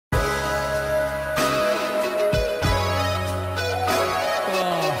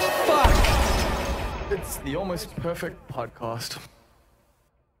It's the Almost Perfect Podcast.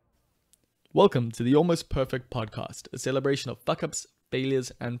 Welcome to the Almost Perfect Podcast, a celebration of fuck-ups,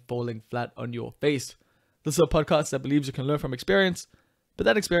 failures, and falling flat on your face. This is a podcast that believes you can learn from experience, but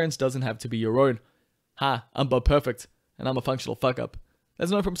that experience doesn't have to be your own. Hi, I'm Bob Perfect, and I'm a functional fuck-up.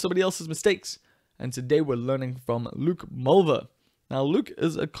 Let's learn from somebody else's mistakes, and today we're learning from Luke Molver. Now, Luke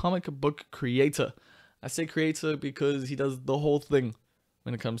is a comic book creator. I say creator because he does the whole thing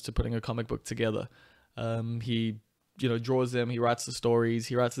when it comes to putting a comic book together. He draws them, he writes the stories,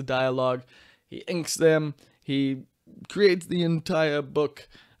 he writes the dialogue, he inks them, he creates the entire book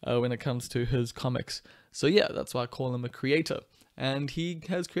when it comes to his comics. So yeah, that's why I call him a creator. And he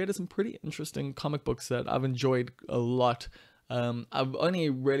has created some pretty interesting comic books that I've enjoyed a lot. I've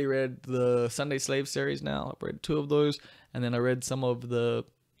only really read the Sunday Slave series now. I've read 2 of those, and then I read some of the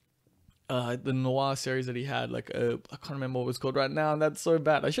noir series that he had. I can't remember what it was called right now, and that's so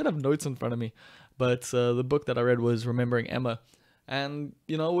bad. I should have notes in front of me. But the book that I read was Remembering Emma. And,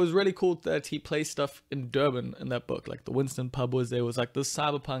 it was really cool that he placed stuff in Durban in that book. Like the Winston pub was there. It was like this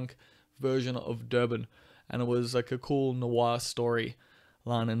cyberpunk version of Durban. And it was like a cool noir story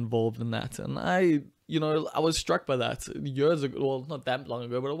line involved in that. And I was struck by that years ago. Well, not that long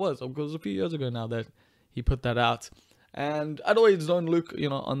ago, but it was a few years ago now that he put that out. And I'd always known Luke,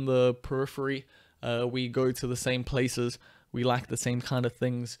 on the periphery. We go to the same places. We like the same kind of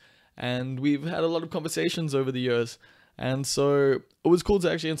things. And we've had a lot of conversations over the years. And so it was cool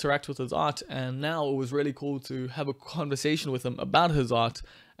to actually interact with his art. And now it was really cool to have a conversation with him about his art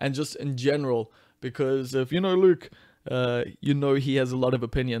and just in general. Because if you know Luke, he has a lot of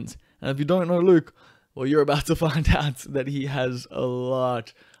opinions. And if you don't know Luke, well, you're about to find out that he has a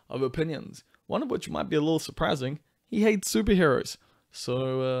lot of opinions. One of which might be a little surprising. He hates superheroes.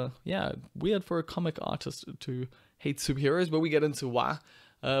 So, weird for a comic artist to hate superheroes, but we get into why.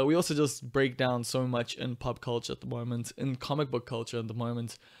 We also just break down so much in pop culture at the moment, in comic book culture at the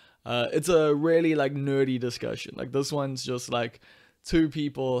moment. It's a really nerdy discussion. This one's just 2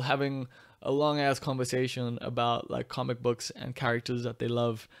 people having a long ass conversation about comic books and characters that they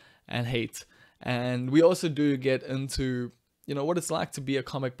love and hate. And we also do get into, what it's like to be a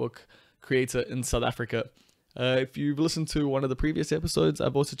comic book creator in South Africa. If you've listened to one of the previous episodes,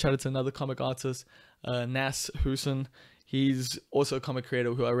 I've also chatted to another comic artist, Nas Hussein. He's also a comic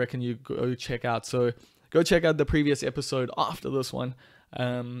creator who I reckon you go check out. So go check out the previous episode after this one.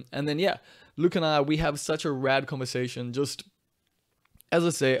 And then, Luke and I, we have such a rad conversation, just, as I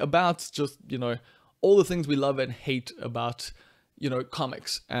say, about just, all the things we love and hate about,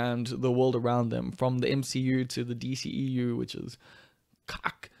 comics and the world around them, from the MCU to the DCEU, which is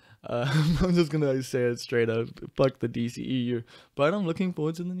cock. I'm just gonna say it straight up, fuck the DCEU. But I'm looking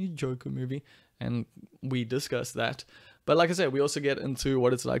forward to the new Joker movie, and we discuss that. But like I said, we also get into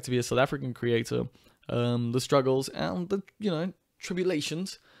what it's like to be a South African creator, the struggles and the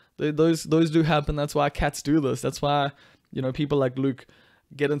tribulations. Those do happen. That's why cats do this. That's why people like Luke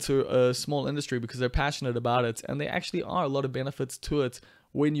get into a small industry, because they're passionate about it, and there actually are a lot of benefits to it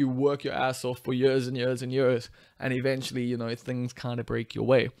when you work your ass off for years and years and years, and eventually things kind of break your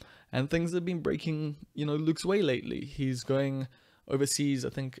way. And things have been breaking Luke's way lately. He's going overseas, I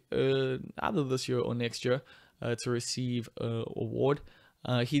think either this year or next year, to receive an award.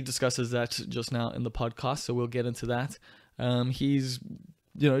 He discusses that just now in the podcast, so we'll get into that. He's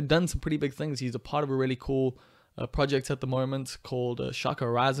done some pretty big things. He's a part of a really cool project at the moment called Shaka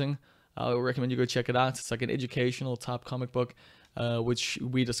Zulu. I would recommend you go check it out. It's like an educational type comic book, which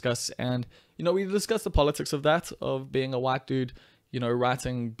we discuss. And we discuss the politics of that, of being a white dude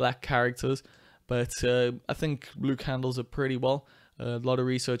writing black characters. But I think Luke handles it pretty well. A lot of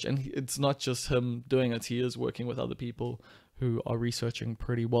research, and it's not just him doing it. He is working with other people who are researching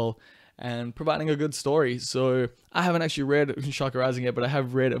pretty well and providing a good story. So I haven't actually read Shaka Zulu yet, but I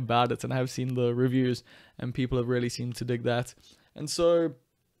have read about it and I have seen the reviews, and people have really seemed to dig that. And so,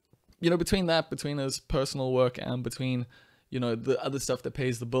 between his personal work and between, the other stuff that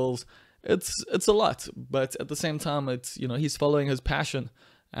pays the bills, it's a lot. But at the same time, it's, he's following his passion,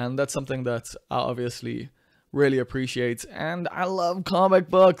 and that's something that I obviously really appreciate. And I love comic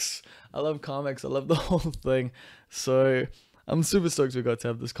books. I love comics. I love the whole thing. So I'm super stoked we got to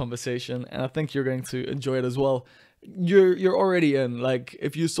have this conversation, and I think you're going to enjoy it as well. You're already in.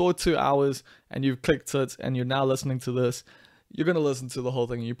 If you saw 2 hours and you've clicked it and you're now listening to this, you're going to listen to the whole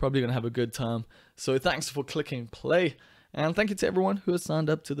thing, and you're probably going to have a good time. So thanks for clicking play, and thank you to everyone who has signed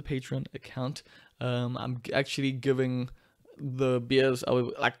up to the Patreon account. I'm actually giving the beers.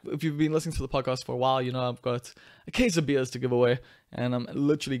 If you've been listening to the podcast for a while, I've got a case of beers to give away, and I'm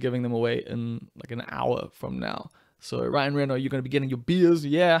literally giving them away in an hour from now. So Ryan Reno, you're going to be getting your beers,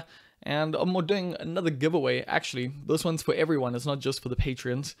 yeah. And I'm doing another giveaway. Actually, this one's for everyone. It's not just for the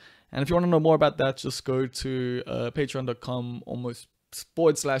patrons. And if you want to know more about that, just go to patreon.com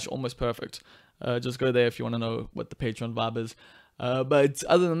 /almost perfect. Just go there if you want to know what the Patreon vibe is. But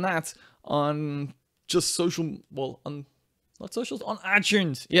other than that, on just social, well, on not socials, on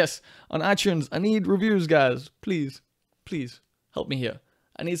iTunes. Yes, on iTunes. I need reviews, guys. Please help me here.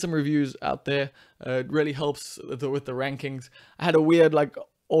 I need some reviews out there. It really helps with the rankings. I had a weird,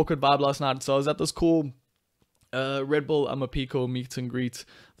 awkward vibe last night. So I was at this cool Red Bull I'm a Pico meet and greet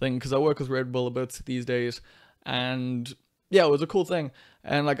thing, because I work with Red Bull a bit these days. And yeah, it was a cool thing.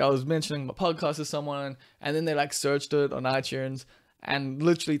 And I was mentioning my podcast to someone, and then they searched it on iTunes and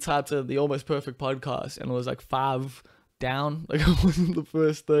literally typed in the Almost Perfect podcast, and it was 5 down. It wasn't the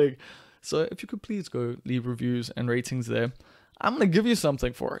first thing. So if you could please go leave reviews and ratings there, I'm going to give you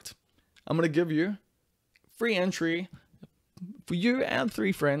something for it. I'm going to give you free entry for you and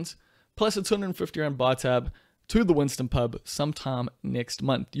 3 friends, plus a 250 rand bar tab to the Winston pub sometime next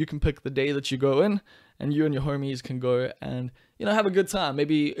month. You can pick the day that you go in, and you and your homies can go and, have a good time.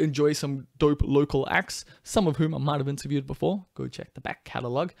 Maybe enjoy some dope local acts, some of whom I might have interviewed before. Go check the back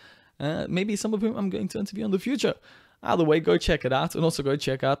catalog. Maybe some of whom I'm going to interview in the future. Either way, go check it out. And also go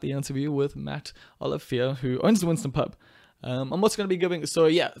check out the interview with Matt Olivier, who owns the Winston pub. I'm also going to be giving, so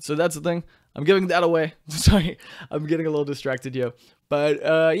that's the thing. I'm giving that away. Sorry, I'm getting a little distracted here.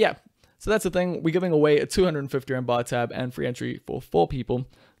 But yeah, so that's the thing. We're giving away a 250 rand bar tab and free entry for 4 people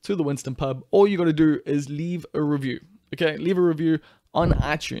to the Winston pub. All you got to do is leave a review. Okay, leave a review on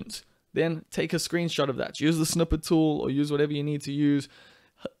iTunes. Then take a screenshot of that. Use the snippet tool or use whatever you need to use.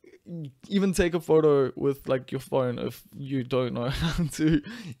 Even take a photo with your phone if you don't know how to,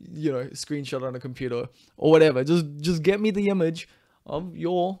 screenshot on a computer or whatever. Just get me the image of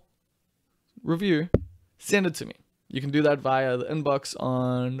your review. Send it to me. You can do that via the inbox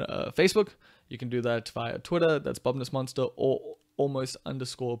on Facebook. You can do that via Twitter. That's Bobness Monster or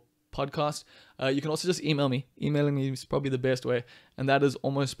almost_podcast. You can also just email me. Emailing me is probably the best way, and that is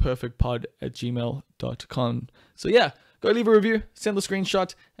almostperfectpod@gmail.com. So yeah, go leave a review, send the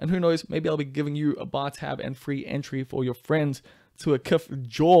screenshot, and who knows, maybe I'll be giving you a bar tab and free entry for your friends to a Kif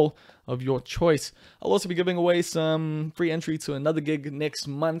Joel of your choice. I'll also be giving away some free entry to another gig next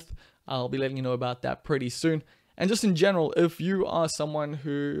month. I'll be letting you know about that pretty soon. And just in general, if you are someone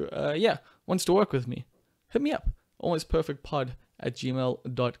who, wants to work with me, hit me up.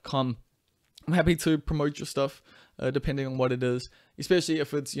 almostperfectpod@gmail.com. I'm happy to promote your stuff, depending on what it is, especially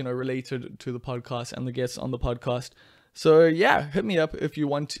if it's, related to the podcast and the guests on the podcast. So yeah, hit me up if you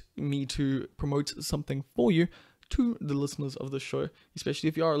want me to promote something for you to the listeners of the show, especially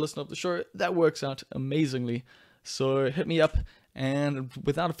if you are a listener of the show. That works out amazingly. So hit me up. And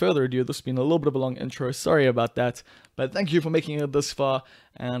without further ado, this has been a little bit of a long intro. Sorry about that. But thank you for making it this far.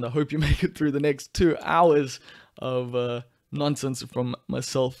 And I hope you make it through the next 2 hours of nonsense from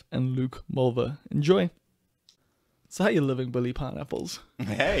myself and Luke Molver. Enjoy. So how you living, Billy Pineapples?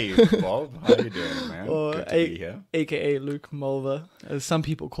 Hey, Bob. How you doing, man? Good to be here. AKA Luke Molver, as some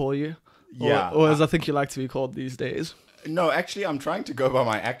people call you. Yeah. Or as I think you like to be called these days. No, actually, I'm trying to go by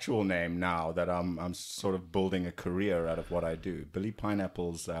my actual name now that I'm sort of building a career out of what I do. Billy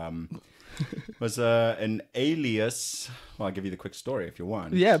Pineapples was an alias. Well, I'll give you the quick story if you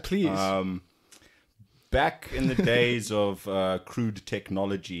want. Yeah, please. Back in the days of crude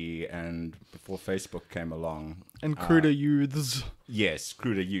technology and before Facebook came along. And cruder youths. Yes,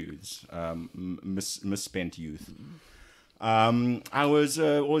 cruder youths. Misspent youth. I was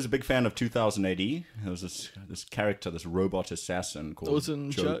always a big fan of 2000 AD. There was this character, this robot assassin called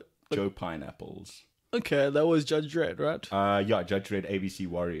Joe Pineapples. Okay, that was Judge Dredd, right? Yeah, Judge Dredd, ABC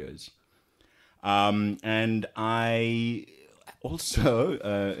Warriors. And I also,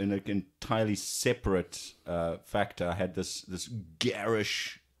 in an entirely separate factor, I had this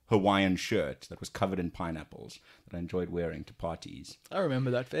garish Hawaiian shirt that was covered in pineapples that I enjoyed wearing to parties. I remember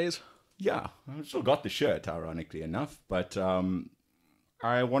that phase. Yeah, I still got the shirt, ironically enough, but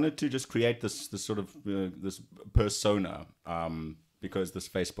I wanted to just create this sort of this persona because this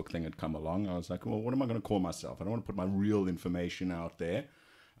Facebook thing had come along. I was like, well, what am I going to call myself? I don't want to put my real information out there.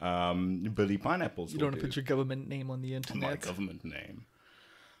 Billy Pineapples. You don't want to put your government name on the internet. My government name.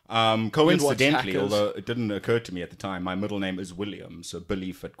 Coincidentally, although it didn't occur to me at the time, my middle name is William, so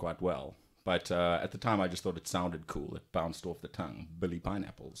Billy fit quite well. But at the time, I just thought it sounded cool. It bounced off the tongue. Billy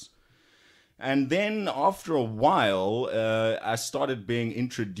Pineapples. And then after a while, I started being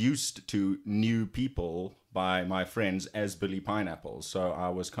introduced to new people by my friends as Billy Pineapple. So I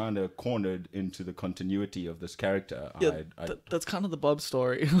was kind of cornered into the continuity of this character. Yeah, that's kind of the Bob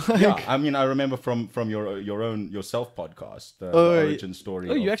story. Yeah, I mean, I remember from your self podcast, the origin story.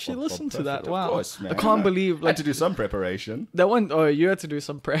 Oh, you actually listened to that? Wow, of course, man. I can't believe I had to do some preparation. that one. Oh, you had to do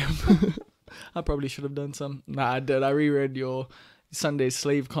some prep. I probably should have done some. Nah, I did. I reread your Sunday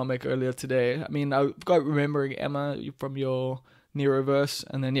Slave comic earlier today. I mean, I got remembering Emma from your Neroverse,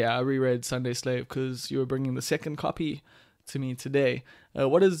 and then I reread Sunday Slave because you were bringing the second copy to me today.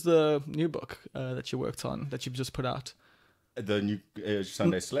 What is the new book that you worked on that you've just put out? The new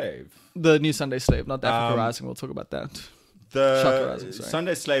Sunday Slave. The new Sunday Slave, not the Africa Rising. We'll talk about that. Shaka Rising, sorry.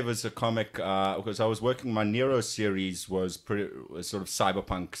 Sunday Slave is a comic because I was working. My Nero series was sort of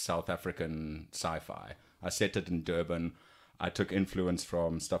cyberpunk South African sci-fi. I set it in Durban. I took influence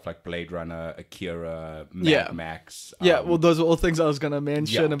from stuff like Blade Runner, Akira, Mad Max. Well, those are all things I was gonna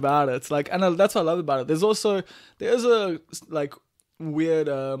mention about it. It's like, and that's what I love about it. There's a like weird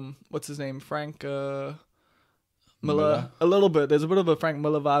what's his name, Frank Miller. A little bit. There's a bit of a Frank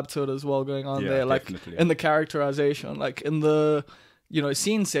Miller vibe to it as well going on there. Like definitely. in the characterization, like in the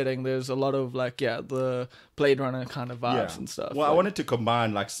scene setting, there's a lot of like the Blade Runner kind of vibes and stuff. Well, I wanted to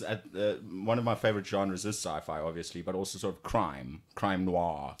combine like one of my favorite genres is sci-fi, obviously, but also sort of crime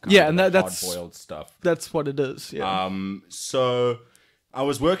noir. And that's hard-boiled stuff. That's what it is. Yeah. So I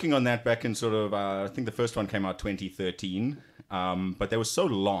was working on that back in sort of I think the first one came out 2013. But they were so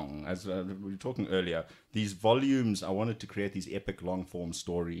long, as we were talking earlier. These volumes, I wanted to create these epic long-form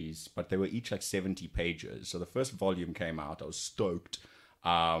stories, but they were each like 70 pages. So the first volume came out, I was stoked.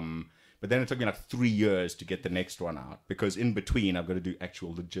 But then it took me like 3 years to get the next one out, because in between, I've got to do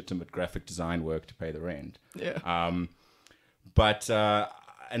actual legitimate graphic design work to pay the rent. Yeah. And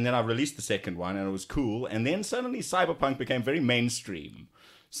then I released the second one, and it was cool. And then suddenly Cyberpunk became very mainstream.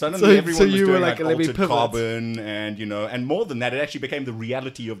 Suddenly everyone was doing like altered carbon, and and more than that, it actually became the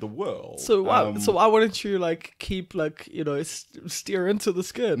reality of the world. So why wouldn't you like keep like steer into the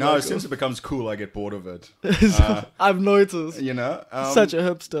skin? No, as soon as it becomes cool, I get bored of it. I've noticed. Such a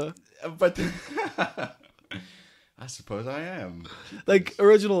hipster. But I suppose I am. Like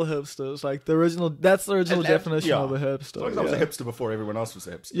original hipsters, like the original. That's the original definition of a hipster. As long as I was a hipster before everyone else was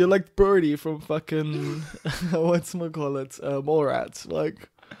a hipster. You're like Birdie from fucking whatchamacallit, Mallrats. Like,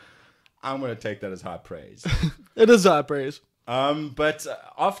 I'm gonna take that as high praise. It is high praise. But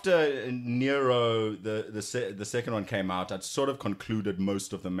after Nero, the second one came out, I'd sort of concluded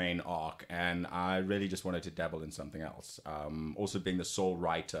most of the main arc, and I really just wanted to dabble in something else. Also, being the sole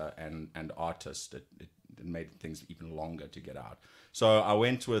writer and artist, it made things even longer to get out. So I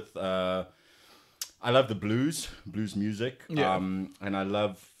went with I love the blues music, and I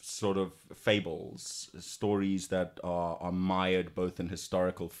love sort of fables, stories that are mired both in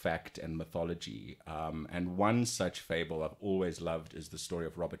historical fact and mythology. And one such fable I've always loved is the story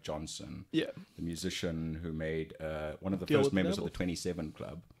of Robert Johnson, the musician who made one of the first members of the 27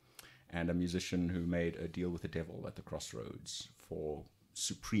 Club, and a musician who made A Deal with the Devil at the Crossroads for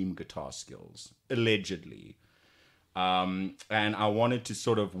supreme guitar skills, allegedly. And I wanted to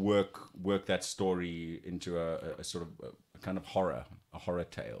sort of work that story into a sort of a kind of horror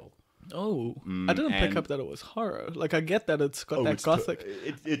tale. Oh, I didn't pick up that it was horror. Like, I get that it's got that gothic.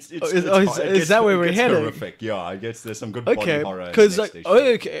 Is that where we're heading? Horrific. Yeah, I guess there's some good body horror. Because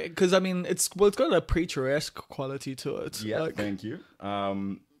it's got a preacher-esque quality to it. Yeah, thank you.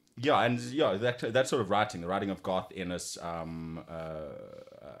 That sort of writing, the writing of Garth Ennis,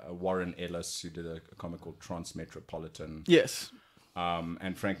 Warren Ellis, who did a comic called Transmetropolitan. Yes.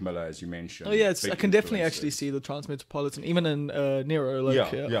 And Frank Miller, as you mentioned. Oh yeah, I can definitely actually see the Transmetropolitan, even in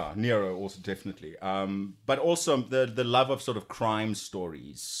Nero. Nero also definitely. But also the love of sort of crime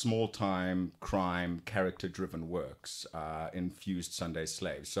stories, small time crime, character driven works, infused Sunday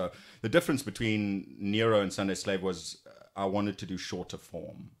Slave. So the difference between Nero and Sunday Slave was I wanted to do shorter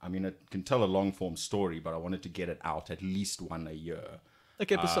form. I mean, it can tell a long form story, but I wanted to get it out at least one a year.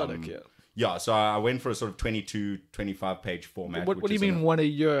 Like episodic, Yeah, so I went for a sort of 22, 25 page format. What do you mean one a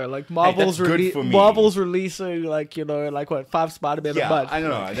year? Like Marvel's releasing like, like what, 5 Spider-Man a month? I don't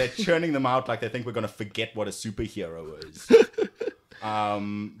know. They're churning them out like they think we're going to forget what a superhero is.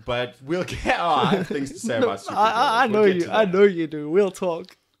 But we'll get... I have things to say about superheroes. I know you do. We'll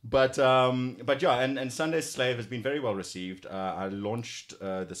talk. But and Sunday Slave has been very well received. I launched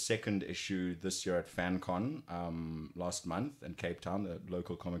the second issue this year at FanCon last month in Cape Town, the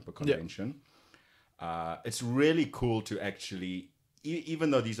local comic book convention. It's really cool to actually,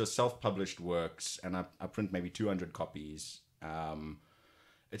 even though these are self-published works, and I print maybe 200 copies,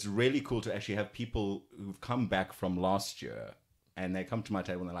 it's really cool to actually have people who've come back from last year. And they come to my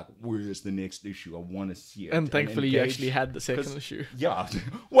table and they're like, where's the next issue? I want to see it. And thankfully you engage. actually had the second issue. Yeah.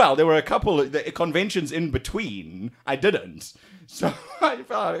 Well, there were a couple of the conventions in between. I didn't. So I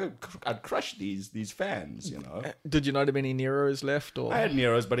felt I'd crush these fans, you know. Did you not have any Neros left? Or I had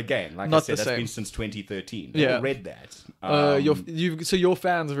Neros, but again, like Not I said, the that's same. been since 2013. Yeah. I read that. so your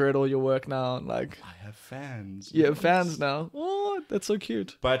fans read all your work now, and like I have fans. you have fans now. Oh, that's so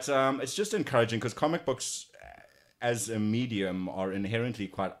cute. But it's just encouraging because comic books as a medium are inherently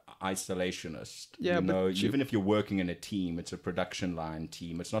quite isolationist. Yeah, you but know, even if you're working in a team, it's a production line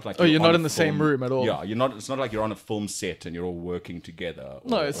team. It's not like you're not on in a the same film- room at all. Yeah, you're not. It's not like you're on a film set and you're all working together.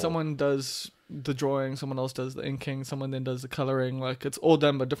 No, someone does the drawing, someone else does the inking, someone then does the coloring. Like it's all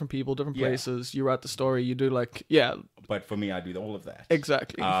done by different people, different Yeah. places. You write the story, you do But for me, I do all of that.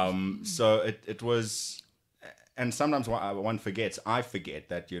 exactly. So it was, and sometimes one forgets. I forget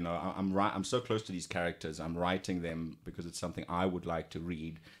that, you know, I'm so close to these characters. I'm writing them because it's something I would like to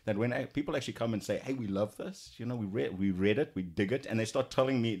read. That when people actually come and say, "Hey, we love this," you know, we read it, we dig it, and they start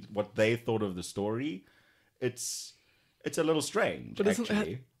telling me what they thought of the story, it's a little strange. But isn't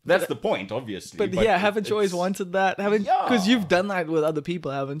actually, that's the point, obviously. but yeah, haven't you always it's- wanted that? Haven't Yeah. because you've done that with other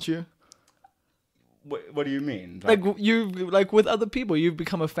people, haven't you? What do you mean? Like you, like with other people, you've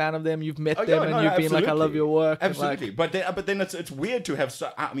become a fan of them. You've met Oh, them, yeah, and no, you've been like, "I love absolutely. your work." and, Absolutely, like, but then it's weird to have.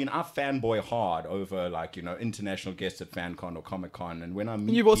 I mean, I fanboy hard over like, you know, international guests at FanCon or Comic Con, and when I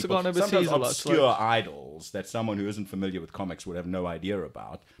meet You've also people, gone overseas sometimes a lot, obscure like- idols that someone who isn't familiar with comics would have no idea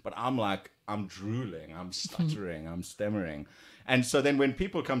about. But I'm like, I'm drooling, I'm stuttering, I'm stammering. And so then when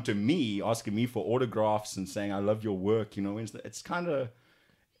people come to me asking me for autographs and saying I love your work, you know, it's kind of.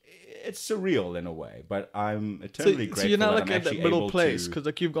 It's surreal in a way, but I'm eternally grateful. So you're not that like I'm at that actually middle able place to- because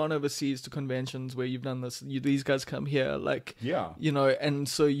like you've gone overseas to conventions where you've done this. These guys come here, like Yeah. you know, and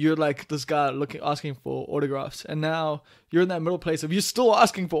so you're like this guy asking for autographs, and now you're in that middle place of you're still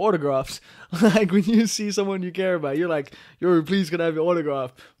asking for autographs. Like when you see someone you care about, you're like, "Yo, please can I have your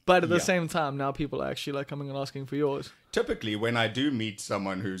autograph?" But at the Yeah. same time, now people are actually like coming and asking for yours. Typically, when I do meet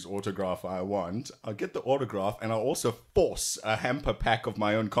someone whose autograph I want, I'll get the autograph and I'll also force a hamper pack of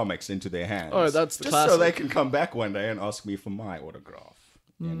my own comics into their hands. Oh, that's the just so classic. they can come back one day and ask me for my autograph.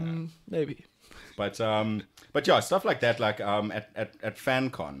 You know, Maybe. but yeah, stuff like that. Like at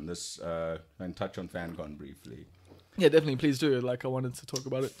FanCon, this I can touch on FanCon briefly. Yeah, definitely. Please do. Like I wanted to talk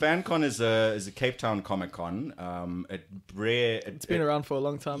about it. FanCon is a Cape Town Comic Con. It's been around for a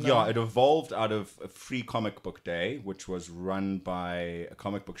long time now. Yeah, it evolved out of a free comic book day, which was run by a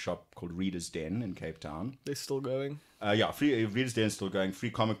comic book shop called Reader's Den in Cape Town. They're still going. Free Reader's Den is still going. Free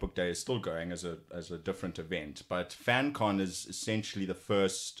Comic Book Day is still going as a different event. But FanCon is essentially the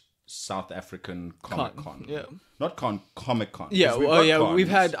first South African Comic Con. yeah. Not Comic Con. Yeah, 'cause we've well, got yeah, cons. we've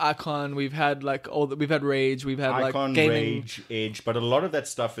had Icon, we've had like we've had Rage, we've had Icon, like gaming, Rage, Edge, but a lot of that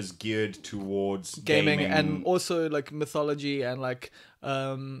stuff is geared towards gaming, and also like mythology and like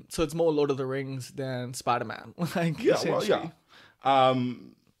so it's more Lord of the Rings than Spider-Man. Like yeah, essentially. well, yeah.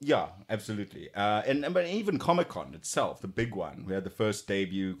 Yeah, absolutely. But even Comic-Con itself, the big one. We had the first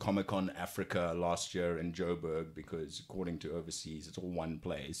debut Comic-Con Africa last year in Joburg because according to overseas, it's all one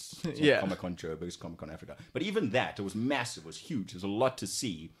place. It's not Yeah. Comic-Con Joburg, it's Comic-Con Africa. But even that, it was massive, it was huge. There's a lot to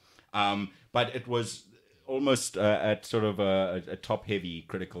see. But it was almost at sort of a top-heavy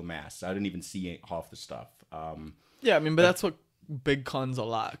critical mass. I didn't even see half the stuff. Yeah, I mean, but that's what big cons are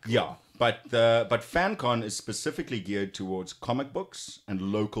like. Yeah, but FanCon is specifically geared towards comic books and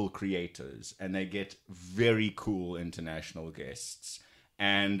local creators, and they get very cool international guests.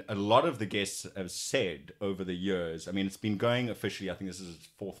 And a lot of the guests have said over the years, I mean, it's been going officially, I think this is its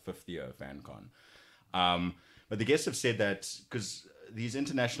fourth, fifth year of FanCon. But the guests have said that because these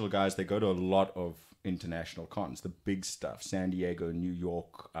international guys, they go to a lot of international cons, the big stuff, San Diego, New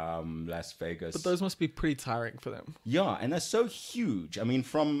York, Las Vegas. But those must be pretty tiring for them. Yeah, and they're so huge. I mean,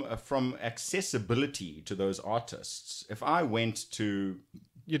 from accessibility to those artists, if I went to,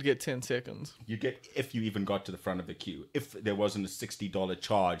 You'd get 10 seconds. you get, if you even got to the front of the queue, if there wasn't a $60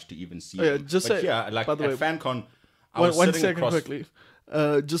 charge to even see. Oh, yeah, them. just but say- yeah, like by the at way, FanCon, I One was one sitting second across. quickly.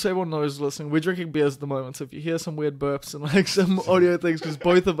 Just so everyone knows listening, we're drinking beers at the moment, so if you hear some weird burps and like some audio things, because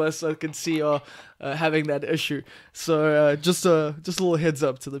both of us I can see are having that issue. So just a little heads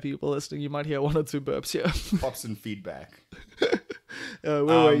up to the people listening, you might hear one or two burps here. Pops and feedback. Where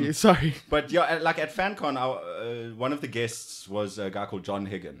were you? Sorry. But yeah, like at FanCon, one of the guests was a guy called John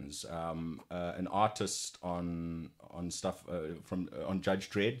Higgins, an artist on stuff on Judge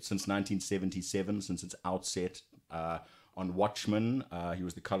Dredd since 1977, since its outset. On Watchmen, he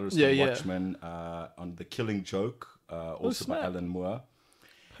was the colorist on Watchmen. On The Killing Joke, also by snap. Alan Moore.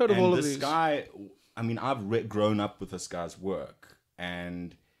 heard of all of this these. guy, I mean, I've grown up with this guy's work,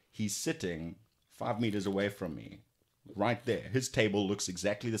 and he's sitting 5 meters away from me, right there. His table looks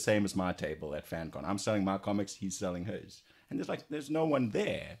exactly the same as my table at FanCon. I'm selling my comics, he's selling his, and there's no one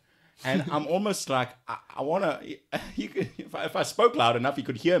there. And I'm almost like, I want to, if I spoke loud enough, he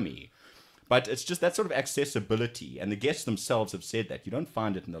could hear me. But it's just that sort of accessibility. And the guests themselves have said that. You don't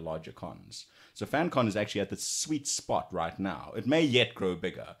find it in the larger cons. So FanCon is actually at the sweet spot right now. It may yet grow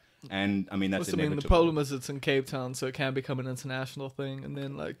bigger. And, I mean, that's inevitable. The problem is it's in Cape Town, so it can become an international thing. And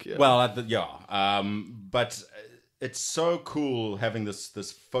then, like, yeah. Well, but it's so cool having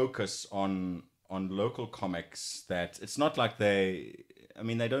this focus on local comics that it's not like they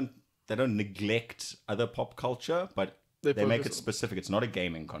don't neglect other pop culture, but they make it specific. It's not a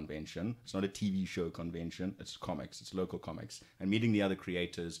gaming convention. It's not a TV show convention. It's comics. It's local comics. And meeting the other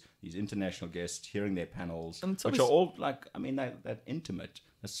creators, these international guests, hearing their panels, which are all like, I mean, that intimate.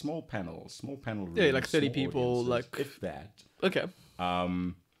 A small panel rooms. Yeah, like 30 people, like if that. Okay. I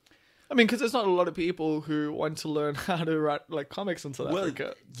mean, because there's not a lot of people who want to learn how to write like comics in South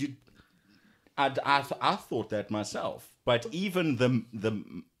Africa. I thought that myself, but even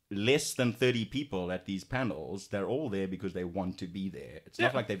the less than 30 people at these panels, they're all there because they want to be there. It's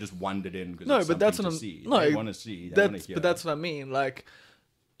not like they've just wandered in because it's something to see. They want to see. They want to hear. But that's what I mean. Like,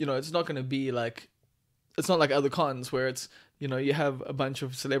 it's not going to be like, it's not like other cons where it's, you have a bunch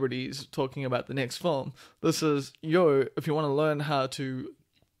of celebrities talking about the next film. This is, if you want to learn how to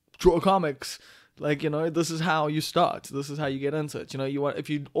draw comics, like, this is how you start. This is how you get into it. If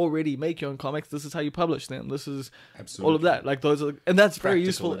you already make your own comics, this is how you publish them. This is absolutely all of that. Like, those are, and that's very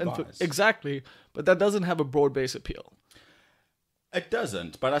useful. Exactly. But that doesn't have a broad base appeal. It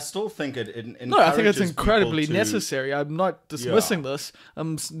doesn't, but I still think it No, I think it's incredibly necessary. I'm not dismissing this.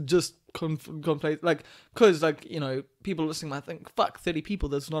 I'm just like, because, like, people listening might think, fuck, 30 people,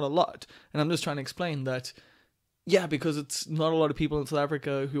 that's not a lot. And I'm just trying to explain that, yeah, because it's not a lot of people in South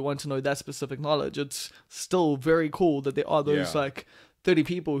Africa who want to know that specific knowledge. It's still very cool that there are those, like, 30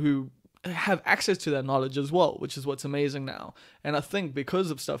 people who have access to that knowledge as well, which is what's amazing now. And I think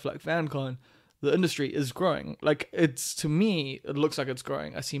because of stuff like FanCon, the industry is growing. Like, to me, it looks like it's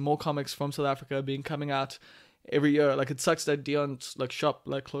growing. I see more comics from South Africa coming out every year. Like, it sucks that Dion's like shop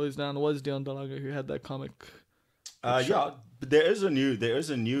like closed down. It was Dion Delago who had that comic. Yeah, but there is a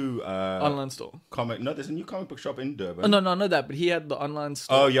new online store. There's a new comic book shop in Durban. Oh, no, not that, but he had the online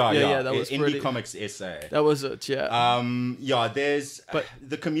store. Oh yeah. That was Indie Comics SA. That was it. Yeah. But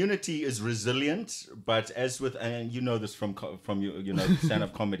the community is resilient, but as with, and this from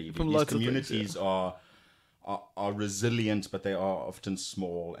stand-up comedy, these communities are resilient, but they are often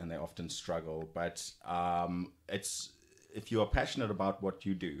small and they often struggle. But it's, if you are passionate about what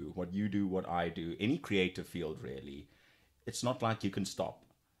you do, what I do, any creative field really, it's not like you can stop.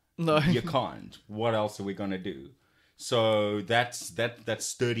 No, you can't. What else are we gonna do? So that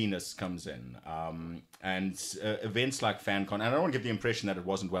sturdiness comes in, and events like FanCon. And I don't want to give the impression that it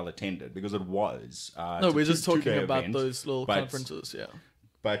wasn't well attended, because it was. No, we're just talking about those little conferences, yeah.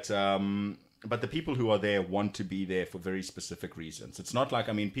 But the people who are there want to be there for very specific reasons. It's not like,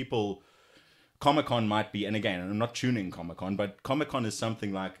 people. Comic-Con might be, and again, I'm not tuning Comic-Con, but Comic-Con is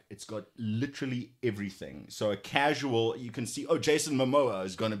something like, it's got literally everything. So a casual, you can see, Jason Momoa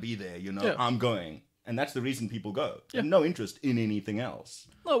is going to be there, yeah. I'm going. And that's the reason people go. Yeah. No interest in anything else.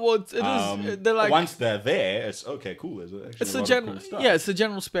 No, well, it is. They're like, once they're there, it's okay, cool. There's actually a lot of cool stuff. Yeah, it's a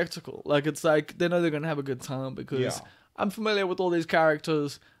general spectacle. Like, it's like, they know they're going to have a good time because I'm familiar with all these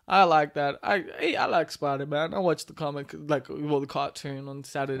characters. I like that. I like Spider-Man. I watched the comic, the cartoon on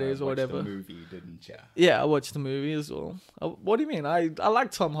Saturdays or whatever. The movie, didn't you? Yeah, I watched the movie as well. What do you mean? I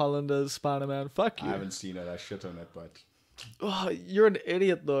like Tom Holland as Spider-Man. Fuck you. I haven't seen it. I shit on it, but... Oh, you're an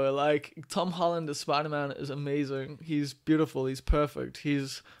idiot, though. Like, Tom Holland as Spider-Man is amazing. He's beautiful. He's perfect.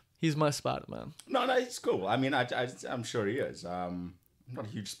 He's my Spider-Man. No, he's cool. I mean, I'm sure he is. I'm not a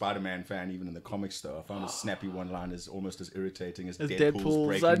huge Spider-Man fan, even in the comics, though. I found his snappy one-liners almost as irritating as Deadpool's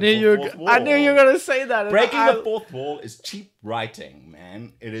breaking the fourth wall. I knew you were going to say that. Breaking the fourth wall is cheap writing,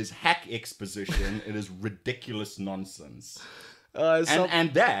 man. It is hack exposition. It is ridiculous nonsense.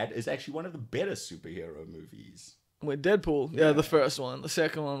 And that is actually one of the better superhero movies. With Deadpool, yeah, the first one. The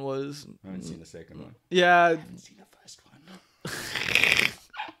second one was... I haven't seen the second one. Yeah. I haven't seen the first one.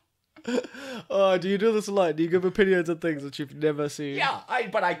 Oh, do you do this a lot? Do you give opinions on things that you've never seen? Yeah,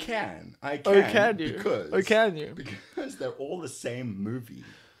 but I can. Oh, can you? Can you? Because they're all the same movie.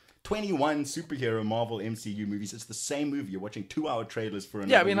 21 superhero Marvel MCU movies. It's the same movie. You're watching 2-hour trailers for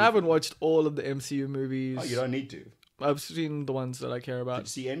another movie. I haven't watched all of the MCU movies. Oh, you don't need to. I've seen the ones that I care about.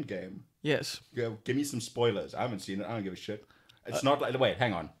 Did you see Endgame? Yes. Give me some spoilers. I haven't seen it. I don't give a shit. It's not like, wait,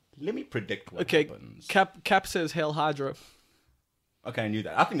 hang on. Let me predict what Okay, happens. Cap says Hail Hydra. Okay, I knew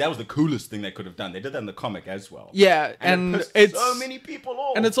that. I think that was the coolest thing they could have done. They did that in the comic as well. Yeah, And and it pissed it's so many people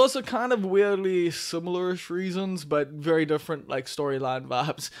off. and it's also kind of weirdly similar-ish reasons, but very different like storyline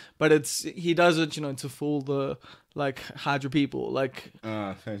vibes. But he does it, to fool the like Hydra people, like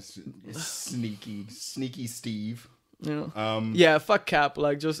sneaky Steve. yeah, fuck Cap,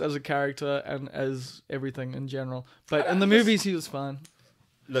 like just as a character and as everything in general. But in the movies, he was fine.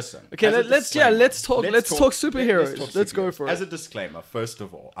 Listen. Okay, let's talk superheroes. Let's go for it. As a disclaimer, first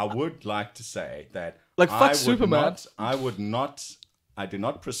of all, I would like to say that fuck Superman. I do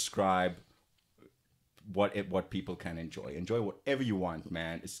not prescribe what people can enjoy. Enjoy whatever you want,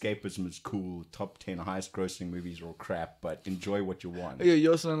 man. Escapism is cool. Top 10 highest grossing movies are all crap, but enjoy what you want. Yeah,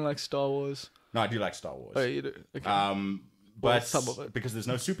 you also don't like Star Wars. No, I do like Star Wars. Oh, you do. Okay. But some of it. because there's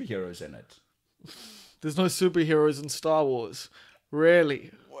no superheroes in it. There's no superheroes in Star Wars.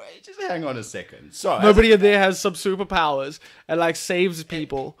 Really? Wait, just hang on a second. So Nobody there has some superpowers and like saves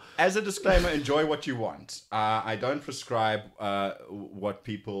people. As a disclaimer, enjoy what you want. I don't prescribe what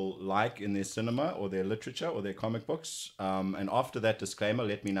people like in their cinema or their literature or their comic books. And after that disclaimer,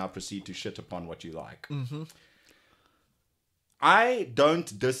 let me now proceed to shit upon what you like. Mm-hmm. I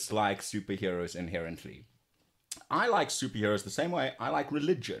don't dislike superheroes inherently. I like superheroes the same way I like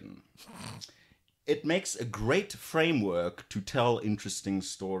religion. It makes a great framework to tell interesting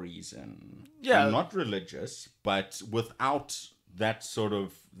stories in. Yeah. I'm not religious, but without that sort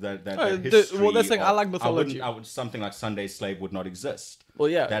of that history. Well, that's like I like mythology. Something like Sunday Slave would not exist. Well,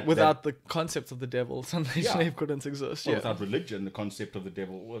 yeah, without the concept of the devil, Sunday Slave couldn't exist. Well, Yeah, without religion, the concept of the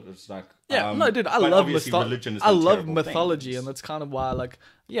devil, well, it's like no, dude, I but love obviously religion is I no love terrible mythology, things. and that's kind of why, like,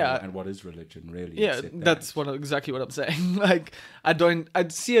 yeah, And what is religion really? yeah, except that's that? exactly what I'm saying. Like,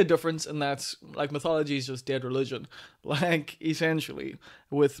 I'd see a difference in that. Like, mythology is just dead religion, like essentially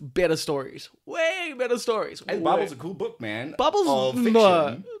with better stories, way better stories. And Bible's a cool book, man. Bible's of fiction.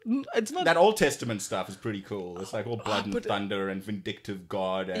 no, it's not That Old Testament stuff is pretty cool. It's like all blood and thunder and vindictive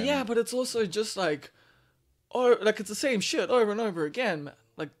God. And yeah, but it's also just like, it's the same shit over and over again, man.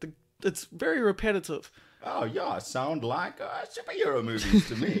 Like it's very repetitive. Oh yeah, sound like superhero movies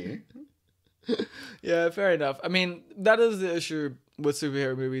to me. Yeah, fair enough. I mean, that is the issue with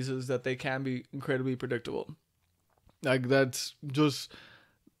superhero movies, is that they can be incredibly predictable. Like, that's just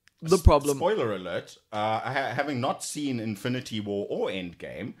the problem. Spoiler alert, having not seen Infinity War or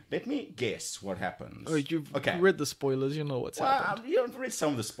Endgame, let me guess what happens. Oh, you've read the spoilers, you know what's happened. You haven't read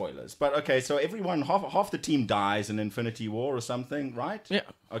some of the spoilers, but okay, so everyone, half the team dies in Infinity War or something, right? Yeah.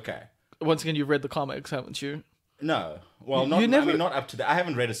 Okay. Once again, you've read the comics, haven't you? No. Well, not up to that. I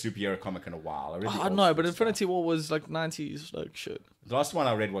haven't read a superhero comic in a while. I know, but Infinity War was like 90s, like shit. The last one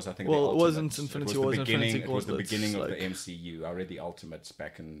I read was, I think, well, the it wasn't Ultimates. Infinity It War. was the beginning. Infinity It was the Gauntlets, beginning of like... the MCU. I read the Ultimates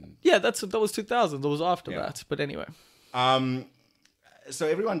back in. Yeah, that was 2000. That was after that. But anyway. So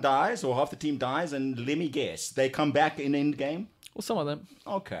everyone dies, or half the team dies, and let me guess, they come back in Endgame. Well, some of them.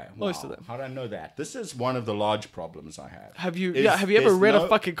 Okay, most of them. How do I know that? This is one of the large problems I have. Have you ever read a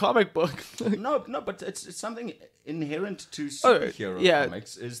fucking comic book? No, but it's something inherent to superhero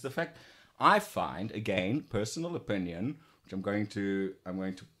comics, is the fact I find, again, personal opinion, which I'm going to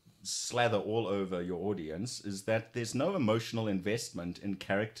slather all over your audience, is that there's no emotional investment in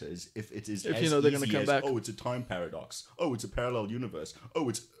characters if it is as you know they're going to easy come as, back. oh, it's a time paradox, oh, it's a parallel universe, oh,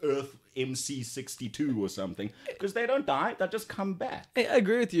 it's Earth MC62 or something, because they don't die, they just come back. I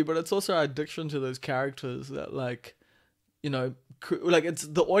agree with you, but it's also our addiction to those characters that, like, like, it's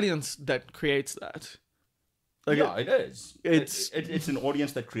the audience that creates that. Like, yeah, it is. It's an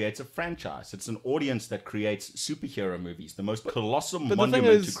audience that creates a franchise. It's an audience that creates superhero movies, the most colossal but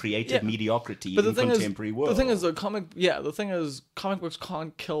monument to creative mediocrity in contemporary world. The thing is, comic books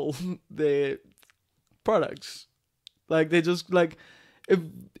can't kill their products. Like, they just, like, if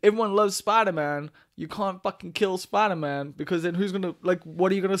everyone loves Spider-Man, you can't fucking kill Spider-Man, because then who's gonna, like,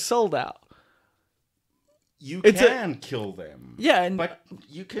 what are you gonna sell now? You can kill them. Yeah, but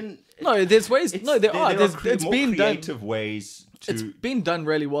you can. No, there's ways. No, there are. It's been done. Creative ways to. It's been done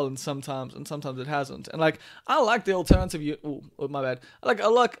really well, and sometimes it hasn't. And like, I like the alternative. Oh, my bad. I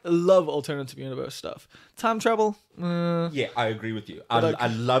love alternative universe stuff. Time travel. Yeah, I agree with you. I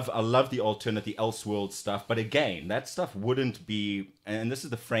love the alternate, the Elseworld stuff. But again, that stuff wouldn't be. And this is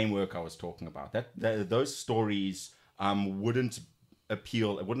the framework I was talking about. Those stories wouldn't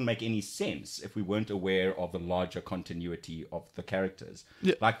appeal. It wouldn't make any sense if we weren't aware of the larger continuity of the characters.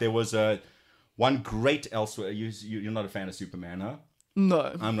 Yeah. Like, there was one great Elsewhere. You're not a fan of Superman, huh?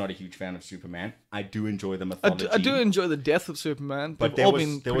 No. I'm not a huge fan of Superman. I do enjoy the I mythology. do enjoy the death of Superman, But they've all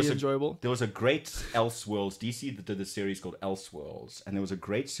been pretty enjoyable. There was a great Elseworlds. DC that did a series called Elseworlds, and there was a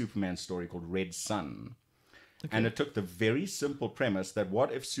great Superman story called Red Sun. Okay. And it took the very simple premise that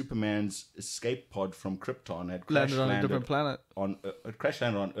what if Superman's escape pod from Krypton had landed on a different planet? It crash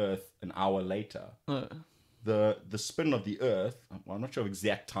landed on Earth an hour later. The spin of the Earth, well, I'm not sure of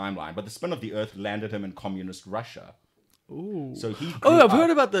exact timeline, but the spin of the Earth landed him in communist Russia. Ooh. So he I've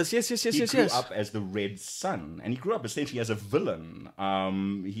heard about this. Yes. He grew up as the Red Sun, and he grew up essentially as a villain.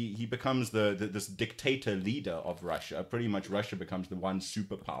 He becomes this dictator leader of Russia. Pretty much, Russia becomes the one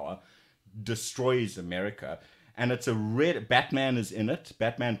superpower, destroys America, and it's a red. Batman is in it.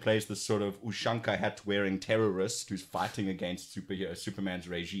 Batman plays this sort of Ushanka hat wearing terrorist who's fighting against Superman's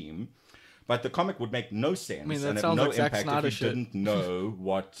regime. But the comic would make no sense and have no impact if you didn't know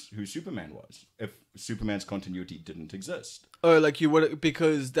who Superman was. If Superman's continuity didn't exist. Oh, like you would,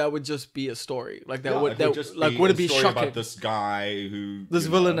 because that would just be a story. Like that would just like would it be shocking about this guy who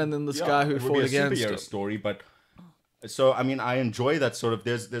villain and then this guy who fought against him. Story, but so I mean I enjoy that sort of.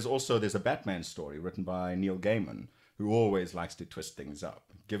 There's a Batman story written by Neil Gaiman who always likes to twist things up.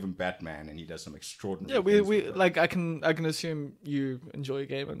 Give him Batman and he does some extraordinary things. Yeah, we like I can assume you enjoy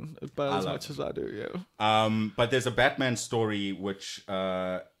Gaiman about as much as I do, yeah. But there's a Batman story which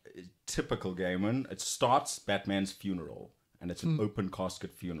typical Gaiman. It starts Batman's funeral and it's an open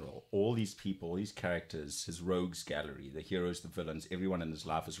casket funeral. All these people, these characters, his rogues gallery, the heroes, the villains, everyone in his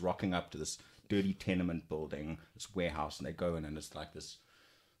life is rocking up to this dirty tenement building, this warehouse, and they go in and it's like this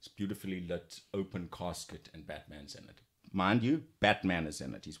beautifully lit open casket and Batman's in it. Mind you, Batman is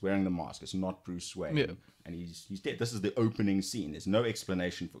in it. He's wearing the mask. It's not Bruce Wayne. Yeah. And he's dead. This is the opening scene. There's no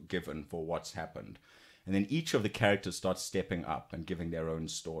explanation given for what's happened. And then each of the characters starts stepping up and giving their own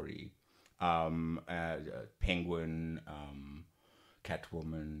story. Penguin,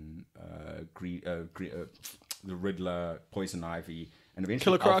 Catwoman, the Riddler, Poison Ivy, and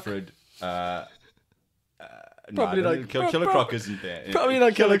eventually Killer Croc. Alfred... Probably not. Killer Croc isn't there. Probably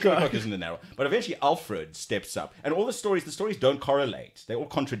not Killer Croc. Croc isn't in there. But eventually Alfred steps up. And all the stories don't correlate. They all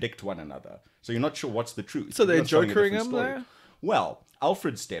contradict one another. So you're not sure what's the truth. So they're jokering him there? Well,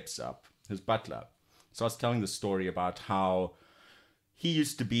 Alfred steps up, his butler, starts telling the story about how he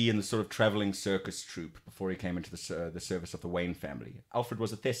used to be in the sort of traveling circus troupe before he came into the service of the Wayne family. Alfred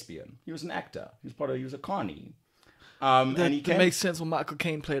was a thespian. He was an actor. He was a carny. That makes sense when Michael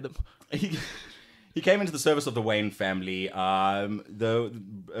Caine played him. He came into the service of the Wayne family.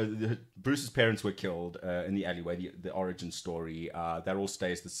 Bruce's parents were killed in the alleyway, the origin story. That all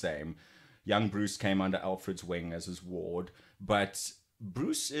stays the same. Young Bruce came under Alfred's wing as his ward, but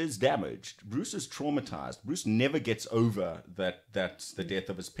Bruce is damaged. Bruce is traumatized. Bruce never gets over that's the death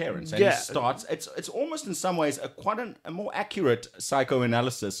of his parents. And he starts, it's almost in some ways a more accurate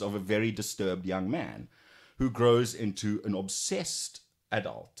psychoanalysis of a very disturbed young man who grows into an obsessed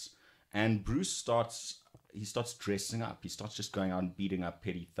adult. And Bruce starts dressing up. He starts just going out and beating up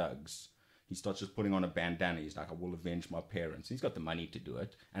petty thugs. He starts just putting on a bandana. He's like, I will avenge my parents. He's got the money to do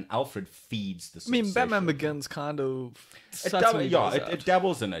it. And Alfred feeds this obsession. Batman Begins kind of... It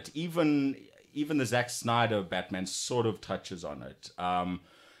dabbles in it. Even the Zack Snyder Batman sort of touches on it.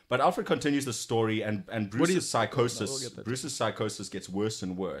 But Alfred continues the story, and Bruce's psychosis gets worse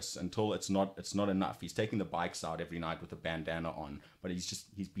and worse until it's not enough. He's taking the bikes out every night with a bandana on, but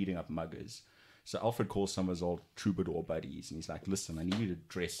he's beating up muggers. So Alfred calls some of his old troubadour buddies, and he's like, "Listen, I need you to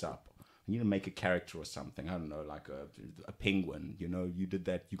dress up. I need to make a character or something. I don't know, like a penguin. You know, you did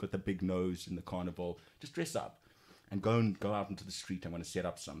that. You got the big nose in the carnival. Just dress up." And go out into the street. I'm going to set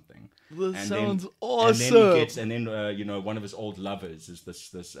up something. This sounds awesome. And then one of his old lovers is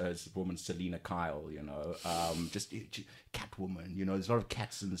this woman, Selena Kyle. Just Catwoman. There's a lot of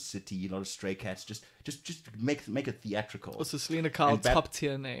cats in the city, a lot of stray cats. Just make it theatrical. What's the Selena Kyle top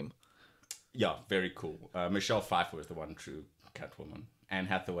tier name? Yeah, very cool. Michelle Pfeiffer was the one true Catwoman. Anne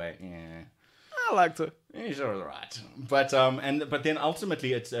Hathaway, yeah. I liked her. Yeah, sure, right. But then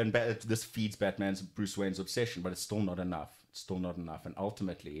ultimately this feeds Bruce Wayne's obsession, but it's still not enough. And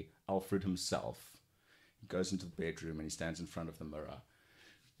ultimately, Alfred himself, he goes into the bedroom and he stands in front of the mirror.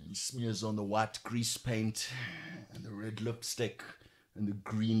 And he smears on the white grease paint and the red lipstick and the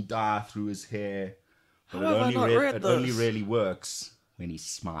green dye through his hair. But it only really works when he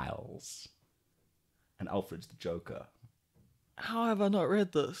smiles. And Alfred's the Joker. How have I not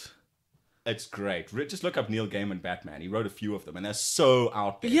read this? It's great. Just look up Neil Gaiman Batman. He wrote a few of them, and they're so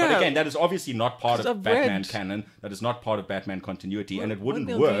out there. Yeah. But again, that is obviously not part 'Cause of I've Batman read- canon. That is not part of Batman continuity, and it What wouldn't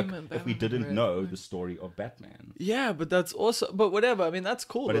Neil work Gaiman if we Batman didn't read? know the story of Batman. Yeah, but that's also, but whatever. I mean, that's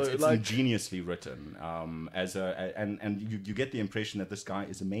cool. But though. it's like, ingeniously written, and you get the impression that this guy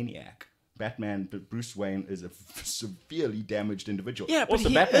is a maniac. Batman, Bruce Wayne, is a severely damaged individual. Yeah, but also,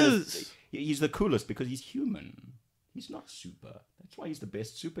 he Batman is. He's the coolest because he's human. He's not super. That's why he's the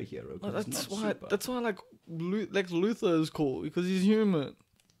best superhero. 'Cause he's that's not why. super. That's why like Lex Luthor is cool because he's human.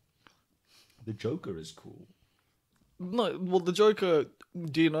 The Joker is cool. No, well, the Joker.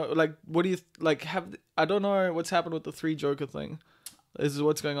 Do you know? Like, what do you like? I don't know what's happened with the 3 Joker thing. This is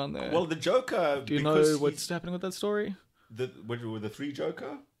what's going on there. Well, the Joker. do you know what's happening with that story? With the 3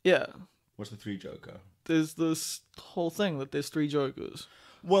 Joker? Yeah, What's the 3 Joker? there's this whole thing that there's 3 Jokers.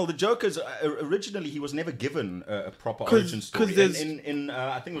 Well, the Joker's originally he was never given a proper 'Cause- origin story. 'cause there's- In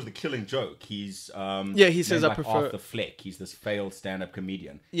I think it was The Killing Joke. He's he says, named "I like prefer-" Arthur Fleck. He's this failed stand-up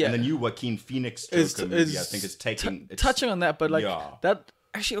comedian. Yeah. And the new Joaquin Phoenix Joker movie, I think, is touching on that, but like Yeah. that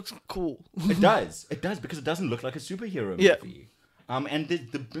actually looks cool. It does because it doesn't look like a superhero Yeah. movie. And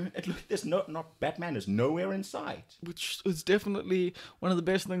there's not Batman is nowhere in sight. Which is definitely one of the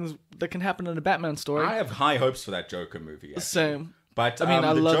best things that can happen in a Batman story. I have high hopes for that Joker movie. Actually. Same. But I mean,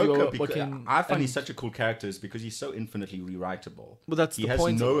 I the love Joker, your because fucking- I find and- he's such a cool character is because he's so infinitely rewritable. Well, that's he the has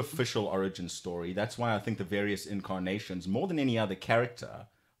point no of it. official origin story. That's why I think the various incarnations, more than any other character,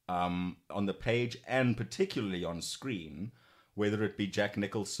 on the page and particularly on screen, whether it be Jack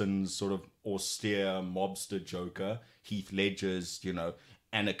Nicholson's sort of austere mobster Joker, Heath Ledger's,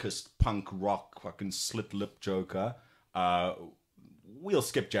 anarchist punk rock fucking slit lip Joker. We'll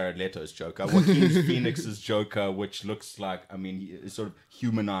skip Jared Leto's Joker. Joaquin Phoenix's Joker, which looks like, he's sort of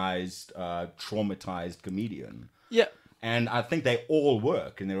humanized, traumatized comedian. Yeah. And I think they all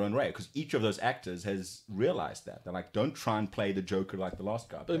work in their own way because each of those actors has realized that. They're like, don't try and play the Joker like the last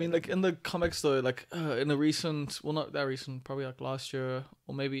guy. But I mean, like in the comics though, like in a recent, well, not that recent, probably like last year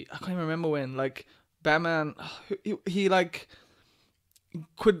or maybe I can't even remember when. Like Batman, he like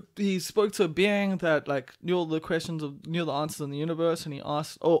he spoke to a being that like knew all the questions knew the answers in the universe, and he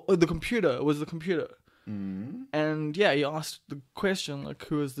asked, the computer. It was the computer, and yeah, he asked the question like,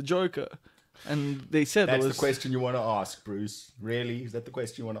 who is the Joker? And they said that's it was the question you want to ask, Bruce. Really? Is that the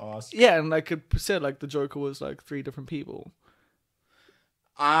question you want to ask? Yeah, and like it said like the Joker was like 3 different people.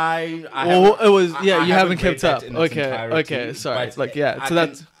 I Or it was I you haven't read kept that up. in its Okay, entirety, sorry. but Like yeah, so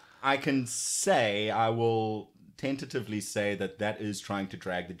that's I can say I will tentatively say that is trying to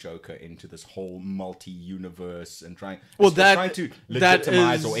drag the Joker into this whole multi-universe and trying to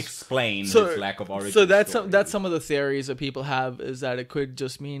legitimize or explain his lack of origin. So that's story. some of the theories that people have is that it could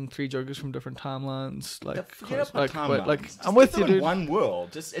just mean 3 Jokers from different timelines. Like, Forget about timelines. like Just I'm with give you, them dude. one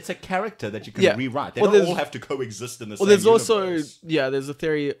world. It's a character that you can rewrite. They Well, don't there's- all have to coexist in the same Well, there's universe. also there's a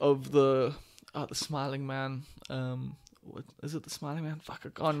theory of the Smiling Man. What is it? The Smiling Man? Fuck, I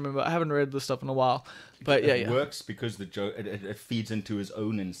can't remember. I haven't read this stuff in a while. But It works because it feeds into his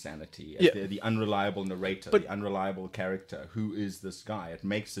own insanity. The unreliable narrator, the unreliable character. Who is this guy? It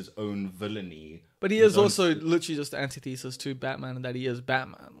makes his own villainy. But he is also literally just the antithesis to Batman, and that he is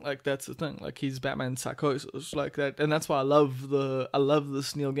Batman. Like that's the thing. Like he's Batman psychosis, like that, and that's why I love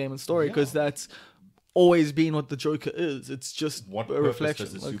this Neil Gaiman story because that's always been what the Joker is. It's just what a purpose reflection.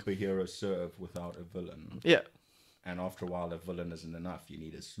 does a superhero serve without a villain? Yeah. And after a while, a villain isn't enough. You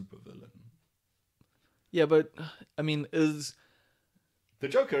need a supervillain. Yeah, but I mean, is the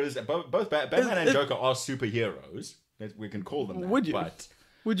Joker is both Batman and Joker are superheroes. We can call them that. Would you? But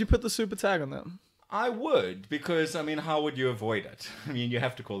Would you put the super tag on them? I would, because how would you avoid it? You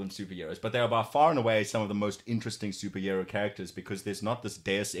have to call them superheroes, but they are by far and away some of the most interesting superhero characters because there's not this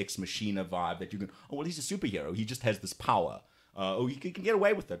Deus Ex Machina vibe that you can. Oh well, he's a superhero. He just has this power. You can get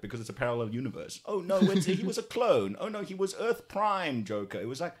away with it because it's a parallel universe. Oh no, he was a clone. Oh no, he was Earth Prime Joker. It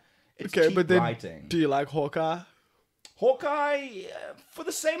was like it's cheap but then writing. do you like Hawkeye? Hawkeye, for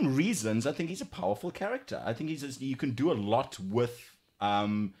the same reasons, I think he's a powerful character. I think you can do a lot with,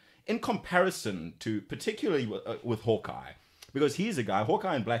 in comparison to particularly with Hawkeye, because he's a guy.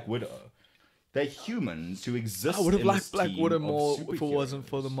 Hawkeye and Black Widow, they're humans who exist. I would have in liked this Black team Widow of more if it wasn't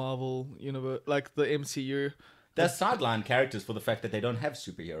for superheroes. the Marvel universe, like the MCU. They're sideline characters for the fact that they don't have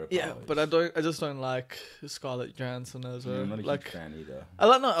superhero powers. Yeah, but I just don't like Scarlett Johansson as I'm not a like. huge fan either.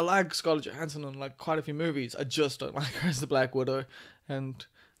 I like Scarlett Johansson in like quite a few movies. I just don't like her as the Black Widow, and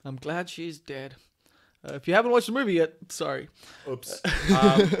I'm glad she's dead. If you haven't watched the movie yet, sorry. Oops.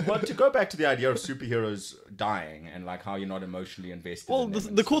 Well, to go back to the idea of superheroes dying and like how you're not emotionally invested. Well, in them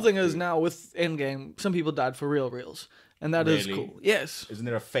and the cool stuff, thing is now with Endgame, some people died for reals, and that is Really? cool. Yes. Isn't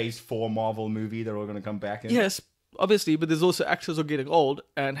there a Phase 4 Marvel movie they're all going to come back in? Yes, obviously, but there's also actors who are getting old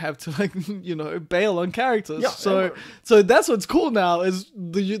and have to like bail on characters. Yeah, so that's what's cool now is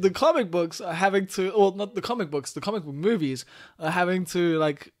the comic books are having to, well, not the comic books, the comic book movies are having to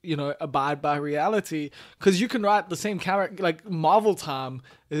like abide by reality, because you can write the same character. Like Marvel time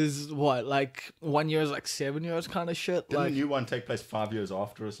is what, like 1 year is like 7 years kind of shit. Didn't like the new one take place 5 years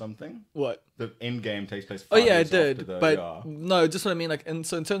after or something? what? The end game takes place 5 Oh yeah, years it did, after but no, just what I mean. Like,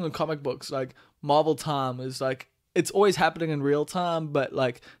 so in terms of comic books, like Marvel time is like it's always happening in real time, but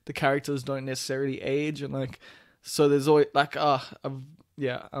like the characters don't necessarily age, and like so there's always like I'm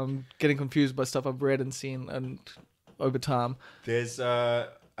getting confused by stuff I've read and seen and over time. There's there's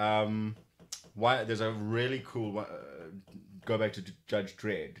a really cool one. Go back to Judge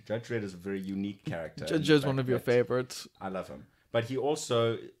Dredd. Judge Dredd is a very unique character. Judge is one of your favorites. I love him. But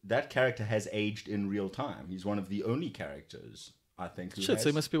that character has aged in real time. He's one of the only characters, I think. So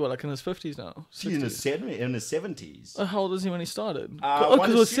he must be what, like in his 50s now? He's in his 70s. How old is he when he started?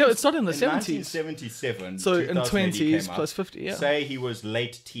 Because it started in the 70s. 1977. So in 20s plus plus 50, yeah. Say he was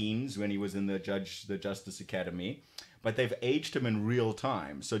late teens when he was in the Justice Academy. But they've aged him in real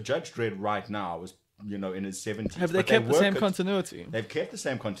time. So Judge Dredd right now is in his 70s. Have they kept the same continuity? They've kept the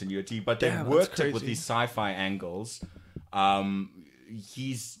same continuity, but they've Damn, worked it with these sci-fi angles.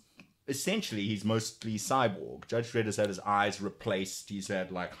 He's mostly cyborg. Judge Dredd has had his eyes replaced. He's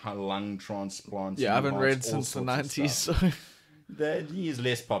had like lung transplants. Yeah, I haven't read since the 90s. So. He is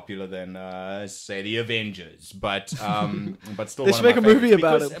less popular than say the Avengers, but still they should make a movie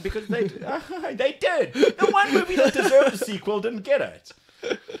about him because they did. The one movie that deserved a sequel didn't get it.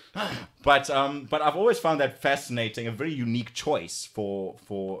 But I've always found that fascinating, a very unique choice for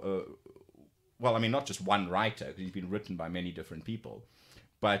well, I mean, not just one writer, because he's been written by many different people,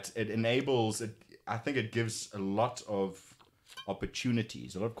 but it enables, I think it gives a lot of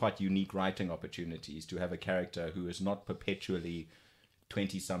opportunities, a lot of quite unique writing opportunities to have a character who is not perpetually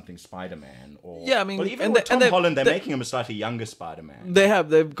 20-something Spider-Man. Or yeah, I mean, well, even with Tom Holland, they're making him a slightly younger Spider-Man.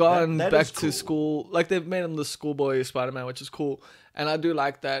 They've gone that back cool. to school, like they've made him the schoolboy Spider-Man, which is cool, and I do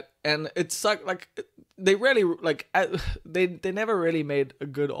like that. And it's like they really like they never really made a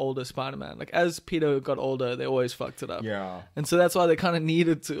good older Spider-Man. Like as Peter got older, they always fucked it up. Yeah, and so that's why they kind of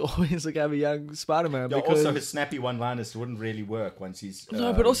needed to always like have a young Spider-Man. Yeah, because also his snappy one-liners wouldn't really work once he's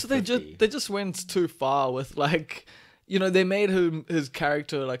no, but also 50. they just went too far with like. They made his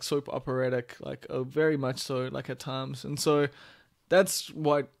character like soap operatic, like very much so, like at times, and so that's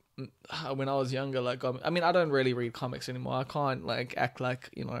what when I was younger, like I mean, I don't really read comics anymore. I can't like act like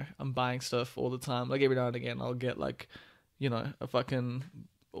I'm buying stuff all the time. Like every now and again, I'll get like a fucking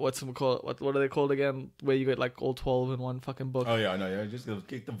what's it called? What are they called again? Where you get like all 12 in one fucking book. Oh yeah, no, yeah, just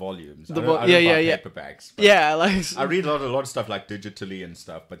get the volumes. I don't buy paperbacks. Yeah, like I read a lot of stuff like digitally and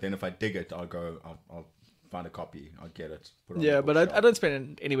stuff. But then if I dig it, I'll find a copy. I'll get it. Put it on the but I don't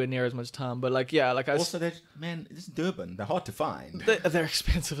spend anywhere near as much time. But like, yeah, like also this is Durban. They're hard to find. They're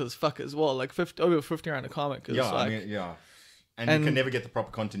expensive as fuck as well. Like over 50 around a comic. Is yeah, like, I mean, yeah. And you can never get the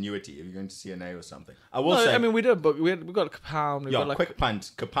proper continuity if you're going to CNA or something. I will say. I mean, we did a book. We got a Kapow. Yeah, quick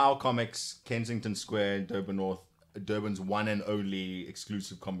punt. Kapow Comics, Kensington Square, Durban North. Durban's one and only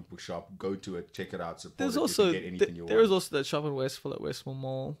exclusive comic book shop. Go to it, check it out. Support There's it. also You can get anything you want. there is also that shop in Westville at Westmore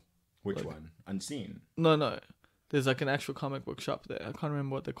Mall. Which one? Unseen. No. There's like an actual comic book shop there. I can't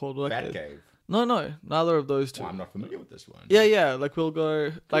remember what they're called. Like Batcave. No, neither of those two. I'm not familiar with this one. Yeah. Like we'll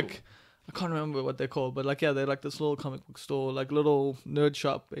go like I can't remember what they're called, but like yeah, they're like this little comic book store, like little nerd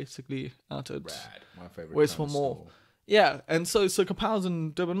shop basically out at My favorite. Westmore Mall. Yeah, and so Kapow's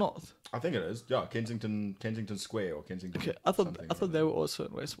in Durban North. I think it is. Yeah, Kensington Square or Kensington. Okay, I thought they were also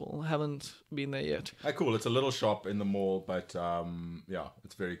in Westmore. Haven't been there yet. Cool. It's a little shop in the mall, but yeah,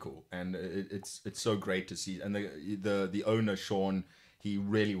 it's very cool, and it's so great to see. And the owner Sean, he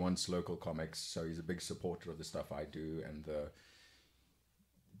really wants local comics, so he's a big supporter of the stuff I do, and the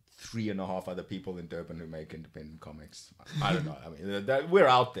 3.5 other people in Durban who make independent comics. I don't know. I mean, we're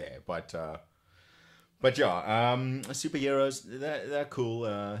out there, but yeah, superheroes, they're cool.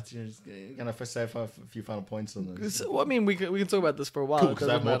 Just gonna first say a few final points on this. Well, I mean, we can talk about this for a while. Cool, because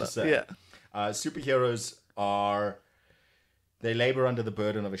I have more to say. Yeah. Superheroes they labor under the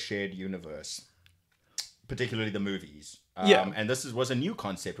burden of a shared universe, particularly the movies. And this was a new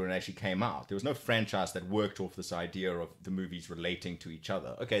concept when it actually came out. There was no franchise that worked off this idea of the movies relating to each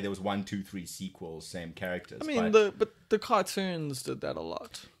other. Okay, there was 1, 2, 3 sequels, same characters. I mean, but the cartoons did that a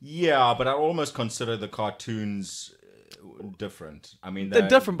lot. Yeah, but I almost consider the cartoons different. I mean, they're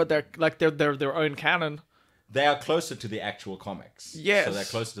different, but they're their own canon. They are closer to the actual comics. Yes. So they're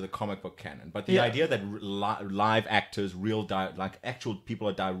closer to the comic book canon. But the idea that live actors, like actual people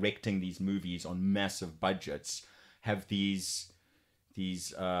are directing these movies on massive budgets, have these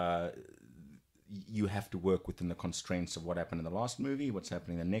you have to work within the constraints of what happened in the last movie, what's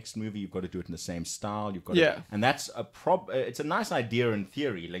happening in the next movie. You've got to do it in the same style. You've got to, and that's it's a nice idea in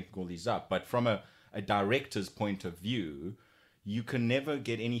theory, linking all these up. But from a director's point of view, you can never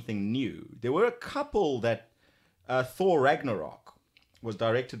get anything new. There were a couple that Thor Ragnarok was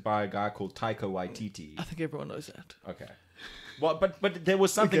directed by a guy called Taika Waititi. I think everyone knows that. Okay. Well, but there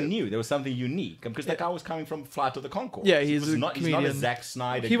was something new. There was something unique because that guy was coming from Flight of the Conchords. Yeah, he's he's not a Zack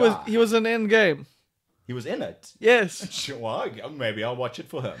Snyder guy. He was in Endgame. He was in it. Yes. Sure, well, maybe I'll watch it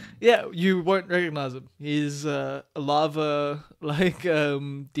for him. Yeah, you won't recognize him. He's a lava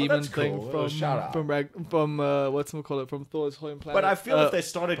demon thing cool. from whatchamacallit, from Thor's home planet. But I feel if they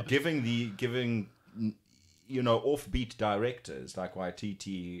started giving offbeat directors like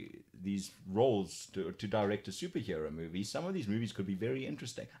Waititi these roles to direct a superhero movie, some of these movies could be very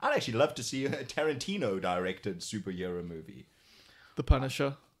interesting. I'd actually love to see a Tarantino directed superhero movie. The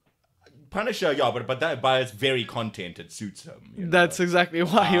Punisher. Yeah, but it's very content. It suits him. That's exactly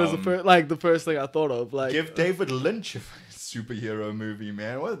why he was the first thing I thought of. Like, give David Lynch a superhero movie,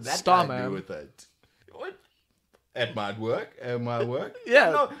 man. What does that guy do with it? What? It might work.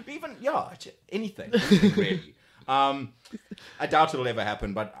 Yeah. No, even anything really. I doubt it'll ever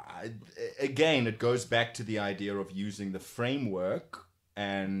happen, but again, it goes back to the idea of using the framework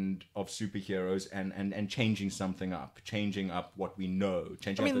and of superheroes and changing something up, changing up what we know,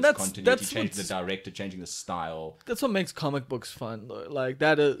 changing up this continuity, changing the director, changing the style. That's what makes comic books fun, though. Like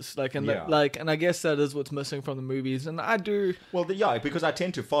that is and I guess that is what's missing from the movies. And I do because I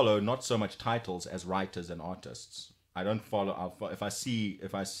tend to follow not so much titles as writers and artists. I don't follow. If I see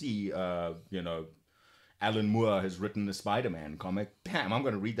Alan Moore has written a Spider-Man comic. Damn, I'm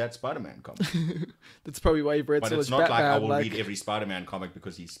going to read that Spider-Man comic. That's probably why you've read so much Batman. But it's not like I will read every Spider-Man comic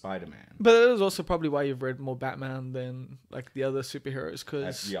because he's Spider-Man. But it is also probably why you've read more Batman than like the other superheroes.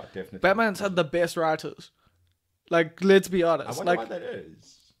 Because definitely. Batman's had the best writers. Like, let's be honest. I wonder why that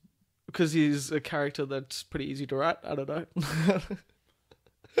is. Because he's a character that's pretty easy to write. I don't know.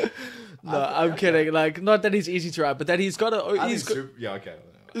 I'm kidding. Like, not that he's easy to write, but that he's got a... okay.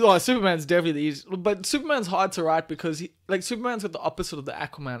 Oh, Superman's definitely the easiest, but Superman's hard to write because Superman's got the opposite of the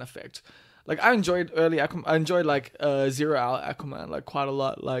Aquaman effect. Like, I enjoyed I enjoyed like 0 Hour Aquaman like quite a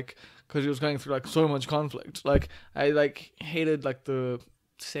lot, like because he was going through like so much conflict. Like, I like hated like the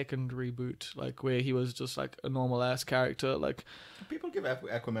second reboot, like where he was just like a normal ass character. Like, people give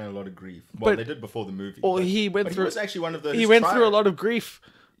Aquaman a lot of grief. Well, they did before the movie. Or he was actually one of the. He went through a lot of grief.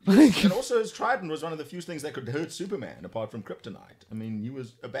 And also his trident was one of the few things that could hurt Superman apart from kryptonite. I mean, he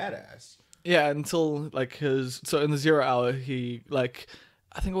was a badass. Yeah, until like so in the 0 Hour he like,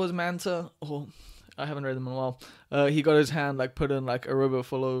 I think it was Manta, or I haven't read them in a while. He got his hand like put in like a river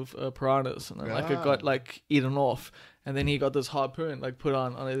full of piranhas, and then like it got like eaten off, and then he got this harpoon like put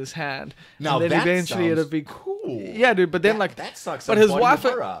on his hand. Now and then that eventually it'd be cool. Yeah, dude. But then that sucks. But his wife,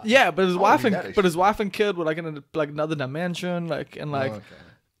 his wife and kid were like in like another dimension, like and like. Okay.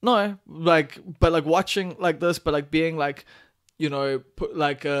 No, like, but like watching like this, but like being like, put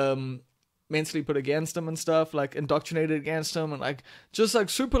like mentally put against him and stuff, like indoctrinated against him, and like just like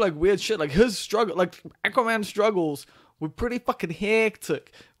super like weird shit. Like his struggle, like Aquaman's struggles were pretty fucking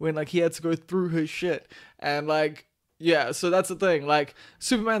hectic when like he had to go through his shit, and like. Yeah, so that's the thing. Like,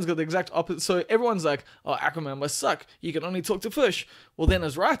 Superman's got the exact opposite. So everyone's like, oh, Aquaman must suck. You can only talk to fish. Well, then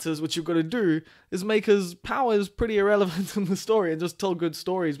as writers, what you've got to do is make his powers pretty irrelevant in the story and just tell good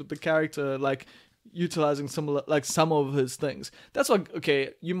stories with the character, like, utilizing some of his things. That's like,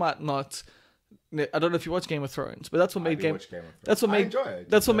 okay, you might not... I don't know if you watch Game of Thrones, but that's what made Game of Thrones. That's what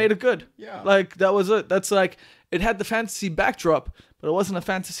made it good. Yeah. Like, that was it. That's like, it had the fantasy backdrop, but it wasn't a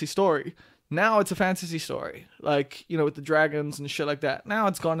fantasy story. Now it's a fantasy story, like, with the dragons and shit like that. Now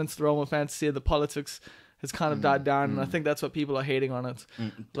it's gone into the realm of fantasy, and the politics has kind of died down, and I think that's what people are hating on it.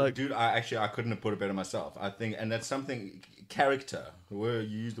 Like, dude, I couldn't have put it better myself. I think, and that's something, character. You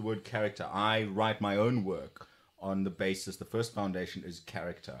use the word character. I write my own work on the basis. The first foundation is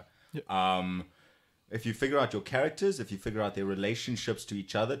character. Yeah. If you figure out your characters, if you figure out their relationships to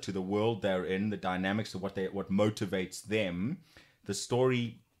each other, to the world they're in, the dynamics of what motivates them, the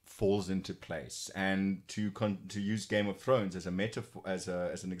story falls into place. And to use Game of Thrones as a metaphor, as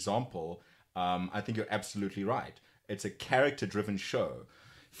an example, I think you're absolutely right. It's a character-driven show.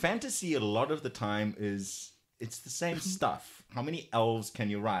 Fantasy, a lot of the time, it's the same stuff. How many elves can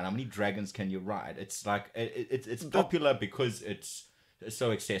you ride? How many dragons can you ride? It's like it's popular because it's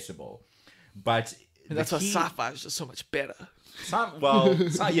so accessible. But And that's why sci-fi is just so much better.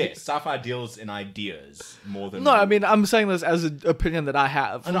 Sci-fi deals in ideas more than... No, I mean, I'm saying this as an opinion that I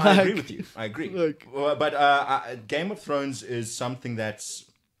have. No, I agree with you. I agree. But Game of Thrones is something that's...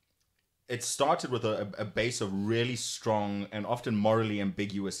 It started with a base of really strong and often morally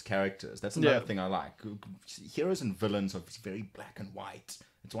ambiguous characters. That's another thing I like. Heroes and villains are very black and white.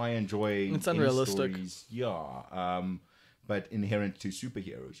 That's why I enjoy... It's unrealistic. Stories. Yeah. But inherent to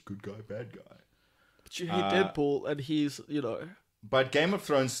superheroes. Good guy, bad guy. But you hate Deadpool, and he's, you know... But Game of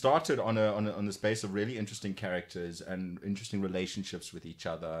Thrones started on this base of really interesting characters and interesting relationships with each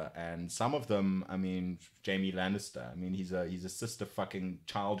other, and some of them, I mean, Jaime Lannister. I mean, he's a sister fucking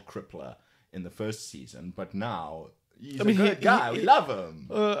child crippler in the first season, but now he's a good guy. We love him.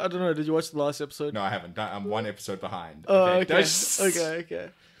 I don't know. Did you watch the last episode? No, I haven't. I'm one episode behind. Okay. Okay.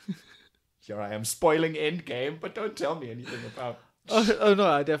 Here I am spoiling Endgame, but don't tell me anything about. Oh no,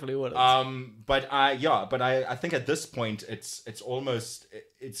 I definitely wouldn't. But I think at this point it's almost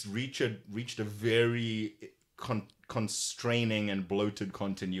reached a very constraining and bloated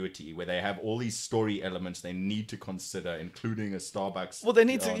continuity where they have all these story elements they need to consider, including a Starbucks. Well, they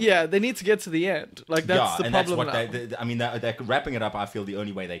need to get to the end. Like that's the problem. They're wrapping it up. I feel the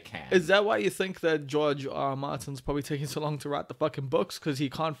only way they can. Is that why you think that George R. Martin's probably taking so long to write the fucking books, because he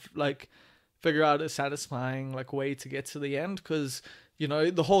can't figure out a satisfying way to get to the end? Because, you know,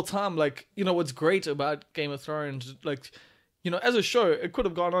 the whole time, what's great about Game of Thrones, as a show, it could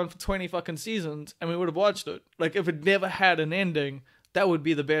have gone on for 20 fucking seasons and we would have watched it. Like, if it never had an ending, that would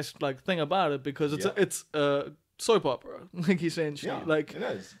be the best thing about it, because it's a soap opera, essentially. It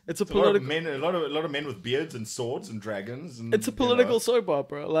is. It's a political a lot of men with beards and swords and dragons, and it's a political soap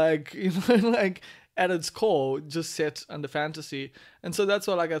opera, at its core, just set under fantasy. And so that's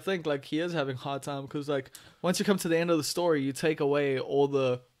what I think he is having a hard time, because once you come to the end of the story, you take away all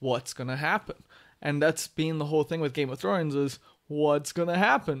the what's gonna happen. And that's been the whole thing with Game of Thrones, is what's gonna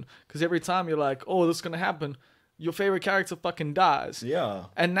happen, because every time you're like, oh, this is gonna happen, your favorite character fucking dies. Yeah.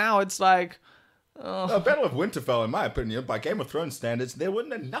 And now it's Battle of Winterfell, in my opinion, by Game of Thrones standards, there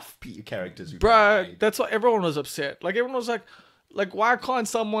weren't enough characters who bruh, died. that's why everyone was upset. Everyone was like, why can't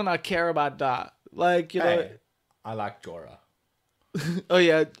someone I care about die? Hey, I like Jorah. Oh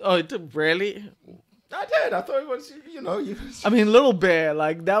yeah. Oh, really? I did. I thought it was, I mean, Little Bear,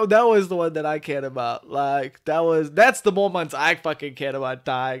 that was the one that I cared about. That's the moments I fucking cared about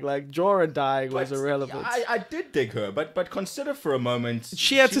dying. Jorah dying was irrelevant. I did dig her, but consider for a moment.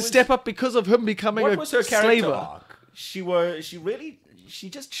 She had to step up because of him becoming what a was her character slaver. arc? She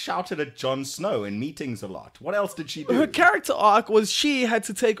just shouted at Jon Snow in meetings a lot. What else did she do? Her character arc was she had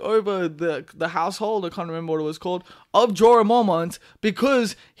to take over the household, I can't remember what it was called, of Jorah Mormont,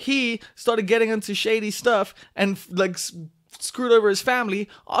 because he started getting into shady stuff and screwed over his family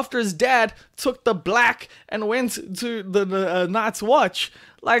after his dad took the black and went to the Night's Watch.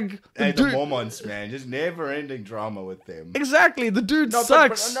 The Mormonts, man, just never-ending drama with them. Exactly, the dude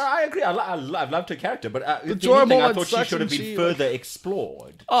sucks. No, I agree. I loved her character, but I thought she should have been further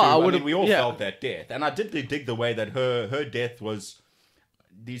explored. We all felt that death, and I did dig the way that her death was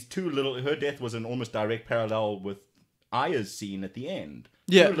her death was an almost direct parallel with Arya's scene at the end.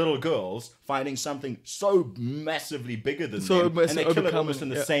 Yeah. Two little girls fighting something so massively bigger than them, and they kill it almost in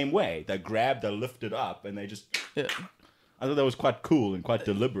the same way. They're grabbed, they're lifted up, and they just. Yeah. I thought that was quite cool and quite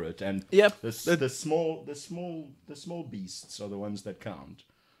deliberate, and the small beasts are the ones that count.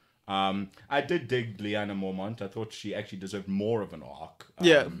 I did dig Lyanna Mormont. I thought she actually deserved more of an arc.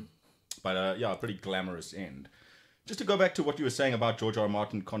 But a pretty glamorous end. Just to go back to what you were saying about George R. R.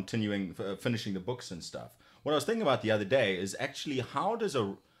 Martin finishing the books and stuff. What I was thinking about the other day is actually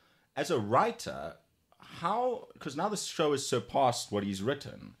as a writer, because now the show has surpassed what he's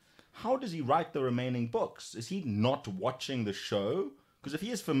written. How does he write the remaining books? Is he not watching the show? Because if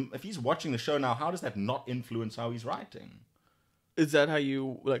he's watching the show now, how does that not influence how he's writing? Is that how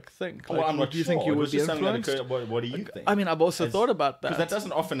you think? Well, I'm not do you sure. think you would be influenced? What do you think? I mean, I've also thought about that. Because that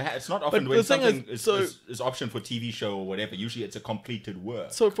doesn't often. It's not often when something is optioned for TV show or whatever. Usually, it's a completed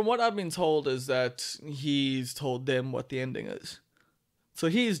work. So, from what I've been told, is that he's told them what the ending is. So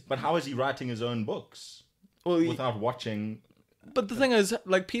But how is he writing his own books without watching? But the thing is,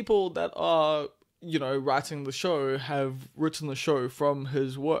 people that are, writing the show have written the show from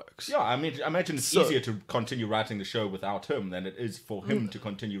his works. Yeah, I mean, I imagine it's easier to continue writing the show without him than it is for him to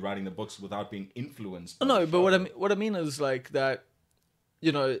continue writing the books without being influenced. No, but what I mean is that,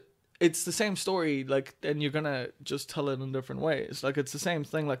 it's the same story, and you're gonna just tell it in different ways. It's the same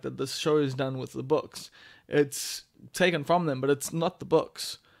thing that this show is done with the books. It's taken from them, but it's not the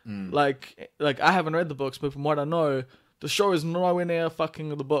books. I haven't read the books, but from what I know, the show is nowhere near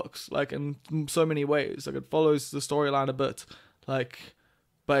fucking the books, like in so many ways. Like it follows the storyline a bit, like,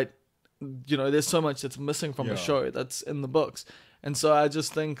 but you know, there's so much that's missing from the show that's in the books. And so I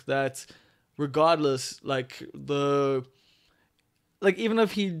just think that regardless, like even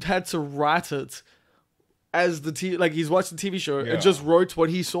if he had to write it as like he's watched the TV show and just wrote what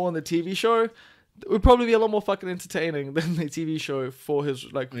he saw in the TV show, it would probably be a lot more fucking entertaining than the TV show for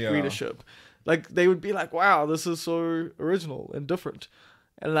his readership. Like they would be like, wow, this is so original and different.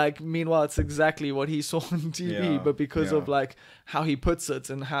 And like, meanwhile, it's exactly what he saw on TV, but because of like how he puts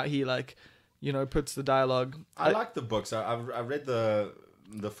it and how he like, you know, puts the dialogue. I like the books. I've read the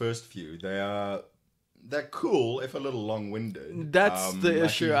first few. They're cool, if a little long-winded. That's the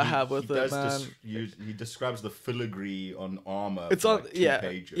issue I have with it, man. He describes the filigree on armor. It's on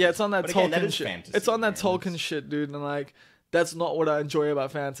pages. It's on that Tolkien shit. Fantasy, it's on that Tolkien shit, dude, and like. That's not what I enjoy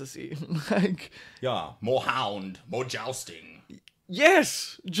about fantasy. Like, more hound, more jousting.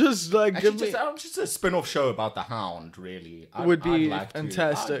 Yes, just like actually, just a spin-off show about the hound. Really, would be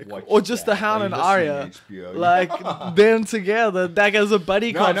fantastic. Or just the Hound and Arya, like them together. That as a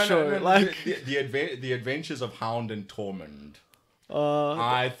buddy cop show. Like the Adventures of Hound and Tormund.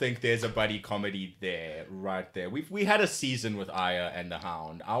 I think there's a buddy comedy there, right there. We had a season with Arya and the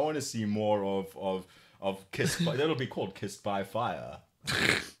Hound. I want to see more of Kissed by... That'll be called Kissed by Fire.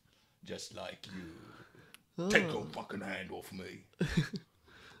 Just like you. Take your fucking hand off me.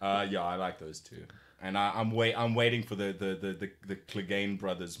 I like those two. And I'm waiting for the Clegane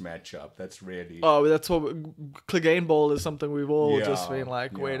brothers matchup. That's really... Oh, that's what... Clegane Ball is something we've all just been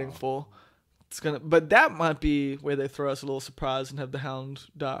like waiting for. It's gonna... But that might be where they throw us a little surprise and have the Hound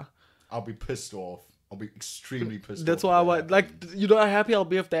die. I'll be pissed off. I'll be extremely pissed That's off. why I want, like, you know how happy I'll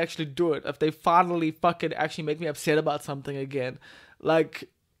be if they actually do it. If they finally fucking actually make me upset about something again. Like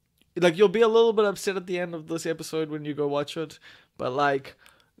you'll be a little bit upset at the end of this episode when you go watch it. But like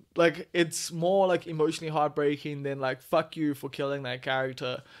it's more like emotionally heartbreaking than like, fuck you for killing that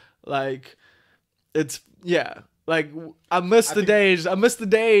character. Like, it's, like, I miss the days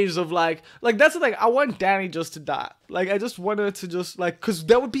of like that's the thing. I want Dany just to die. Like, I just want her to just like, cause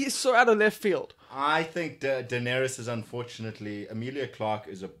that would be so out of left field. I think Daenerys is unfortunately... Emilia Clarke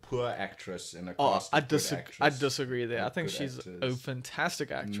is a poor actress in a cast of good actress. I disagree there. I think she's a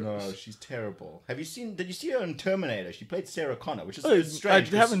fantastic actress. No, she's terrible. Did you see her in Terminator? She played Sarah Connor, which is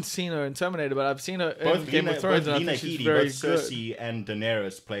strange. I haven't seen her in Terminator, but I've seen her in Game of Thrones, and I think she's very good. Both Cersei and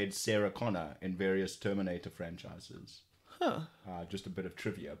Daenerys played Sarah Connor in various Terminator franchises. Huh. Just a bit of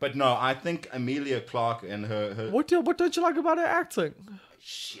trivia. But no, I think Emilia Clarke and her... What don't you like about her acting?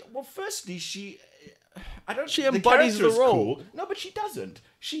 She embodies the role. Cool. No, but she doesn't.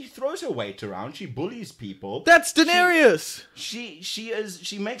 She throws her weight around. She bullies people. That's Daenerys.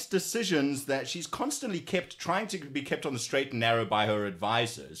 She makes decisions that she's constantly trying to be kept on the straight and narrow by her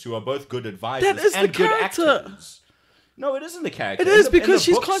advisors, who are both good advisors that is and the good character. Actors. No, it isn't the character. It is because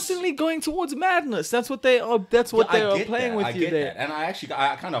she's constantly going towards madness. That's what they are. That's what they are playing with you there. And I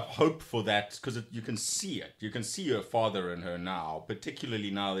kind of hope for that because you can see it. You can see her father in her now,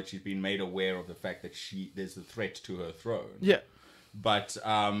 particularly now that she's been made aware of the fact that there's a threat to her throne. Yeah. But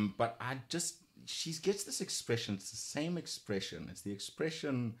she gets this expression. It's the same expression. It's the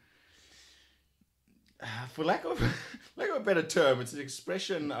expression. For lack of a better term, it's an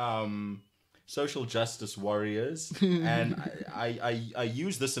expression. Social justice warriors, and I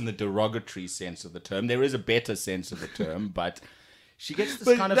use this in the derogatory sense of the term. There is a better sense of the term, but she gets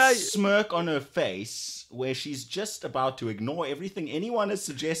this kind of smirk on her face where she's just about to ignore everything anyone has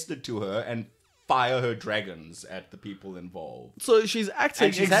suggested to her and fire her dragons at the people involved. So she's acting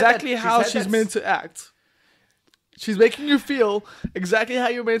exactly how she's meant to act. She's making you feel exactly how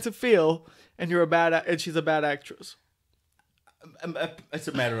you're meant to feel, and she's a bad actress. It's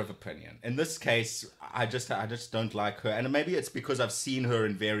a matter of opinion. In this case, I just don't like her, and maybe it's because I've seen her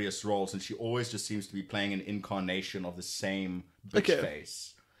in various roles, and she always just seems to be playing an incarnation of the same bitch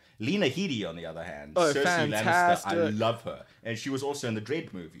face. Lena Headey, on the other hand, Cersei fantastic. Lannister, I love her, and she was also in the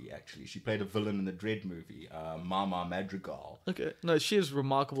Dredd movie. Actually, she played a villain in the Dredd movie, Mama Madrigal. Okay, no, she is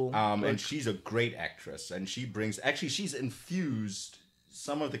remarkable. And she's a great actress, and she's infused.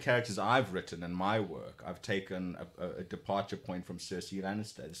 Some of the characters I've written in my work, I've taken a departure point from Cersei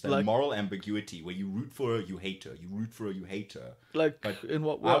Lannister. It's that moral ambiguity where you root for her, you hate her. You root for her, you hate her. Like, in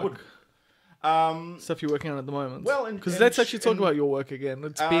what work? Stuff you're working on at the moment. Well, because let's actually talk about your work again.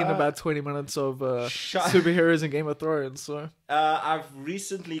 It's been about 20 minutes of superheroes in Game of Thrones. So I've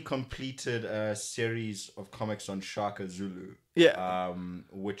recently completed a series of comics on Shaka Zulu. Yeah.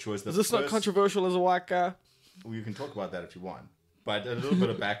 Which was Is this not controversial as a white guy? Well, you can talk about that if you want. But a little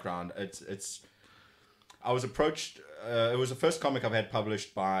bit of background. I was approached. It was the first comic I've had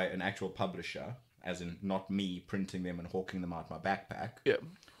published by an actual publisher, as in not me printing them and hawking them out my backpack. Yeah.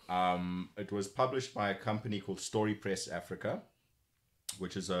 It was published by a company called Story Press Africa,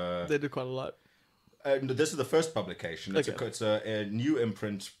 which is a. They did quite a lot. This is the first publication. It's, Okay. it's a new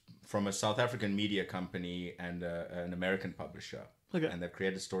imprint from a South African media company and an American publisher. Okay. And they've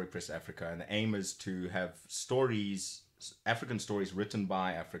created Story Press Africa. And the aim is to have stories, African stories written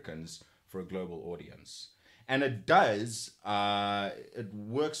by Africans for a global audience. And it does, it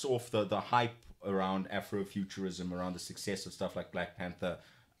works off the hype around Afrofuturism, around the success of stuff like Black Panther,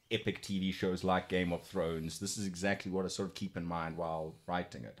 epic TV shows like Game of Thrones. This is exactly what I sort of keep in mind while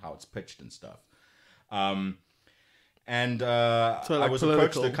writing it, how it's pitched and stuff. I was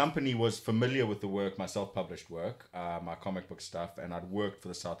approached. The company was familiar with the work, my self-published work, my comic book stuff, and I'd worked for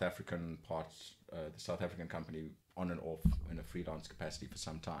the South African company on and off in a freelance capacity for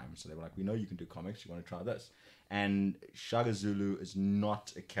some time. So they were like, "We know you can do comics. You want to try this?" And Shaka Zulu is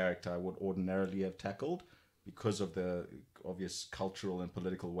not a character I would ordinarily have tackled because of the obvious cultural and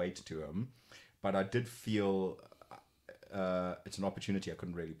political weight to him. But I did feel it's an opportunity I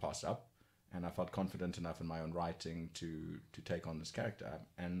couldn't really pass up. And I felt confident enough in my own writing to take on this character.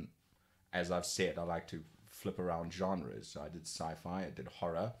 And as I've said, I like to flip around genres. So I did sci-fi, I did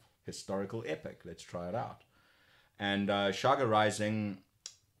horror, historical epic. Let's try it out. And Shaka Rising,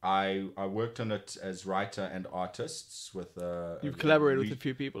 I worked on it as writer and artists with... You've collaborated with a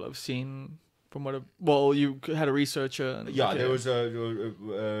few people I've seen from what... you had a researcher. And, yeah, there was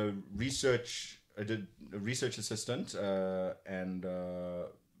a research... I did a research assistant and...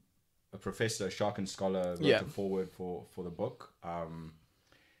 a professor, Shark scholar, wrote a forward for the book.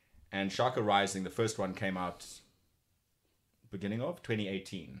 And Shaka Rising, the first one came out beginning of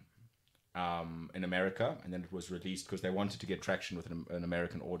 2018 in America, and then it was released because they wanted to get traction with an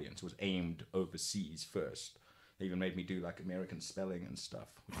American audience. It was aimed overseas first. They even made me do like American spelling and stuff,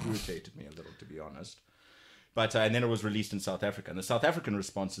 which irritated me a little, to be honest. But and then it was released in South Africa. And the South African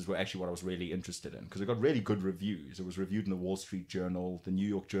responses were actually what I was really interested in because it got really good reviews. It was reviewed in the Wall Street Journal. The New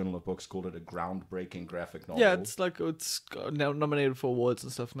York Journal of Books called it a groundbreaking graphic novel. Yeah, it's like it's now nominated for awards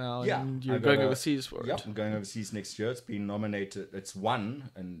and stuff now. Yeah, and you're going overseas for it. Yep, I'm going overseas next year. It's been nominated. It's won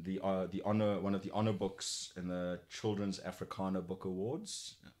in the honor, one of the honor books in the Children's Africana Book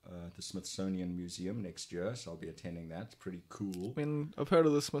Awards, the Smithsonian Museum next year. So I'll be attending that. It's pretty cool. I mean, I've heard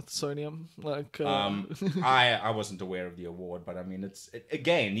of the Smithsonian. Like, I wasn't aware of the award, but I mean,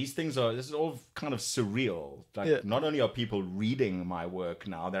 again, this is all kind of surreal. Like, not only are people reading my work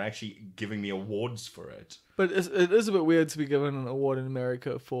now, they're actually giving me awards for it. But it is a bit weird to be given an award in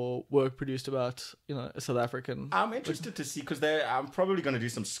America for work produced about, a South African. I'm interested to see, because I'm probably going to do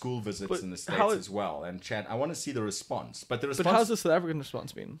some school visits in the States as well and chat. I want to see the response. But how's the South African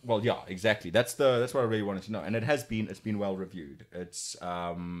response been? Well, yeah, exactly. That's what I really wanted to know. And it's been well reviewed. It's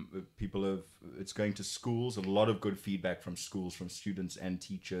it's going to schools, a lot of good feedback from schools, from students and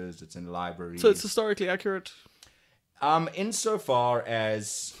teachers. It's in libraries. So it's historically accurate? Insofar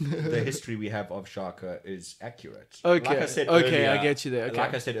as the history we have of Shaka is accurate. Okay. Like I said earlier, I get you there. Okay.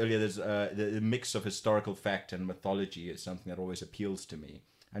 Like I said earlier, there's the mix of historical fact and mythology is something that always appeals to me.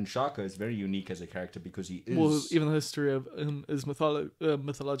 And Shaka is very unique as a character because he is... Well, even the history of him is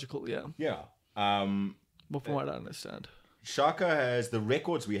mythological, yeah. Yeah. Well, from what I understand. Shaka has... The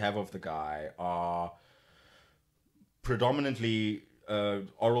records we have of the guy are predominantly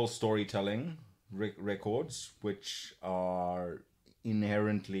oral storytelling records, which are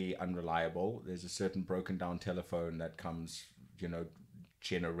inherently unreliable. There's a certain broken down telephone that comes,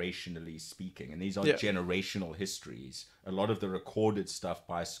 generationally speaking, and these are generational histories. A lot of the recorded stuff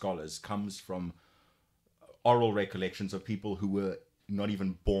by scholars comes from oral recollections of people who were not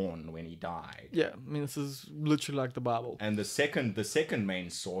even born when he died. Yeah, I mean, this is literally like the Bible. And the second main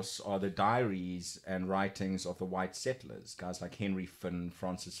source are the diaries and writings of the white settlers, guys like Henry Finn,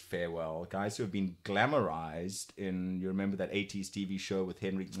 Francis Farewell, guys who have been glamorized in, you remember that 80s TV show with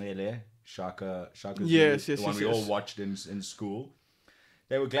Henry Ncele, Shaka Zulu, the one we all watched in school.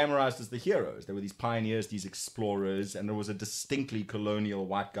 They were glamorized as the heroes. They were these pioneers, these explorers, and there was a distinctly colonial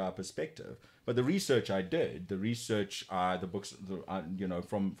white guy perspective. But the research I did, the books,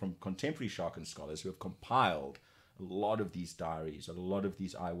 from contemporary Shaka scholars who have compiled a lot of these diaries, a lot of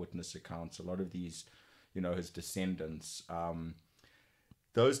these eyewitness accounts, a lot of these, his descendants.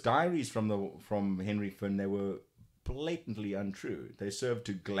 Those diaries from Henry Finn, they were blatantly untrue. They served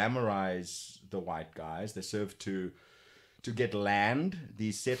to glamorize the white guys. They served to get land.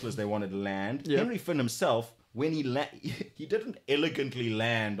 These settlers, they wanted land. Yep. Henry Finn himself, when he didn't elegantly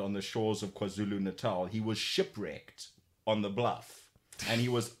land on the shores of KwaZulu-Natal. He was shipwrecked on the bluff. And he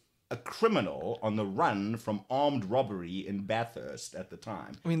was a criminal on the run from armed robbery in Bathurst at the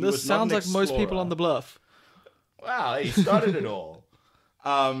time. I mean, He this was not sounds an like most people on the bluff. Wow, he started it all.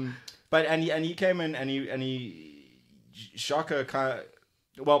 But he came in and he Shaka kind of,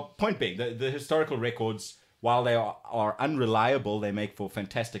 well, point being, the historical records, while they are unreliable, they make for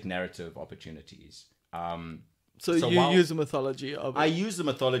fantastic narrative opportunities. So you use the mythology of it. I use the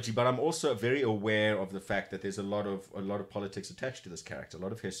mythology, but I'm also very aware of the fact that there's a lot of politics attached to this character, a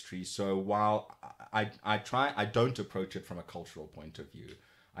lot of history. So while I don't approach it from a cultural point of view.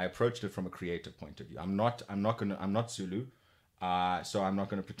 I approached it from a creative point of view. I'm not Zulu, so I'm not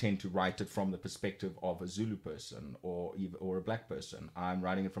gonna pretend to write it from the perspective of a Zulu person or a black person. I'm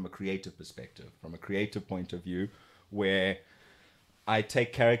writing it from a creative perspective, from a creative point of view, where I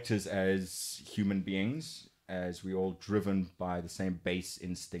take characters as human beings, as we all driven by the same base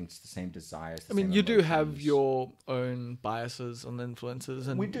instincts, the same desires. I mean, you do have your own biases and influences,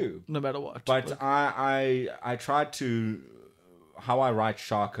 and we do, no matter what. But like, I try to, how I write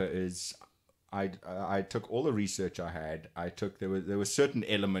Shaka is, I took all the research I had. There were certain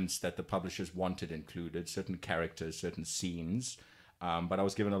elements that the publishers wanted included, certain characters, certain scenes, but I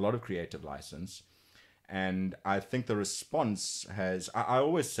was given a lot of creative license. And I think the response has, I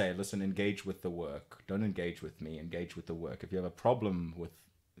always say, listen, engage with the work. Don't engage with me, engage with the work. If you have a problem with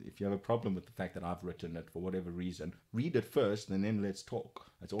the fact that I've written it for whatever reason, read it first and then let's talk.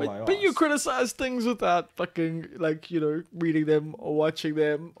 That's all I ask. But you criticize things without fucking, like, reading them or watching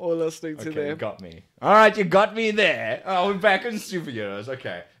them or listening to them. You got me. All right, you got me there. Oh, we're back in superheroes.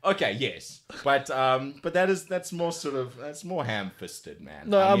 Okay, yes. But that's more ham-fisted, man.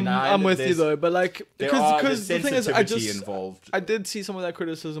 No, I'm with you though. But like, because the thing is, I did see some of that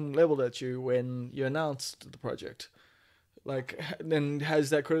criticism leveled at you when you announced the project. Like, then has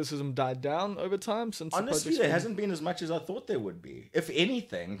that criticism died down over time since? Honestly, there hasn't been as much as I thought there would be. If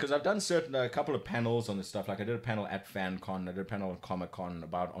anything, because I've done a couple of panels on this stuff. Like I did a panel at FanCon, I did a panel at Comic-Con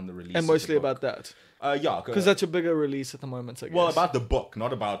on the release, and mostly about that. Yeah, because that's a bigger release at the moment. I guess. Well, about the book,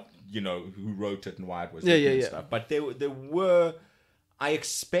 not about who wrote it and why it was. Yeah. Stuff. But there were. I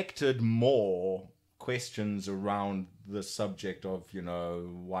expected more questions around the subject of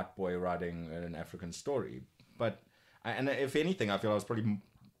white boy writing an African story, but. And if anything, I feel I was probably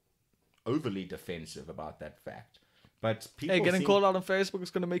overly defensive about that fact. But people getting called out on Facebook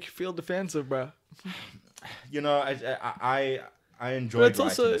is going to make you feel defensive, bro. I enjoy writing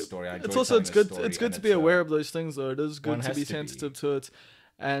the story. It's good to be aware of those things, though. It is good to be sensitive to it.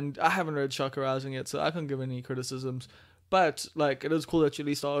 And I haven't read Shaka Rising yet, so I can't give any criticisms. But like, it is cool that you at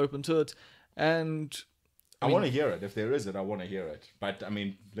least are open to it. And I want to hear it. If there is it, I want to hear it. But I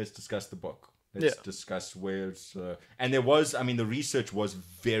mean, let's discuss the book. Let's discuss where it's... and there was... I mean, the research was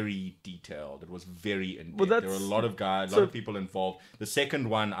very detailed. It was very in-depth. There were a lot of guys, a lot of people involved. The second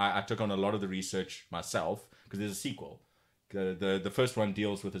one, I took on a lot of the research myself, because there's a sequel. The first one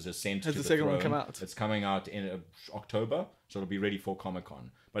deals with his ascent to the throne. Has the second one come out? It's coming out in October, so it'll be ready for Comic-Con.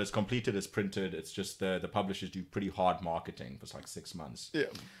 But it's completed, it's printed. It's just the publishers do pretty hard marketing for like 6 months. Yeah.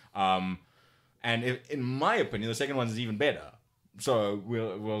 And in my opinion, the second one is even better. So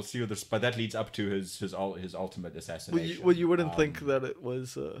we'll see this, but that leads up to his ultimate assassination. Well, you wouldn't think that it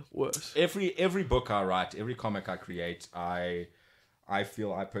was worse. Every book I write, every comic I create, I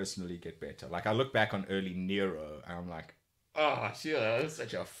feel I personally get better. Like I look back on early Nero, and I'm like, oh, shit, that's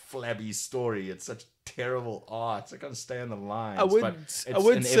such a flabby story. It's such terrible art. I can't stay on the lines. I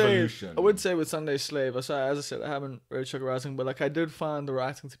would say with Sunday Slave. As I said, I haven't read Shaka Rising, but like I did find the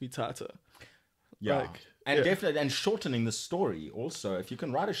writing to be tighter. Yeah. Definitely, and shortening the story also. If you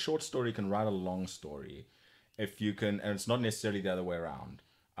can write a short story, you can write a long story. If you can, and it's not necessarily the other way around.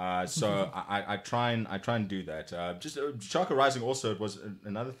 So I try and do that. Just Shaka Rising also, it was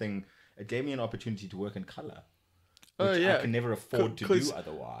another thing. It gave me an opportunity to work in color. I can never afford to do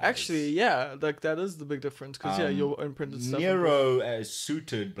otherwise. Actually, yeah, like that is the big difference. Because your own printed stuff. Nero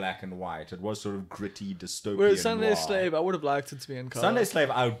suited black and white. It was sort of gritty, dystopian. Whereas Sunday Slave, I would have liked it to be in color. Sunday Slave,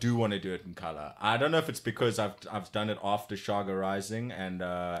 I do want to do it in color. I don't know if it's because I've done it after Shaka Rising and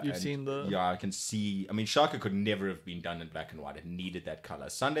seen the... Yeah, I can see. I mean, Shaka could never have been done in black and white. It needed that color.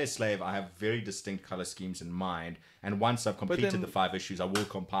 Sunday Slave, I have very distinct color schemes in mind, and once I've completed the 5 issues, I will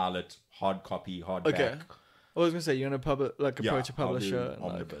compile it hard copy, hardback. Okay. I was gonna say you're gonna approach a publisher and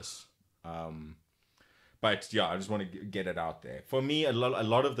omnibus. But yeah, I just want to get it out there. For me, a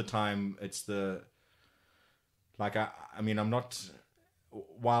lot of the time, it's the I mean, I'm not.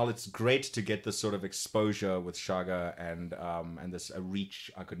 While it's great to get this sort of exposure with Shaka and this reach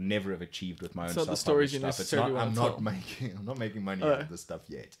I could never have achieved with my own self-published stuff. I'm not making money out of this stuff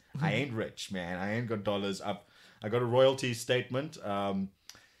yet. I ain't rich, man. I ain't got dollars up. I got a royalty statement.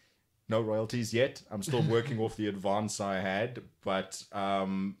 No royalties yet. I'm still working off the advance I had, but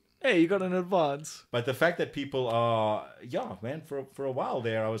Hey, you got an advance. the fact that people are, yeah, man, for a while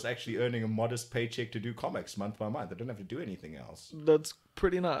there, I was actually earning a modest paycheck to do comics month by month. I don't have to do anything else. That's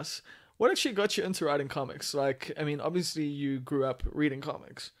pretty nice. What actually got you into writing comics? Like, I mean, obviously you grew up reading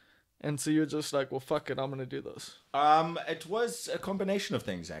comics. And so you're just like, well, fuck it, I'm going to do this. It was a combination of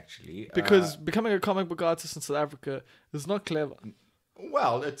things, actually. Because becoming a comic book artist in South Africa is not clever.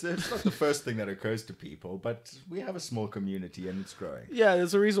 Well, it's not the first thing that occurs to people, but we have a small community and it's growing. Yeah,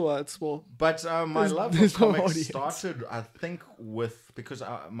 there's a reason why it's small. But my love there's of no comics audience. started, I think, because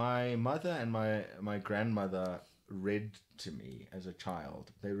my mother and my grandmother read to me as a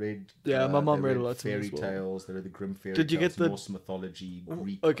child. They read. Yeah, my mom they read a lot to me fairy as well. tales. They read the Grimm fairy Did you tales, get the- Norse mythology,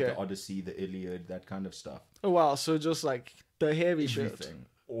 Greek, okay. the Odyssey, the Iliad, that kind of stuff. Oh, wow. So just like the heavy shit. Everything.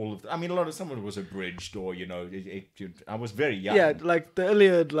 All of. I mean, some of it was abridged, or I was very young. Yeah, like the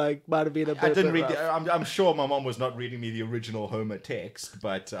Iliad, like might have been a bit. I didn't read. rough. I'm sure my mom was not reading me the original Homer text,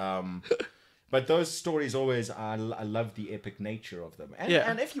 but those stories always. I love the epic nature of them, and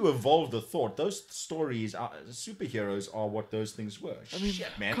Yeah. and if you evolve the thought, those stories, superheroes are what those things were. I mean, shit,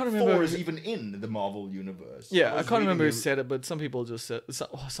 man, I can't remember Thor if is it- even in the Marvel universe. Yeah, I was can't remember who reading said it, but some people just said.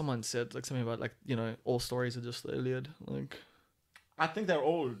 Someone said like something about like all stories are just the Iliad. Like I think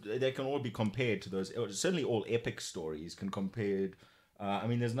they can all be compared to those. Certainly, all epic stories can compared. I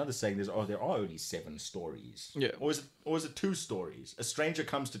mean, there's another saying. There are only 7 stories. Yeah. Or is it 2 stories? A stranger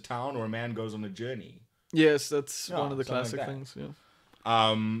comes to town, or a man goes on a journey. yes, that's Yeah, one of the something like classic that. things. Yeah.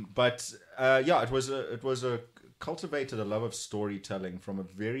 Yeah, it was a cultivated a love of storytelling from a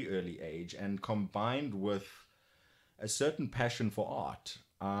very early age, and combined with a certain passion for art.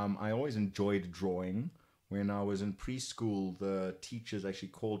 I always enjoyed drawing. When I was in preschool, the teachers actually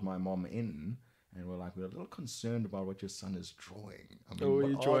called my mom in and were like, "We're a little concerned about what your son is drawing. I mean, Oh, what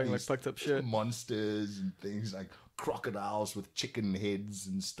you're are drawing like these fucked up shit. monsters and things like crocodiles with chicken heads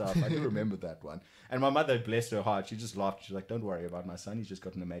and stuff." I do remember that one. And my mother, bless her heart, she just laughed. She's like, "Don't worry about my son. He's just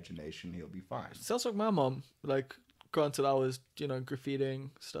got an imagination. He'll be fine." Sounds like my mom. Like, granted, I was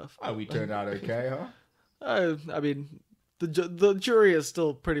graffitiing stuff. Oh, we turned out okay, huh? I mean, the jury is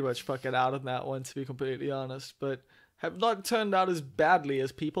still pretty much fucking out on that one, to be completely honest. But have not turned out as badly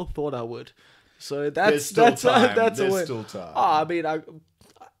as people thought I would. So There's that's still time. that's a There's win. still time. I mean,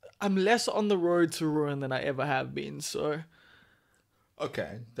 I'm less on the road to ruin than I ever have been. So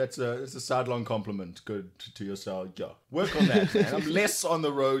Okay, that's a sidelong compliment. Good to yourself. Yeah, work on that, man. I'm less on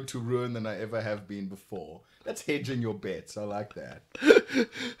the road to ruin than I ever have been before. That's hedging your bets. I like that.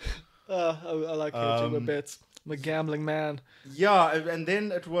 I like hedging my bets. I'm a gambling man. Yeah, and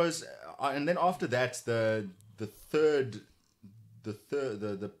then it was, and then after that, the pledge,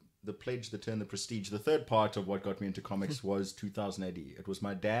 the turn, the prestige. The third part of what got me into comics was 2000 AD. It was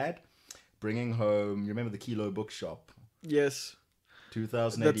my dad bringing home. You remember the Kilo Bookshop? Yes,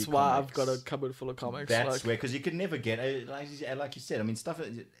 2000 AD. that's why I've comics. got a cupboard full of comics. That's like, where, because you could never get, like you said, I mean, stuff.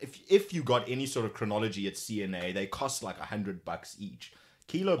 If you got any sort of chronology at CNA, they cost like $100 each.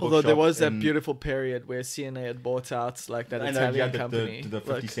 Kilo although Bookshop there was that in- beautiful period where CNA had bought out like that I know, Italian yeah, company. the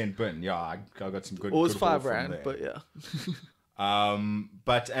 50 like, cent bin. Yeah, I got some good. it was good haul $5 from rand, there. but yeah.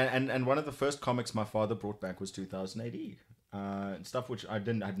 But one of the first comics my father brought back was 2000 AD. Stuff which I'd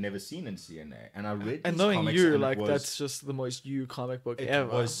never seen in CNA, and I read. And these knowing comics you, and like it was, that's just the most you comic book it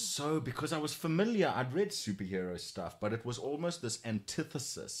ever. was so, because I was familiar. I'd read superhero stuff, but it was almost this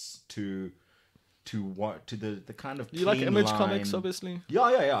antithesis to the kind of You like clean Image line. comics, obviously.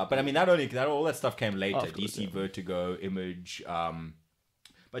 Yeah. But I mean, all that stuff came later. Of course, DC yeah. Vertigo, Image.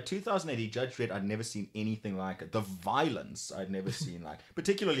 But 2000 AD Judge Dredd, I'd never seen anything like it. The violence I'd never seen like,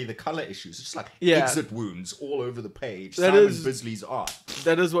 particularly the color issues. It's just like Yeah. exit wounds all over the page. That Simon is- Bisley's art.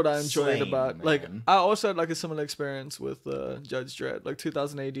 That is what I enjoyed Slain, about. Like, man. I also had like a similar experience with Judge Dredd. Like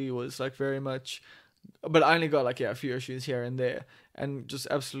 2000 AD was like very much, but I only got like a few issues here and there, and just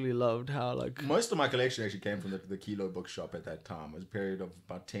absolutely loved how like Most of my collection actually came from the Kilo Bookshop at that time. It was a period of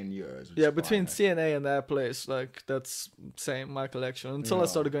about 10 years. which yeah, is between fine. CNA and that place, like that's same my collection until I Yeah.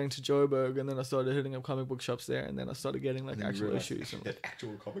 started going to Joburg, and then I started hitting up comic book shops there, and then I started getting like And then you actual realized issues. And, that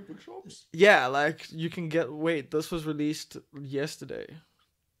actual comic book shops. yeah, like you can get. Wait, this was released yesterday.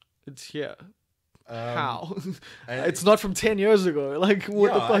 It's here. How? and- It's not from 10 years ago. Like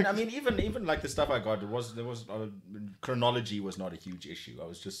what the Yeah, fuck? and I mean, even like the stuff I got, there was chronology was not a huge issue. I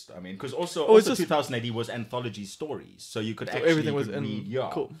was just, I mean, because also Oh, it's just- 2000 AD was anthology stories, so you could So actually everything was could in. read, yeah.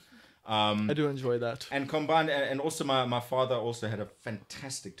 Cool. I do enjoy that. And combined, and also my father also had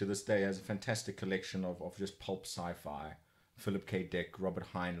to this day has a fantastic collection of just pulp sci-fi. Philip K. Dick, Robert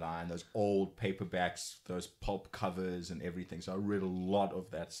Heinlein, those old paperbacks, those pulp covers and everything. So I read a lot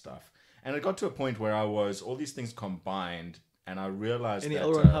of that stuff. And it got to a point where all these things combined, and I realized Any that...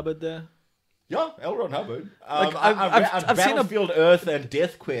 L. Ron Hubbard there? Yeah, L. Ron Hubbard. I've seen Battlefield Earth and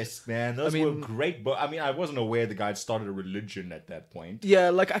Death Quest, man. Those were great books. I mean, I wasn't aware the guy had started a religion at that point. Yeah,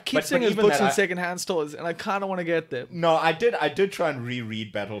 like I keep seeing his even books that, in secondhand stores, and I kind of want to get them. No, I did try and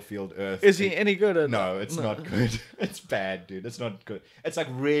reread Battlefield Earth. Is he any good at No, it's not good. It's bad, dude. It's not good. It's like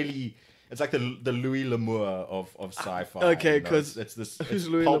really... It's like the Louis L'Amour of sci-fi. Okay, because it's this. Who's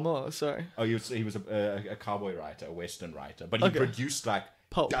Louis L'Amour? Sorry. Oh, he was a cowboy writer, a Western writer, but he produced like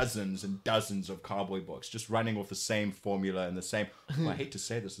dozens and dozens of cowboy books, just running off the same formula and the same. Well, I hate to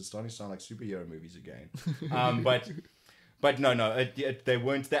say this, it's starting to sound like superhero movies again. But no, they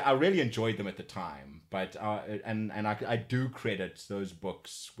weren't. I really enjoyed them at the time, but I do credit those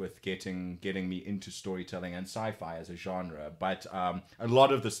books with getting me into storytelling and sci-fi as a genre. But a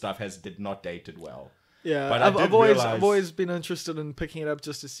lot of the stuff did not dated well. Yeah, but I've always been interested in picking it up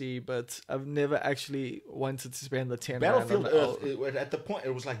just to see, but I've never actually wanted to spend the 10. Battlefield Earth. At the point,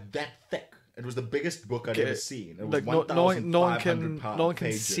 it was like that thick. It was the biggest book I'd ever seen. It was like no one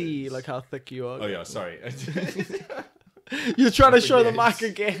can see like how thick you are. Oh yeah, sorry. You're trying to show the mic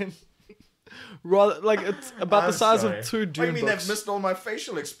again. Rather, like it's about the size of 2 Dune books. I mean, books. they've missed all my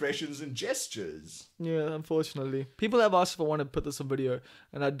facial expressions and gestures. Yeah, unfortunately. People have asked if I want to put this on video,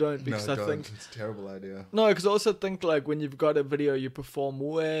 and I don't because I think it's a terrible idea. No, because I also think like when you've got a video, you perform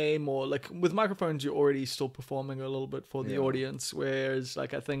way more. Like with microphones, you're already still performing a little bit for the audience, whereas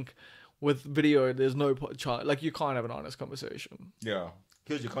like I think with video, there's no like you can't have an honest conversation. Yeah,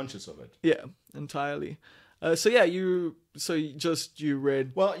 because you're conscious of it. Yeah, entirely. So yeah, you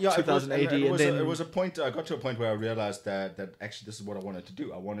read 2000 AD, and then it was a point. I got to a point where I realized that actually this is what I wanted to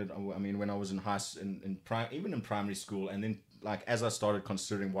do. I mean, when I was in even in primary school, and then like as I started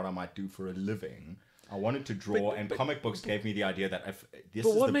considering what I might do for a living, I wanted to draw, and comic books gave me the idea that if this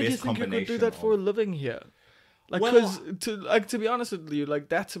is the best combination. But what made you think you could do that for a living here? Like, because to be honest with you, like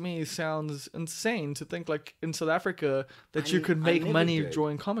that to me sounds insane to think like in South Africa that you could make money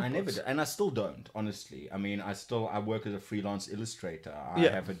drawing comic books. I never did, and I still don't, honestly. I mean, I work as a freelance illustrator. I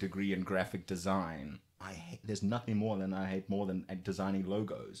have a degree in graphic design. There's nothing more than I hate more than designing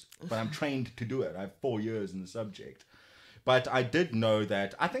logos, but I'm trained to do it. I have 4 years in the subject. But I did know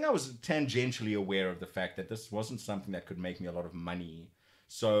that, I think I was tangentially aware of the fact that this wasn't something that could make me a lot of money.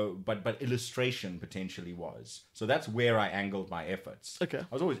 So, but illustration potentially was. So that's where I angled my efforts. Okay. I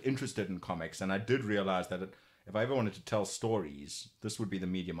was always interested in comics, and I did realize that if I ever wanted to tell stories, this would be the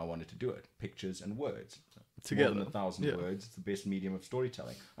medium I wanted to do it. Pictures and words. Together. More than 1,000 words. It's the best medium of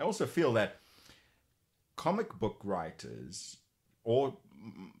storytelling. I also feel that comic book writers, or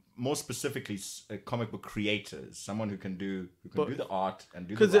more specifically comic book creators, someone who can do the art and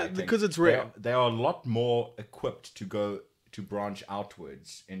do the writing. Because it's rare. They are a lot more equipped to branch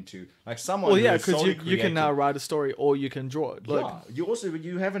outwards into like someone. Well, yeah, because you can now write a story or you can draw it. Like, yeah,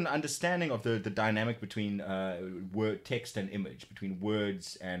 you have an understanding of the dynamic between word, text, and image, between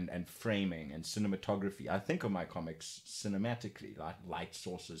words and framing and cinematography. I think of my comics cinematically, like light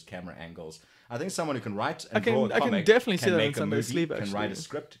sources, camera angles. I think someone who can write and draw a comic I can definitely see can that make in a movie, Sleep, can actually. write a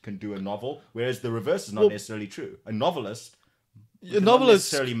script, can do a novel. Whereas the reverse is not necessarily true. A novelist not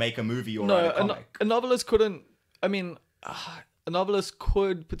necessarily make a movie or write a comic. A novelist couldn't. I mean. A novelist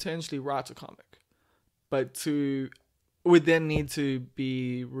could potentially write a comic, but would then need to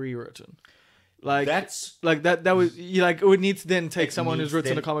be rewritten. Like that would it would need to then take someone who's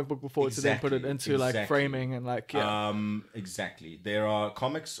written a comic book before to then put it into like framing and like exactly.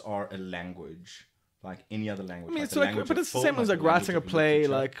 Comics are a language like any other language. I mean, but it's the same as like writing a play,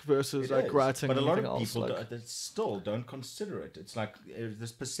 like versus like writing anything else. But a lot of people still don't consider it. It's like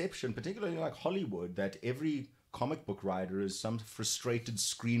this perception, particularly like Hollywood, that every comic book writer is some frustrated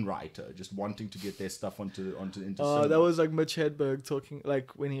screenwriter just wanting to get their stuff into cinema. That was like Mitch Hedberg talking,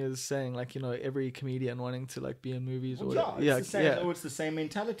 like when he was saying like, you know, every comedian wanting to like be in movies or it's the same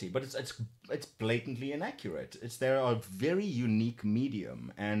mentality, but it's blatantly inaccurate. They're a very unique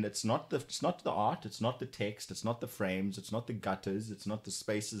medium, and it's not the art, it's not the text, it's not the frames, it's not the gutters, it's not the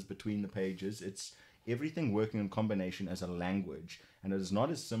spaces between the pages. It's everything working in combination as a language. And it is not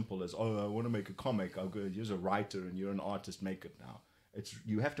as simple as, I want to make a comic. I'll go, here's a writer and you're an artist, make it now.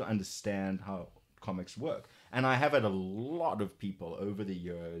 You have to understand how comics work. And I have had a lot of people over the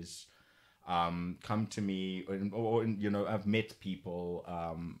years come to me, or you know, I've met people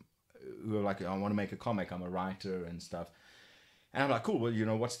who are like, I want to make a comic. I'm a writer and stuff. And I'm like, cool, well, you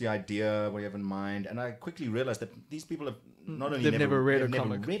know, what's the idea? What do you have in mind? And I quickly realized that these people have never read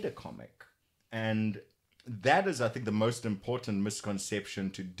a comic. And that is, I think, the most important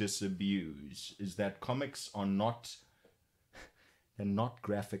misconception to disabuse is that comics are not. They're not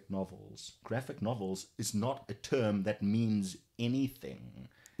graphic novels. Graphic novels is not a term that means anything.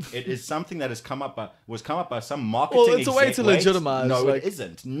 It is something that was come up by some marketing. Well, it's a way to legitimize. No, like, it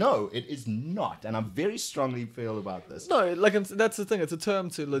isn't. No, it is not. And I very strongly feel about this. No, like that's the thing. It's a term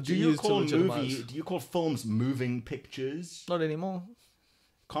to use to legitimize. Do you call films moving pictures? Not anymore.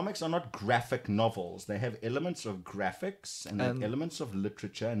 Comics are not graphic novels. They have elements of graphics and they have elements of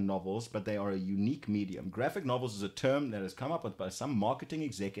literature and novels, but they are a unique medium. Graphic novels is a term that has come up with by some marketing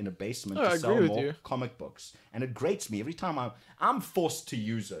exec in a basement to sell more comic books. And it grates me every time I'm forced to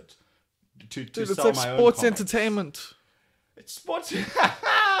use it to Dude, sell it's like my own sports comics. entertainment. It's sports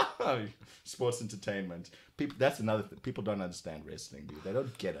sports entertainment. People, that's another thing. People don't understand wrestling, dude. They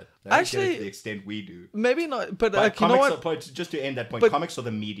don't get it. They don't get it to the extent we do. Maybe not, but But you know comics what? are, just to end that point, comics are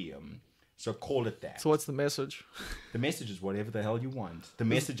the medium. So call it that. So what's the message? The message is whatever the hell you want. The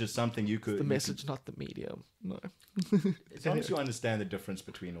message is something you could... The message, not the medium. No. As long as you understand the difference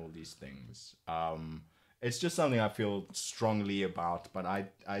between all these things. It's just something I feel strongly about, but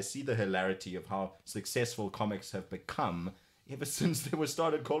I see the hilarity of how successful comics have become ever since they were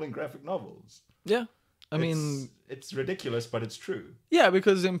started calling graphic novels. Yeah. I mean, it's ridiculous, but it's true. Yeah,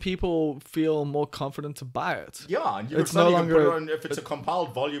 because then people feel more confident to buy it. Yeah, and it's no longer put it on, if it's a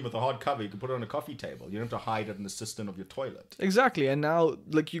compiled volume with a hard cover, you can put it on a coffee table. You don't have to hide it in the cistern of your toilet. Exactly, and now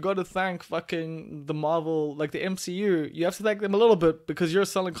like you got to thank fucking the Marvel, like the MCU. You have to thank them a little bit because you're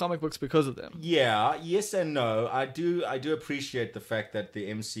selling comic books because of them. Yeah, yes and no. I do appreciate the fact that the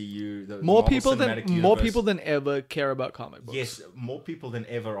MCU, the more Marvel people than ever care about comic books. Yes, more people than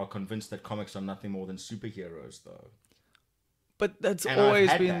ever are convinced that comics are nothing more than superheroes, though. But that's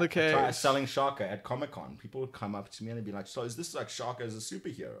always been the case. I tried selling Shaka at Comic-Con. People would come up to me and they'd be like, so is this like Shaka as a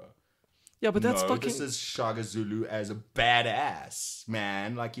superhero? Yeah, but that's fucking... this is Shaka Zulu as a badass,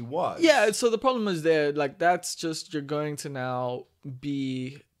 man, like he was. Yeah, so the problem is there, like, that's just, you're going to now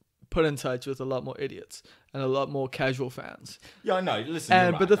be put in touch with a lot more idiots and a lot more casual fans. Yeah, no,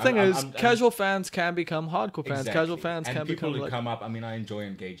 listen. But the thing is, casual fans can become hardcore fans. Exactly. Casual fans can become people who come up. I mean, I enjoy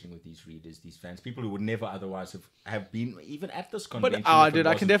engaging with these readers, these fans, people who would never otherwise have been even at this convention. But dude,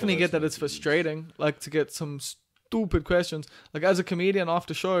 I can definitely get that it's frustrating, like to get some stupid questions. Like as a comedian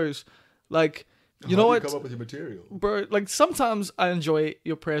after shows, like you know what? Come up with your material, bro. Like sometimes I enjoy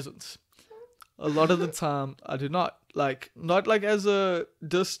your presence. A lot of the time, I do not. Like, not like as a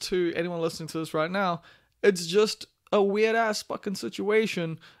diss to anyone listening to this right now. It's just a weird ass fucking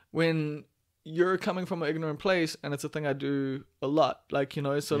situation when you're coming from an ignorant place, and it's a thing I do a lot. Like, you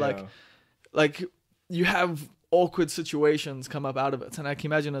know, so yeah. like you have awkward situations come up out of it, and I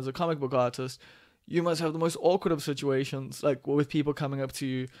can imagine as a comic book artist, you must have the most awkward of situations, like with people coming up to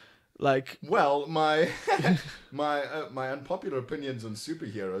you. Like, well, my unpopular opinions on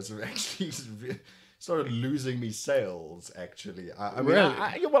superheroes have actually started losing me sales. Actually, I mean, really?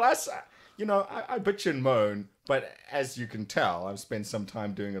 I bitch and moan, but as you can tell, I've spent some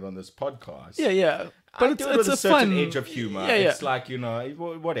time doing it on this podcast. Yeah. But it's with a certain edge of humor. Yeah. It's like, you know,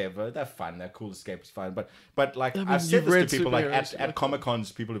 whatever. They're fun. They're cool. Escape is fine. But like, I've said this to people, like at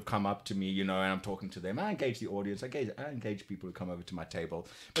Comic-Cons, people have come up to me, you know, and I'm talking to them. I engage the audience. I engage people who come over to my table.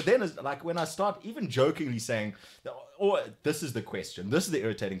 But then, like, when I start even jokingly saying, this is the question. This is the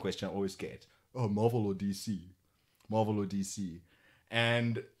irritating question I always get. Oh, Marvel or DC? Marvel or DC?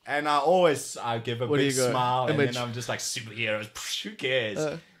 And I give a big smile, and then I'm just like, superheroes, who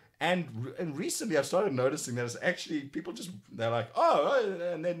cares? And recently I've started noticing that it's actually people they're like,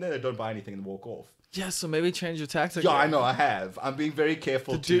 oh, and then they don't buy anything and walk off. Yeah, so maybe change your tactic. Yeah, I know, I have. I'm being very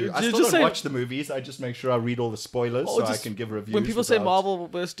careful too. I still don't watch the movies. I just make sure I read all the spoilers so I can give reviews. When people say Marvel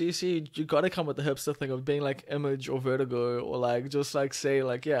versus DC, you gotta come with the hipster thing of being like Image or Vertigo, or like just like say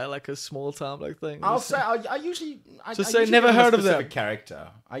like like a small town like thing. I usually never heard of them. Character.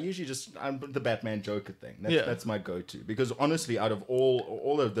 I usually I'm the Batman Joker thing. That's my go-to, because honestly, out of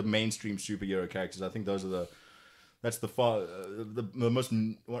all of the mainstream superhero characters, I think those are some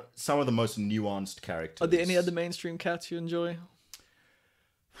of the most nuanced characters. Are there any other mainstream cats you enjoy?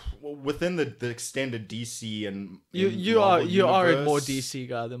 Well, within the extended DC and you are a more DC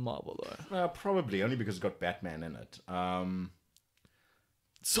guy than Marvel though. Probably only because it's got Batman in it.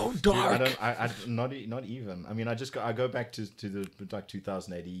 So dark. Dude, not even. I mean, I go back to the like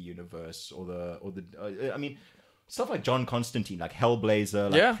 2000 AD universe or the I mean. Stuff like John Constantine, like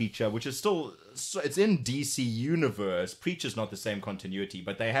Hellblazer, like Preacher, which is still... it's in DC universe. Preacher's not the same continuity,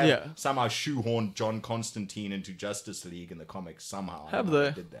 but they have somehow shoehorned John Constantine into Justice League in the comics somehow. Have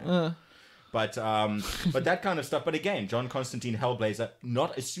they? Did that. But that kind of stuff. But again, John Constantine, Hellblazer,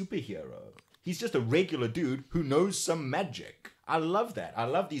 not a superhero. He's just a regular dude who knows some magic. I love that. I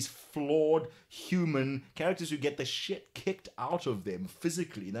love these flawed human characters who get the shit kicked out of them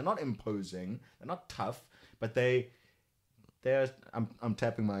physically. They're not imposing. They're not tough, but they're. I'm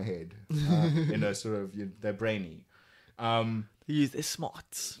tapping my head in a sort of they're brainy. They use their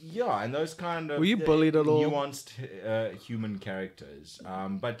smarts. Yeah, and those kind of Were you bullied at all? nuanced human characters.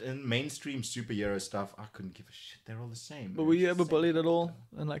 But in mainstream superhero stuff, I couldn't give a shit. They're all the same. But were you ever bullied at all?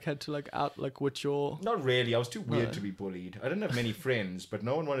 And like had to like out like which your... Not really. I was too weird to be bullied. I didn't have many friends, but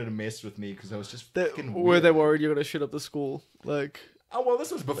no one wanted to mess with me because I was just fucking weird. Were they worried you were gonna shit up the school? Like... Oh, well,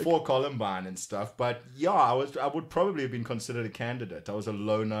 this was before Columbine and stuff, but yeah, I would probably have been considered a candidate. I was a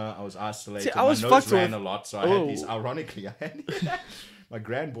loner, I was isolated, See, I was my nose fucked ran with- a lot, so I had these, ironically, my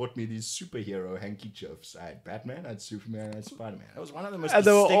gran bought me these superhero handkerchiefs. I had Batman, I had Superman, I had Spider-Man. It was one of the most And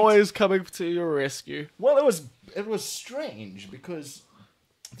they were distinct... always coming to your rescue. Well, it was strange because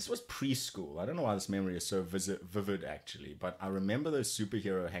this was preschool. I don't know why this memory is so vivid, actually, but I remember those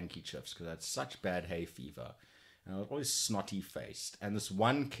superhero handkerchiefs because I had such bad hay fever. And I was always snotty-faced. And this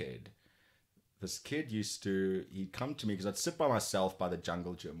kid he'd come to me because I'd sit by myself by the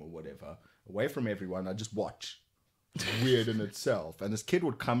jungle gym or whatever, away from everyone. I'd just watch. It's weird in itself. And this kid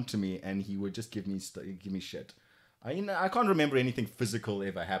would come to me and he would just give me shit. I can't remember anything physical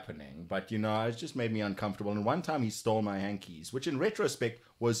ever happening, but, it just made me uncomfortable. And one time he stole my hankies, which in retrospect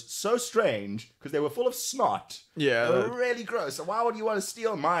was so strange because they were full of snot. Yeah. They were really gross. So why would you want to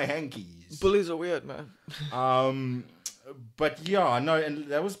steal my hankies? Bullies are weird, man. But yeah, no, and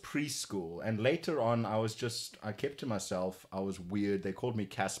that was preschool. And later on, I kept to myself. I was weird. They called me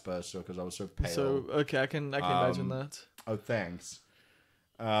Casper, because I was so pale. So, okay, I can imagine that. Oh, thanks.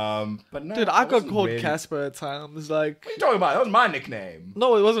 But no, Dude, I got wasn't called really... Casper at times. Like, What are you talking about? That was my nickname.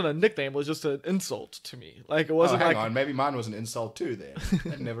 no, it wasn't a nickname. It was just an insult to me. Like, it Oh, wasn't hang like on. Maybe mine was an insult too then.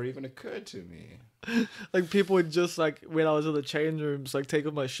 That never even occurred to me. like people would just like when I was in the change rooms, like take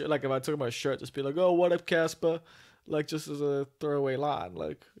off my shirt. Like if I took off my shirt, just be like, "Oh, what up, Casper?" Like just as a throwaway line.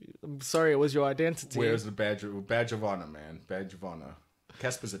 Like, I'm sorry, it was your identity. Where's the badge of honor, man? Badge of honor.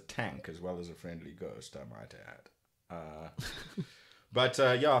 Casper's a tank as well as a friendly ghost, I might add. But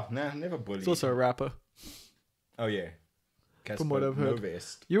yeah, nah, never bullied. He's also a rapper. Oh yeah, Casper, From what I've no heard.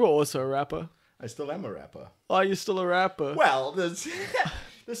 vest. You were also a rapper. I still am a rapper. Oh, you're still a rapper. Well, the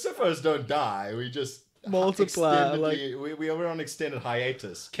sippos don't die. We just Multiply, we were on extended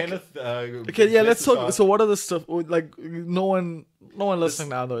hiatus. Kenneth. Okay, yeah, let's talk. So, what are the stuff? Like, no one listening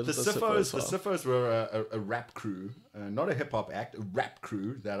now knows The what Sippos, are. the Sippos were a rap crew, not a hip hop act, a rap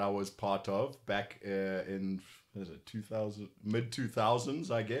crew that I was part of back in what is it, 2000, mid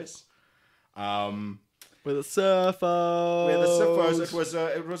 2000s, I guess. With the Surfers. Where the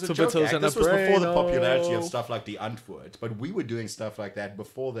Sippos, it was a So joke Beatles act. and This a was before the Braino. popularity of stuff like the Antwoord, but we were doing stuff like that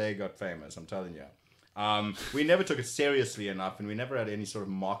before they got famous. I'm telling you. We never took it seriously enough, and we never had any sort of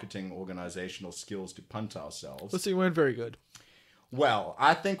marketing organizational skills to punt ourselves. So you weren't very good. Well,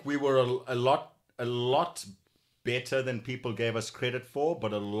 I think we were a lot better than people gave us credit for,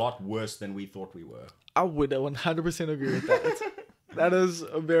 but a lot worse than we thought we were. I would 100% agree with that. That is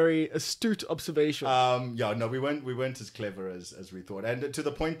a very astute observation. Yeah, no, we weren't as clever as we thought, and to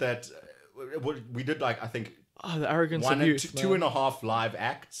the point that we did I think. Oh, the arrogance One of and youth, two and a half live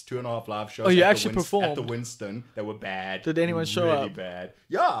acts, 2.5 live shows. Oh, you at the actually performed? at the Winston. They were bad. Did anyone show really up? Bad.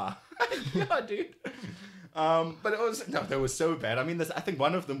 Yeah, yeah, dude. But they were so bad. I mean, I think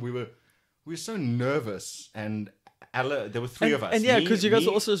one of them we were so nervous, and there were three of us. And yeah, Me- because you guys me-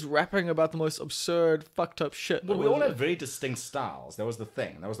 were also just rapping about the most absurd, fucked up shit. Well, we all had very distinct styles. That was the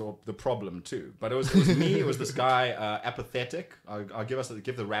thing. That was the problem too. But it was me. It was this guy, Apathetic. I'll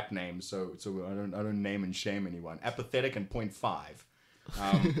give the rap name so I don't name and shame anyone. Apathetic and 0.5.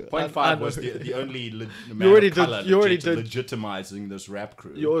 0.5 was the only man of color legitimizing this rap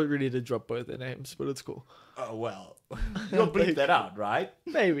crew. You already did drop both their names, but it's cool. Oh well, you'll bleep that out, right?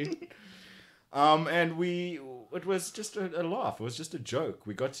 Maybe. And it was just a laugh. It was just a joke.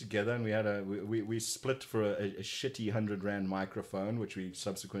 We got together and we split for a shitty 100 Rand microphone, which we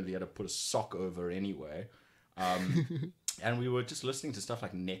subsequently had to put a sock over anyway. And we were just listening to stuff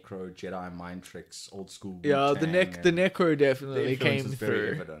like Necro, Jedi Mind Tricks, old school. Yeah, the Wu-Tang, necro the definitely influence came was very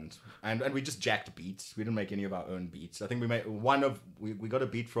through. evident. And we just jacked beats. We didn't make any of our own beats. I think we made we got a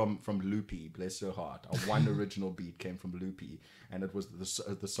beat from Loopy, bless her heart. Our one original beat came from Loopy, and it was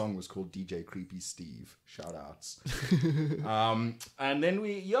the song was called DJ Creepy Steve. Shout outs. And then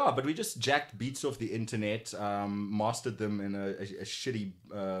but we just jacked beats off the internet, mastered them in a shitty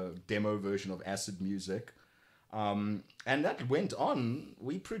demo version of Acid Music. And that went on.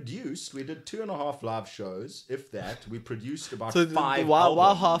 We did 2.5 live shows, if that. We produced about So 5 why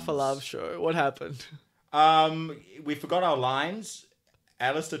albums. half a live show? What happened? We forgot our lines.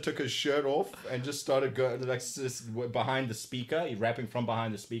 Alistair took his shirt off and just started going like just behind the speaker. He rapping from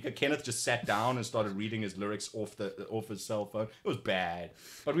behind the speaker. Kenneth just sat down and started reading his lyrics off his cell phone. It was bad,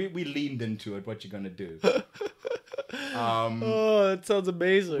 but we leaned into it. What you gonna do? Oh, that sounds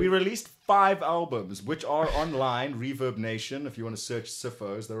amazing. We released 5 albums, which are online. Reverb Nation, if you want to search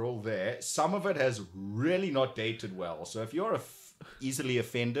Siphos, they're all there. Some of it has really not dated well. So if you're easily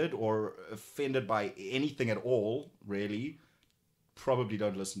offended or offended by anything at all, really, probably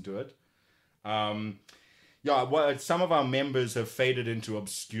don't listen to it. Some of our members have faded into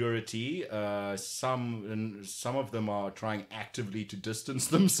obscurity. Some of them are trying actively to distance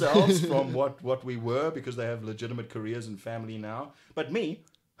themselves from what we were because they have legitimate careers and family now. But me,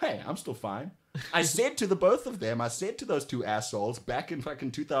 hey, I'm still fine. I said to the both of them, I said to those 2 assholes back in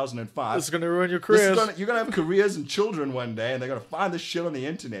fucking 2005, This is going to ruin your careers. you're going to have careers and children one day, and they're going to find this shit on the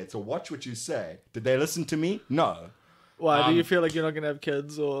internet, so watch what you say. Did they listen to me? No. Why? Do you feel like you're not going to have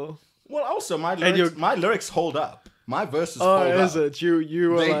kids or... Well, also, my lyrics hold up. My verses hold up. Oh, is it?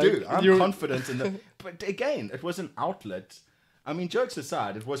 You were They like, do. I'm confident in them. But again, it was an outlet. I mean, jokes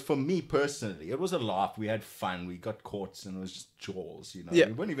aside, it was for me personally. It was a laugh. We had fun. We got caught, and it was just jaws, you know. Yeah.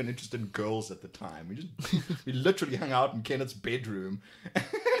 We weren't even interested in girls at the time. We literally hung out in Kenneth's bedroom.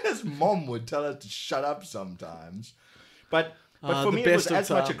 His mom would tell us to shut up sometimes. But for me, it was as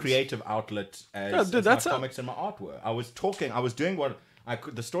much a creative outlet as my comics and my artwork. I was doing what I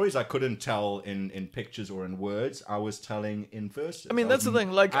could, the stories I couldn't tell in pictures or in words, I was telling in verses. I mean, that's the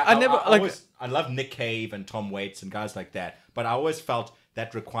thing. Like, I love Nick Cave and Tom Waits and guys like that, but I always felt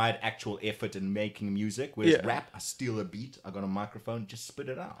that required actual effort in making music. Whereas rap, I steal a beat, I got a microphone, just spit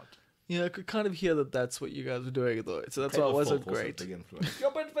it out. Yeah, I could kind of hear that that's what you guys were doing, though. So that's why it wasn't great. Big influence.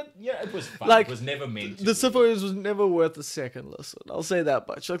 But it was fun. Like, it was never meant to The Siphos was never worth the second listen. I'll say that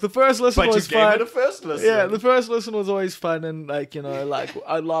much. Like, the first listen was fun. But you gave it a first listen. Yeah, the first listen was always fun, and, like, you know, like,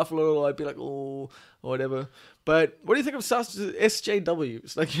 I'd laugh a little, I'd be like, oh, or whatever. But what do you think of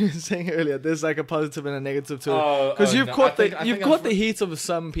SJWs? Like you were saying earlier, there's like a positive and a negative to it. Because you've caught the heat of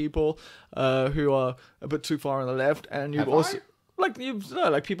some people who are a bit too far on the left, and you've also... Like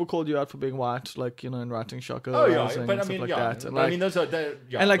people called you out for being white, like, you know, in writing Shaka. Oh yeah, and but I stuff mean, like yeah. that. And I mean, those are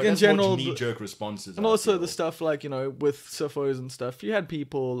and like in general, knee-jerk responses. And also the stuff like, you know, with Siphos and stuff, you had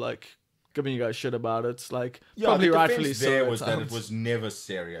people like giving you guys shit about it. Like probably rightfully so. There was that it was never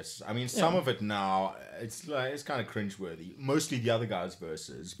serious. I mean, some of it now it's kind of cringeworthy. Mostly the other guys'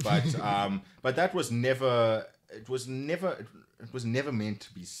 verses, but but that was never. It was never meant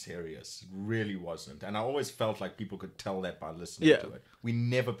to be serious. It really wasn't. And I always felt like people could tell that by listening to it. We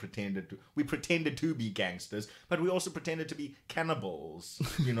never pretended to. We pretended to be gangsters, but we also pretended to be cannibals,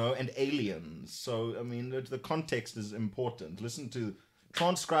 you know, and aliens. So, I mean, the context is important.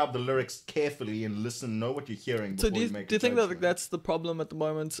 Transcribe the lyrics carefully and know what you're hearing before you make a do you think judgment. that that's the problem at the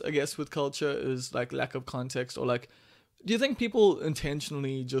moment, I guess, with culture is like lack of context, or like, do you think people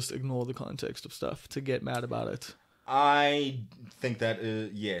intentionally just ignore the context of stuff to get mad about it? I think that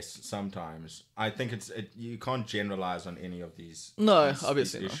yes, sometimes. I think you can't generalize on any of these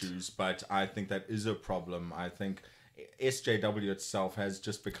obviously issues, but I think that is a problem. I think SJW itself has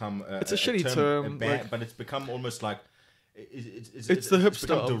just become it's a shitty term, but it's become almost like it's the hipster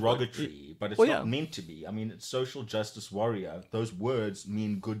become derogatory, but it's not meant to be. I mean, it's social justice warrior. Those words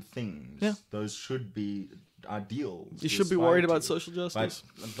mean good things. Yeah. Those should be ideals. You should be worried about social justice.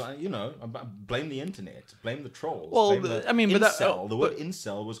 But you know, blame the internet, blame the trolls. Well, the word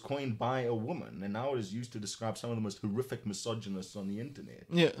incel was coined by a woman, and now it is used to describe some of the most horrific misogynists on the internet.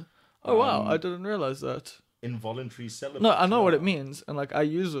 Yeah. Oh wow, I didn't realize that. Involuntary celibate. No, I know what it means, and like I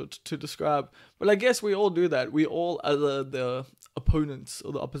use it to describe. But I guess we all do that. We all are the opponents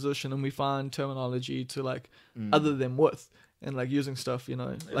or the opposition, and we find terminology to like other them with. And like using stuff, you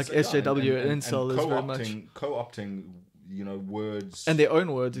know, like SJW and incel is very much co-opting, you know, words and their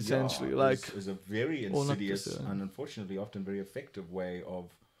own words essentially. Is a very insidious and unfortunately often very effective way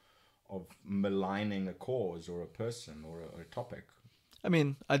of maligning a cause or a person or a topic. I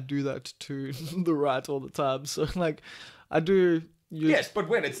mean, I do that to the right all the time. So like, I do. Yes, but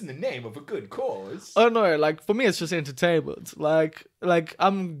when it's in the name of a good cause. Oh no, like for me it's just entertainment. Like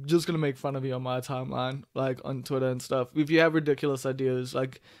I'm just gonna make fun of you on my timeline, like on Twitter and stuff. If you have ridiculous ideas,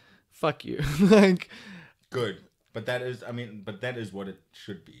 like fuck you. Like good. But that is what it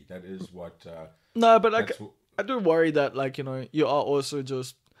should be. That is what no, but like I do worry that like, you know, you are also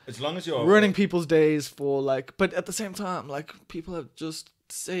just as long as you're ruining people's days for like, but at the same time, like people have just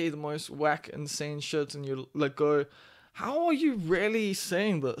say the most whack, insane shit, and you like go, how are you really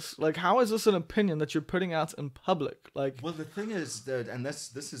saying this? Like, how is this an opinion that you're putting out in public? Like, well, the thing is that, and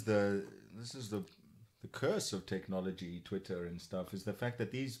this is the curse of technology, Twitter and stuff, is the fact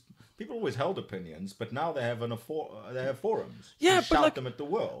that these people always held opinions, but now they have they have forums. Yeah, to but shout like, them at the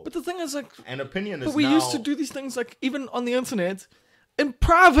world. but the thing is, like, An opinion is but we now, used to do these things like even on the internet, in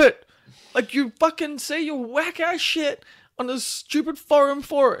private. Like, you fucking say your whack ass shit on a stupid forum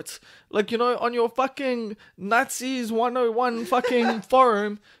for it. Like, you know, on your fucking Nazis 101 fucking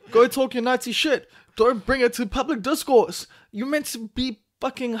forum, go talk your Nazi shit. Don't bring it to public discourse. You're meant to be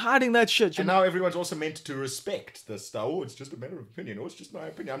fucking hiding that shit. And now everyone's also meant to respect this stuff. Oh, it's just a matter of opinion. Oh, it's just my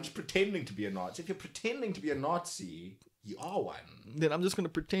opinion. I'm just pretending to be a Nazi. If you're pretending to be a Nazi, you are one. Then I'm just gonna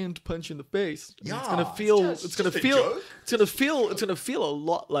pretend to punch you in the face. Yeah, it's gonna feel. it's just a joke. It's gonna feel a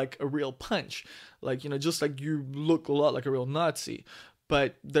lot like a real punch. Like, you know, just like you look a lot like a real Nazi.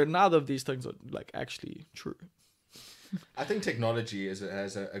 But neither of these things are like actually true. I think technology has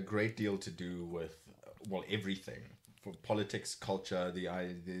a great deal to do with, well, everything. For politics, culture, the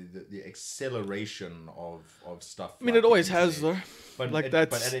acceleration of stuff. I mean, it always has, though. But like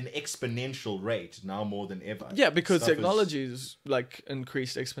but at an exponential rate now more than ever. Yeah, because Stuff technology is like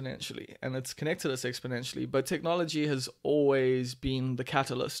increased exponentially, and it's connected us exponentially. But technology has always been the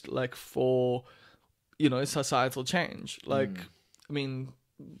catalyst, like for, you know, societal change. Like, I mean,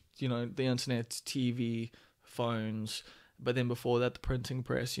 you know, the internet, TV, phones. But then before that, the printing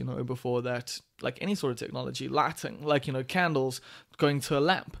press, you know, before that, like any sort of technology, lighting, like, you know, candles going to a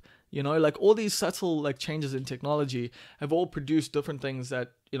lamp, you know, like all these subtle like changes in technology have all produced different things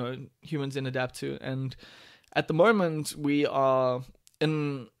that, you know, humans then adapt to. And at the moment, we are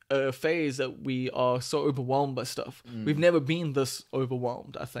in a phase that we are so overwhelmed by stuff. We've never been this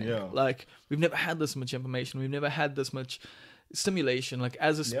overwhelmed, I think. Yeah. Like, we've never had this much information. We've never had this much stimulation. Like,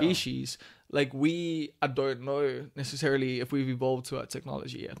 as a species, like, I don't know necessarily if we've evolved to our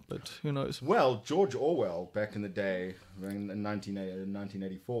technology yet, but who knows. Well, George Orwell, back in the day, in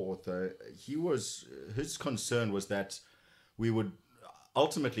 1984, his concern was that we would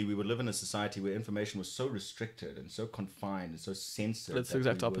live in a society where information was so restricted and so confined and so censored. That's the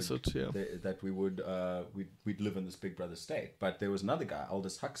exact opposite, yeah. That we'd live in this Big Brother state. But there was another guy,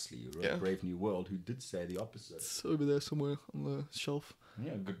 Aldous Huxley, who wrote Brave New World, who did say the opposite. It's over there somewhere on the shelf.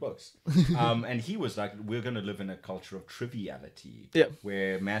 Yeah, good books. And he was like, we're going to live in a culture of triviality. Yeah.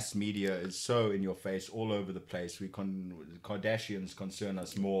 Where mass media is so in your face all over the place. Kardashians concern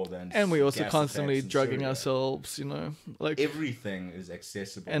us more than... And we also gas constantly attacks in drugging Syria. ourselves, you know. Like, everything is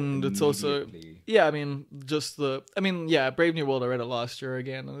accessible. and it's also... immediately. Yeah, I mean, Brave New World, I read it last year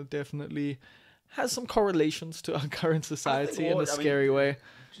again, and it definitely has some correlations to our current society in a scary way.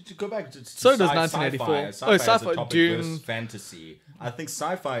 To go back to So does sci-fi. 1984. Sci-fi is Sci-fi, a topic Dune. versus fantasy. I think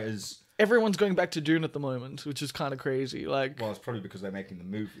sci-fi is... Everyone's going back to Dune at the moment, which is kind of crazy. Like, Well, it's probably because they're making the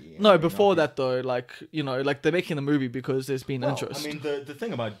movie. no, before that though, like, you know, like they're making the movie because there's been interest. I mean, the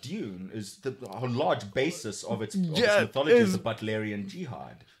thing about Dune is the large basis of its Yeah, mythology is is- the Butlerian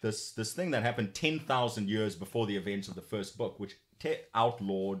Jihad. This thing that happened 10,000 years before the events of the first book, which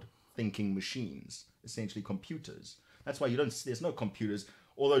outlawed thinking machines, essentially computers. That's why there's no computers.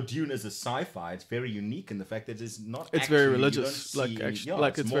 Although Dune is a sci-fi, it's very unique in the fact that it's not. It's actually, very you don't religious, like see- actually, yeah,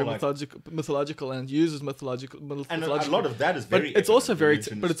 like it's very more mythological and uses mythological. And a lot of that is very. But it's also very,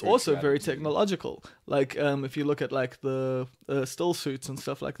 religion, but it's also very spirituality. technological. Like, if you look at like the still suits and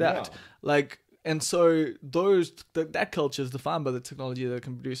stuff like that, Yeah. like, and so that culture is defined by the technology that it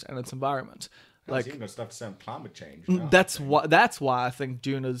can produce and its environment. Like, Like, even got stuff to say on climate change. now, that's I think. why I think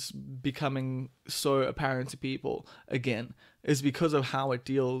Dune is becoming so apparent to people again, is because of how it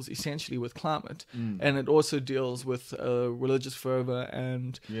deals essentially with climate, and it also deals with religious fervor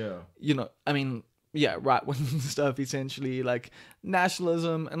and you know, I mean, yeah, right wing stuff, essentially, like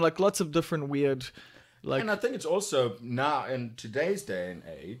nationalism and like lots of different weird, like, And I think it's also now in today's day and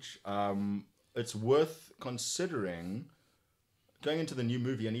age, it's worth considering going into the new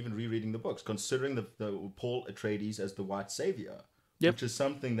movie and even rereading the books, considering the Paul Atreides as the white savior, which is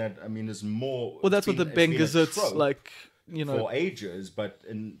something that I mean is more. well, that's what the Ben Gesserit's trope like, you know, for ages, but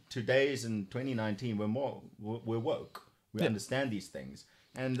in 2019, we're woke. We understand these things,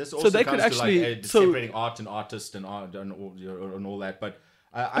 and this also they comes could actually- to like separating art and artist and art and all that. But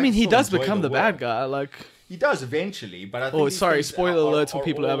I mean, he still does enjoy become the work. bad guy, like. He does eventually, but I think. Oh, these sorry, things spoiler are- alerts for are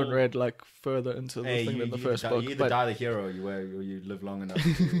people who haven't all- read like further into the Hey, thing you, than the you first die, book. you either But die the hero, or you live long enough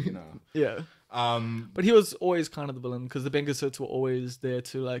to, you know. yeah, but he was always kind of the villain because the Ben Gesserits were always there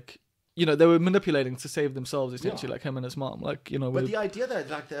to like you know, they were manipulating to save themselves, essentially, like him and his mom. Like, you know, But the idea that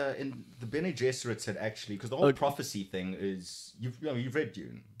like in the Bene Gesserits had actually, because the whole prophecy thing is you've read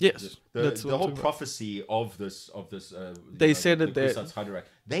Dune. Yes, The that's what I'm whole talking about. prophecy of this They said it there.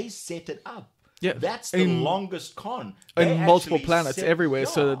 They set it up. Yeah, That's the longest con. in They multiple actually planets everywhere,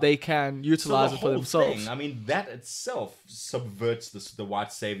 so that they can utilize so it for themselves. Thing, I mean, that itself subverts the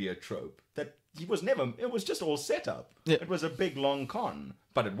white savior trope. That he was never. It was just all set up. Yeah. It was a big long con,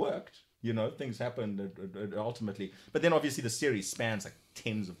 but it worked. You know, things happened it ultimately. But then obviously the series spans like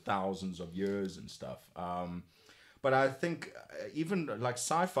tens of thousands of years and stuff. But I think even like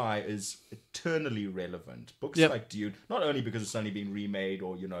sci-fi is eternally relevant. Books like Dune, not only because it's only been remade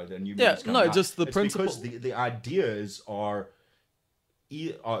or, you know, the new movies coming out, just the it's principle. because the ideas are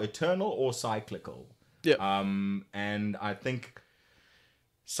eternal or cyclical. Yeah. And I think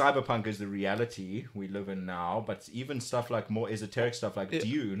cyberpunk is the reality we live in now, but even stuff like more esoteric stuff like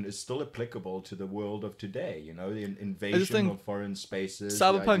Dune is still applicable to the world of today. You know, the invasion of foreign spaces.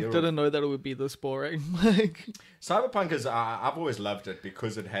 Cyberpunk didn't know that it would be this boring. Like, cyberpunk is, I've always loved it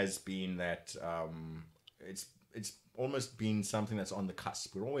because it has been that it's almost been something that's on the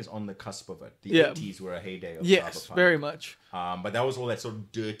cusp. We're always on the cusp of it. The 80s were a heyday of cyberpunk. Very much. But that was all that sort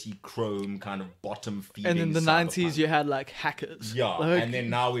of dirty chrome kind of bottom feeding. And in the cyberpunk. 90s, you had like hackers. Yeah, like, and then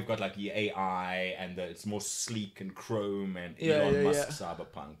now we've got like the AI and it's more sleek and chrome and Elon Musk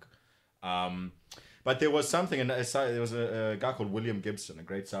cyberpunk. But there was something, and there was a guy called William Gibson, a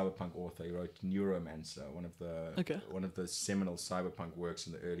great cyberpunk author. He wrote Neuromancer, one of the seminal cyberpunk works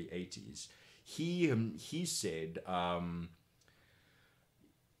in the early 80s. He said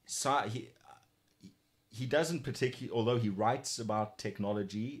he doesn't particularly, although he writes about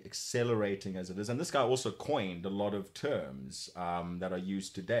technology accelerating as it is, and this guy also coined a lot of terms that are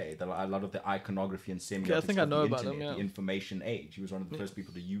used today. A lot of the iconography and semiotics I think I know the about internet, him, the information age. He was one of the first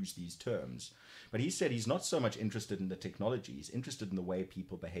people to use these terms. But he said he's not so much interested in the technology; he's interested in the way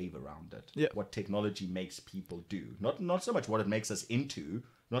people behave around it. Yeah. What technology makes people do, not so much what it makes us into.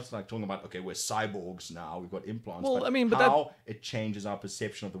 Not like talking about, okay, we're cyborgs now, we've got implants. Well, but I mean, but how it changes our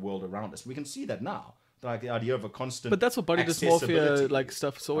perception of the world around us. We can see that now. Like the idea of a constant. But that's what body accessibility. dysmorphia like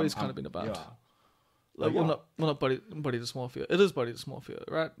stuff's always kind of been about. Yeah. Like, not body dysmorphia. It is body dysmorphia,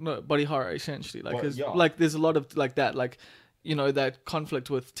 right? No, body horror essentially. Like, like there's a lot of like that, like, you know, that conflict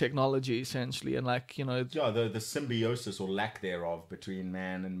with technology essentially, and like, you know, the symbiosis or lack thereof between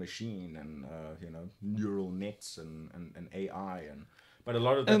man and machine, and you know, neural nets and AI and. But a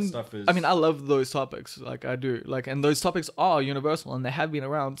lot of that stuff is. I mean, I love those topics. Like, I do. Like, and those topics are universal, and they have been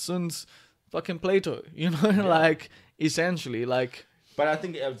around since fucking Plato. You know, like essentially, like. But I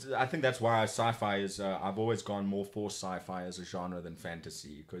think that's why sci-fi is. I've always gone more for sci-fi as a genre than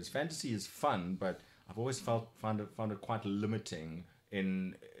fantasy, because fantasy is fun, but I've always found it quite limiting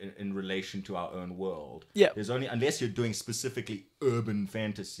in relation to our own world. Yeah. There's only, unless you're doing specifically urban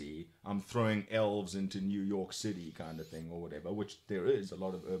fantasy, I'm throwing elves into New York City kind of thing or whatever, which there is a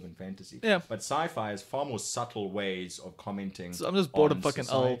lot of urban fantasy. Yeah. But sci-fi has far more subtle ways of commenting. So I'm just bored of fucking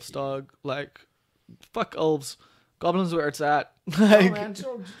society. elves, dog. Like, fuck elves. Goblins where it's at. Like, man,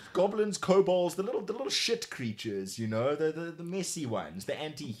 goblins, kobolds, the little shit creatures, you know, the messy ones, the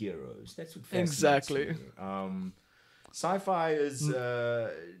anti-heroes. That's what fascinates me. Sci-fi is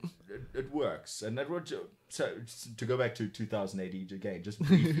it works, and so to go back to 2000 AD again, just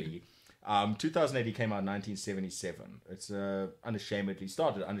briefly. 2000 AD came out in 1977. It's unashamedly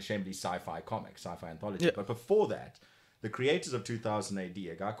sci-fi comic, sci-fi anthology. Yeah. But before that, the creators of 2000 AD,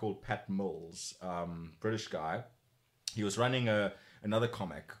 a guy called Pat Mills, British guy, he was running another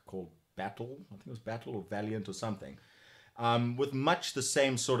comic called Battle. I think it was Battle or Valiant or something, with much the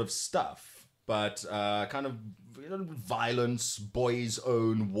same sort of stuff, but kind of, you know, violence, boys'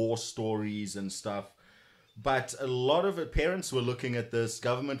 own war stories and stuff. But a lot of it, parents were looking at this,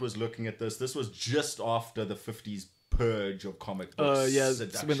 government was looking at this. This was just after the 50s purge of comic books.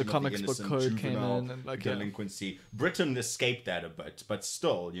 it's when the comics book code came in and like delinquency. Britain escaped that a bit, but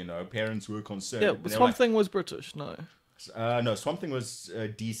still, you know, parents were concerned. Yeah, Swamp Thing was British, no. No, Swamp Thing was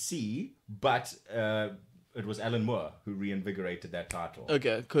DC, but it was Alan Moore who reinvigorated that title.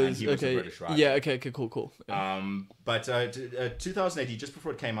 Okay, because he was a British writer. Yeah, okay, cool. Yeah. But 2000 AD, just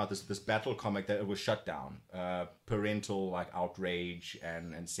before it came out, this battle comic that it was shut down. Parental like outrage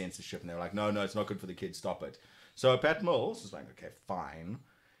and censorship, and they were like, no, it's not good for the kids. Stop it. So Pat Mills was like, okay, fine,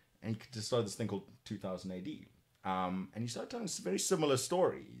 and he just started this thing called 2000 AD. And he started telling us very similar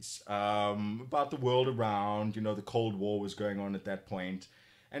stories about the world around. You know, the Cold War was going on at that point.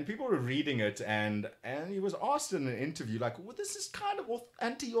 And people were reading it, and he was asked in an interview, like, well, this is kind of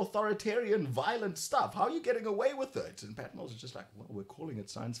anti-authoritarian, violent stuff. How are you getting away with it? And Pat Mills was just like, well, we're calling it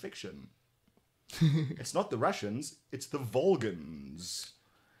science fiction. It's not the Russians, it's the Volgans.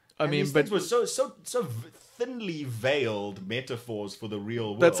 I And mean, these but things were so thinly veiled metaphors for the real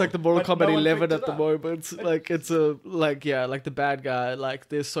world. that's like the Mortal but no Kombat one 11 picked at it the up. moment. Like it's a like like the bad guy. Like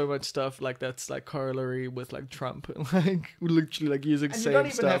there's so much stuff like that's like corollary with like Trump, like literally like using And you same don't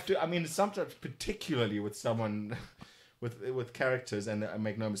even stuff. have to. I mean, sometimes, particularly with someone, with characters, and I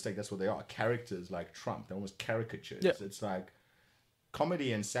make no mistake, that's what they are. Characters like Trump, they're almost caricatures. Yeah. It's like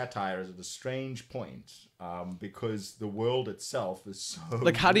comedy and satire is at a strange point, because the world itself is so.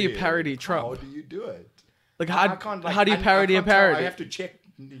 Like, how do you weird. parody Trump? How do you do it? Like I how can't, how do you I parody a can't tell. parody? I have to check,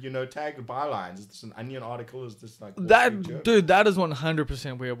 tag the bylines. Is this an Onion article? Is this like Wall Street That Journal? dude, that is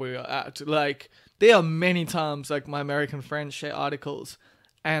 100% where we are at. Like there are many times like my American friends share articles,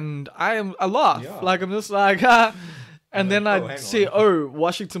 and I laugh. Yeah. Like I'm just like, and then oh, I hang see on.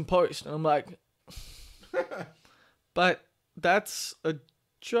 Washington Post, and I'm like, but that's a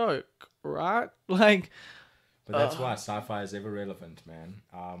joke, right? Like But that's why sci-fi is ever relevant, man.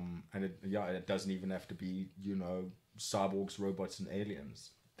 And it doesn't even have to be, cyborgs, robots, and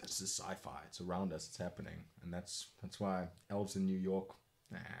aliens. This is sci-fi. It's around us. It's happening, and that's why elves in New York.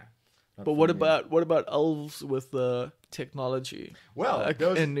 Nah. not but for what me. about elves with the technology? Well, like, there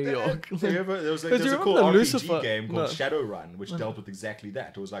was, in New York? there was Because a you cool remember RPG Lucifer? game called No. Shadowrun, which dealt with exactly that.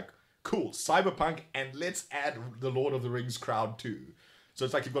 It was like, cool, cyberpunk, and let's add the Lord of the Rings crowd too. So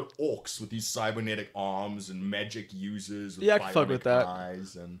it's like you've got orcs with these cybernetic arms and magic users with Yeah, I can fuck with bionic that.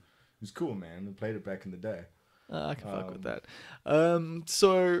 eyes, and it was cool, man. I played it back in the day. I can fuck with that.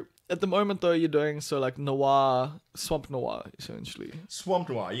 So at the moment though, you're doing like noir, swamp noir, essentially. Swamp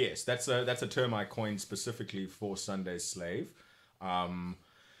noir, yes, that's a term I coined specifically for Sunday's Slave,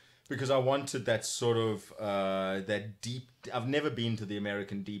 because I wanted that sort of that deep. I've never been to the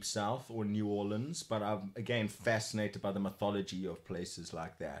American Deep South or New Orleans, but I'm again fascinated by the mythology of places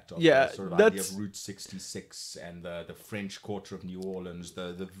like that. Of Yeah, the sort of that's- idea of Route 66 and the French Quarter of New Orleans,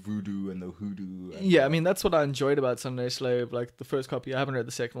 the voodoo and the hoodoo. And Yeah, I mean that's what I enjoyed about Sunday Slave. Like the first copy, I haven't read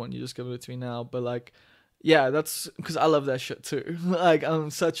the second one. You just give it to me now, but like, yeah, that's because I love that shit too. Like I'm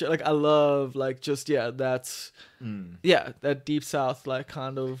such like I love like just that's that deep south like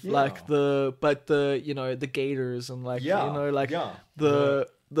kind of like the gators and like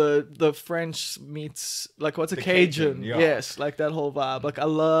the French meets like what's a The Cajun? Cajun, yeah. Yes, like that whole vibe. Like I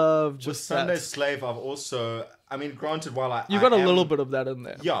love with just Sunday's that. Slave, I've also. I mean, granted, while You I got a am- little bit of that in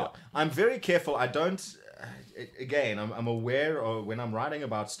there. Yeah, I'm very careful. I don't. Again, I'm aware of when I'm writing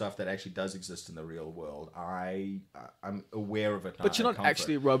about stuff that actually does exist in the real world. I'm aware of it. But you're out of not comfort.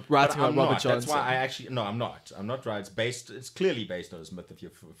 actually But writing about I'm Robert not. Johnson. That's why I actually no, I'm not. I'm not right. It's clearly based on his myth. If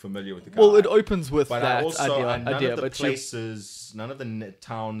you're familiar with the guy. Well, it opens with But that I also, none idea, of the but you places, none of the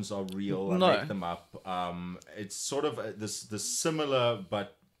towns are real. I No. make them up. It's sort of this similar,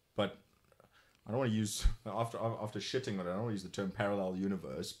 but I don't want to use after shitting on it. I don't want to use the term parallel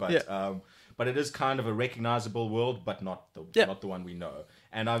universe, but it is kind of a recognizable world, but not the one we know.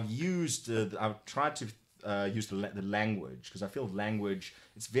 And I've tried to use the language because I feel language.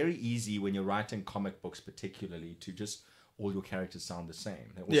 It's very easy when you're writing comic books, particularly, to just all your characters sound the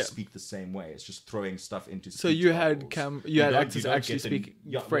same. They all speak the same way. It's just throwing stuff into. So speech you had bubbles. you had don't- actors don't actually get the-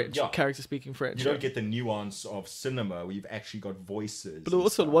 speaking French, characters speaking French. You don't get the nuance of cinema where you've actually got voices. But and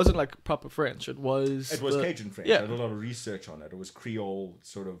also, it stuff. wasn't like proper French. It was Cajun French. Yeah. I did a lot of research on it. It was Creole,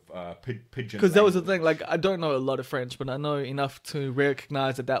 sort of pidgin. Because that was the language. thing. Like, I don't know a lot of French, but I know enough to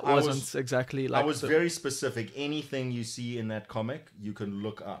recognize that I was- wasn't exactly like. I was very specific. Anything you see in that comic, you can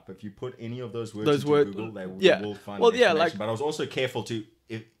look up. If you put any of those words into Google, they will find Well, the yeah, information. like- But I was also careful to,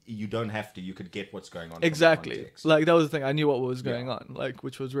 if you don't have to, you could get what's going on. from the exactly. context. Like that was the thing. I knew what was going on. Like,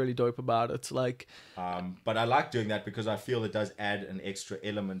 which was really dope about it. Like, But I like doing that because I feel it does add an extra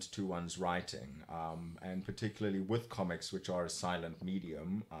element to one's writing, and particularly with comics, which are a silent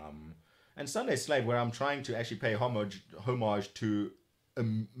medium. And Sunday Slave, where I'm trying to actually pay homage to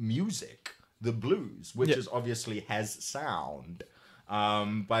music, the blues, which is obviously has sound.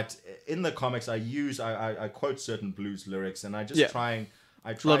 But in the comics, I quote certain blues lyrics, and I just try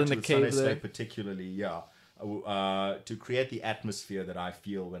Lot in to the with cave Sunday there. Slave particularly, to create the atmosphere that I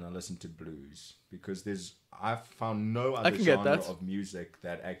feel when I listen to blues, because I've found no other can get genre that. of music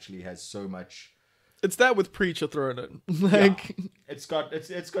that actually has so much. it's that with Preacher thrown in. Like, It's got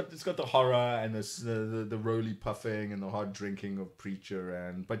the horror and the roly puffing and the hard drinking of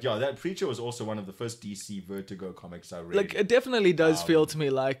Preacher, but that Preacher was also one of the first DC Vertigo comics I read. like it definitely does feel to me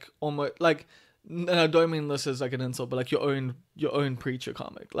like almost like No, I don't mean this as like an insult, but like your own Preacher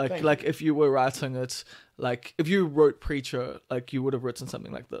comic. Like Thank like you. if you were writing it, like if you wrote Preacher, like you would have written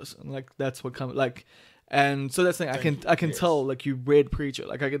something like this, and like that's what come like. And so that's the thing. Thank you. I can Yes. tell like you read Preacher,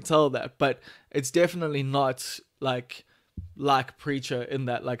 like I can tell that, but it's definitely not like Preacher in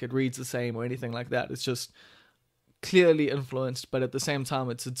that like it reads the same or anything like that. It's just clearly influenced, but at the same time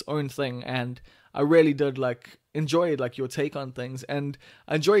it's its own thing. And I really did like enjoy like your take on things, and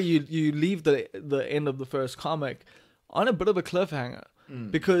I enjoy you leave the end of the first comic on a bit of a cliffhanger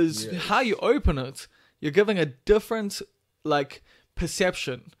because yes. how you open it, you're giving a different like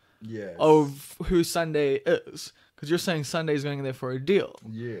perception Yes. of who Sunday is, because you're saying Sunday's going there for a deal,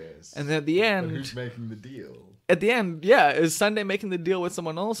 Yes. and at the end, who's making the deal? yeah, is Sunday making the deal with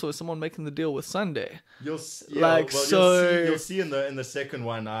someone else, or is someone making the deal with Sunday? You'll Like, so- you'll see in the second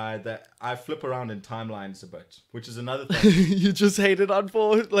one that I flip around in timelines a bit, which is another thing. You just hate it on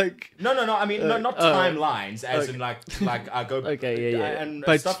for like. No. I mean, not timelines, as okay. in like I go. Okay, yeah. And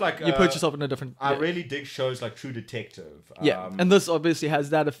But stuff like you put yourself in a different. I yeah. really dig shows like True Detective. Yeah, and this obviously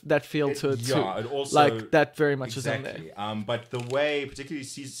has that feel to it too. Yeah, it also like that very much exactly. is in there. But the way, particularly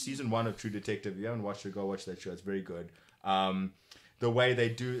season 1 of True Detective, if you haven't watched it, go watch that show. It's very good. The way they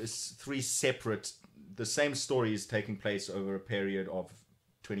do is 3 separate, the same story is taking place over a period of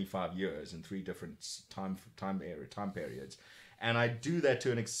 25 years in 3 different time periods, and I do that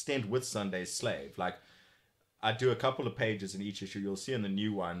to an extent with Sunday's Slave. Like, I do a couple of pages in each issue. You'll see in the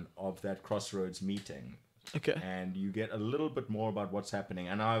new one of that Crossroads meeting. Okay. And you get a little bit more about what's happening.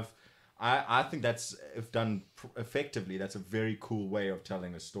 And I think that's, if done effectively, that's a very cool way of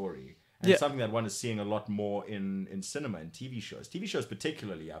telling a story. And Yeah. it's something that one is seeing a lot more in cinema and TV shows. TV shows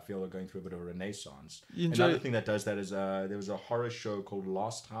particularly, I feel, are going through a bit of a renaissance. You enjoy- Another thing that does that is there was a horror show called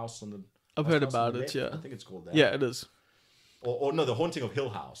Last House on the... I've Last heard House on about the it. Left? Yeah. I think it's called that. Yeah, it is. Or no, The Haunting of Hill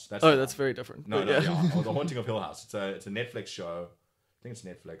House. That's Oh, the that's one. very different. No, but no, yeah. yeah. Or The Haunting of Hill House. It's a Netflix show. I think it's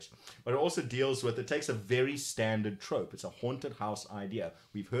Netflix. But it also deals with, it takes a very standard trope. It's a haunted house idea.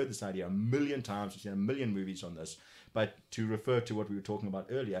 We've heard this idea a million times. We've seen a million movies on this. But to refer to what we were talking about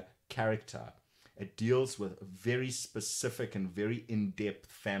earlier, character. It deals with a very specific and very in-depth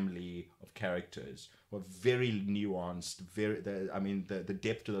family of characters who are very nuanced. The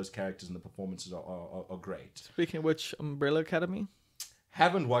depth to those characters and the performances are great. Speaking of which, Umbrella Academy.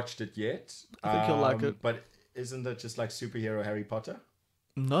 Haven't watched it yet. I think you'll like it. But isn't it just like superhero Harry Potter?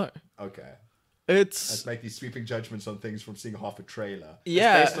 No, Okay. it's Let's make these sweeping judgments on things from seeing half a trailer.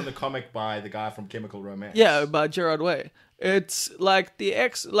 Yeah. It's based on the comic by the guy from Chemical Romance. yeah by Gerard Way. It's like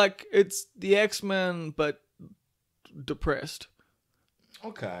it's the X-Men but depressed.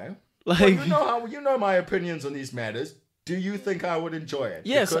 Okay. Like Well, you know my opinions on these matters. Do you think I would enjoy it?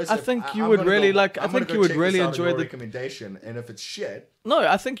 Yes, Because I if think you I'm would gonna really go- like- I I'm gonna think go you would check really this out on enjoy your the- recommendation, and if it's shit, No,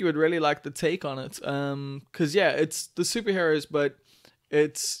 I think you would really like the take on it. Because yeah, it's the superheroes, but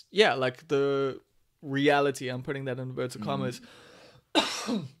it's like the reality. I'm putting that in inverted commas.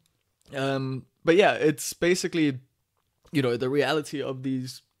 But yeah, it's basically the reality of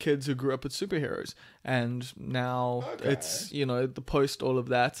these kids who grew up with superheroes, and now Okay. it's the post all of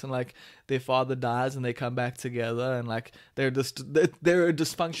that, and like their father dies and they come back together, and like they're a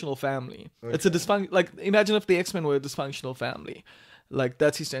dysfunctional family. It's a like imagine if the X-Men were a dysfunctional family. Like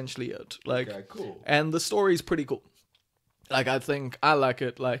that's essentially it. Like okay, cool. and the story's pretty cool. Like I think I like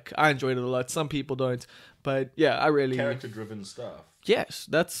it. Like I enjoyed it a lot. Some people don't, but yeah, I really Character-driven stuff. yes,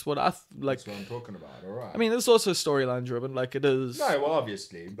 that's what I like. That's what I'm talking about. All right. I mean, it's also storyline driven. Like it is. no, well,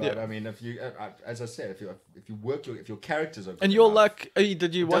 obviously, but Yeah. I mean, if you, as I said, if your characters are good And you're enough, like,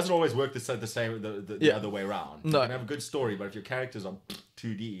 did you it watch? doesn't always work the same the Yeah. other way around. No. You can have a good story, but if your characters are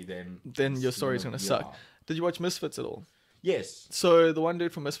 2D, then Your story's gonna suck. Did you watch Misfits at all? Yes, So the one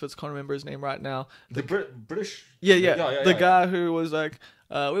dude from Misfits, can't remember his name right now. the British. Yeah. The guy who was like,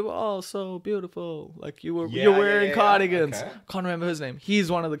 we were all so beautiful. Like you're Yeah, wearing yeah, cardigans. okay. Can't remember his name. He's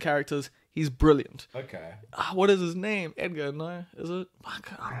one of the characters. He's brilliant. Okay, What is his name? Edgar? No, is it?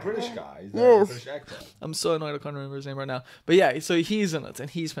 Fuck, British guy. He's Yes. a British actor. I'm so annoyed I can't remember his name right now. But yeah, so he's in it and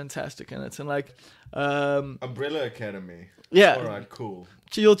he's fantastic in it. And like, Umbrella Academy. yeah, All right, cool.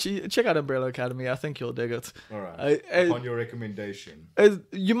 you'll check out Umbrella Academy. I think you'll dig it. All right. I- Upon your recommendation.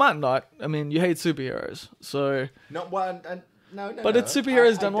 You might not. I mean, you hate superheroes, so. No, well, no. But it's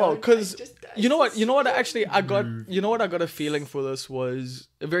superheroes done well, because you know what? Actually, I got a feeling for this was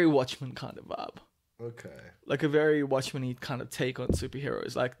a very Watchmen kind of vibe, Okay. like a very Watchmen-y kind of take on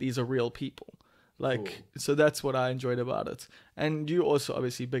superheroes. Like these are real people, like Cool. so that's what I enjoyed about it. And you also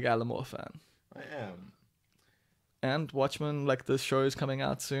obviously big Alan Moore fan. I am. And Watchmen, like this show is coming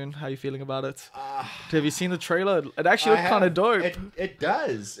out soon. How are you feeling about it? Have you seen the trailer? It actually looked kind of dope. It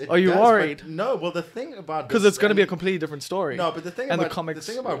does. Are you worried? No. Well, the thing about Because it's going to be a completely different story. No, but the thing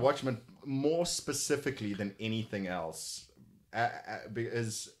about Watchmen, more specifically than anything else,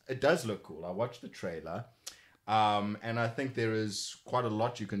 is it does look cool. I watched the trailer, and I think there is quite a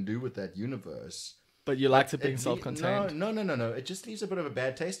lot you can do with that universe. But you liked it being self-contained. No. It just leaves a bit of a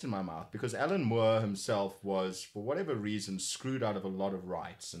bad taste in my mouth because Alan Moore himself was, for whatever reason, screwed out of a lot of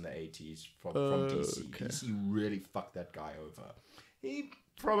rights in the 80s from DC. Okay. DC really fucked that guy over. He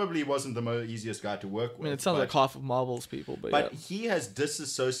probably wasn't the easiest guy to work with. I mean, it sounds like half of Marvel's people, but yeah. He has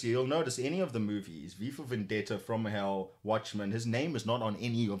disassociated. You'll notice any of the movies, V for Vendetta, From Hell, Watchmen, his name is not on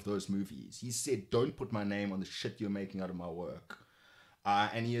any of those movies. He said, don't put my name on the shit you're making out of my work.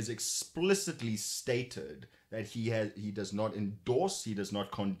 And he has explicitly stated that he does not endorse, he does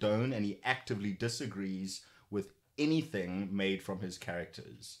not condone, and he actively disagrees with anything made from his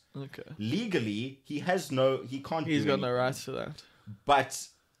characters. Okay. Legally, he can't do He's got no rights to that. But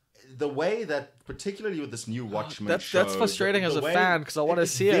the way that, particularly with this new Watchmen show... That's frustrating as a fan, because I want to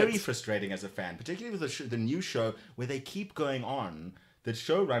see it. It's very frustrating as a fan, particularly with the new show, where they keep going on. The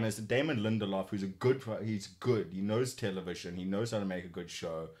showrunners, Damon Lindelof, he's good. He knows television. He knows how to make a good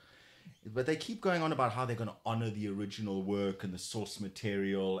show. But they keep going on about how they're going to honor the original work and the source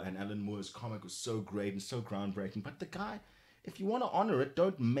material. And Alan Moore's comic was so great and so groundbreaking. But the guy, if you want to honor it,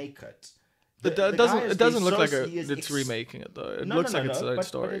 don't make it. It doesn't look like it's remaking it though. It looks like it's its own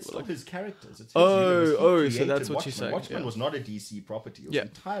story. But it's still his characters. It's his so that's what you're saying. Watchmen was not a DC property. It was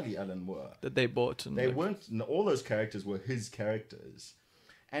entirely Alan Moore. That they bought. And all those characters were his characters.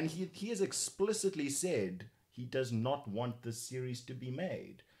 And he has explicitly said he does not want this series to be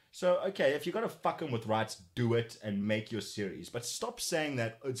made. So, okay, if you're going to fuck him with rights, do it and make your series. But stop saying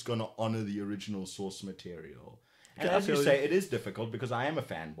that it's going to honor the original source material. And as you say, it is difficult because I am a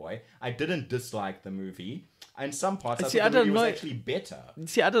fanboy. I didn't dislike the movie. In some parts, I thought the movie was actually better.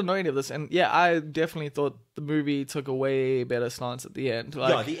 See, I didn't know any of this. And yeah, I definitely thought the movie took a way better stance at the end.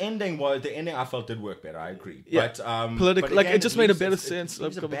 Like, the ending I felt did work better. I agree. Yeah, but political, like, it just made a better sense. It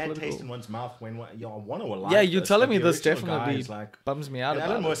leaves a bad taste in one's mouth when I want to like. Yeah, you telling me this definitely bums me out.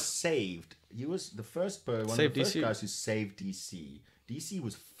 Alan Moore saved. He was the first one of the first guys who saved DC. DC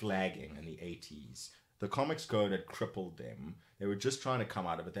was flagging in the 80s. The Comics Code had crippled them. They were just trying to come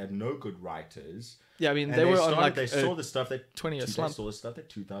out of it. They had no good writers. Yeah, I mean, they saw the stuff that 20-year slump. They saw the stuff that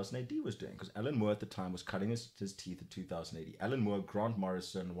 2000 AD was doing because Alan Moore at the time was cutting his teeth at 2000 AD. Alan Moore, Grant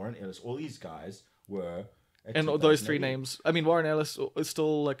Morrison, Warren Ellis, all these guys were. And those three names. I mean, Warren Ellis is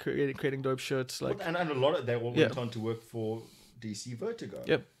still like creating dope shirts. Like, and a lot of they all went on to work for DC Vertigo.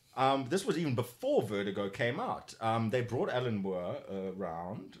 Yep. This was even before Vertigo came out. They brought Alan Moore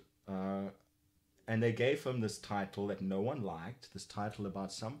around. And they gave him this title that no one liked. This title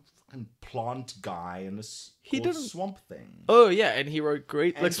about some fucking plant guy in this Swamp Thing. Oh yeah, and he wrote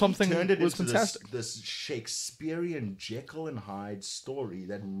great. And like Swamp Thing was fantastic. This Shakespearean Jekyll and Hyde story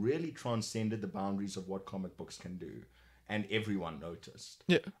that really transcended the boundaries of what comic books can do, and everyone noticed.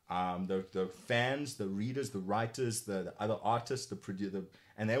 Yeah. The fans, the readers, the writers, the other artists, the producer.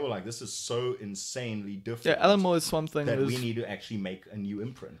 And they were like, this is so insanely different. Yeah, Alan Moore's Swamp Thing that we need to actually make a new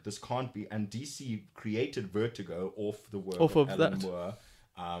imprint. This can't be. And DC created Vertigo off the work of Alan Moore.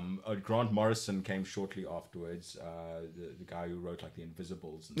 Grant Morrison came shortly afterwards, the guy who wrote like The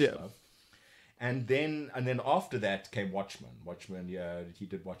Invisibles and stuff. And then after that came Watchmen. He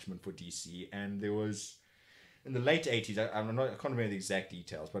did Watchmen for DC. And there was, in the late 80s, I can't remember the exact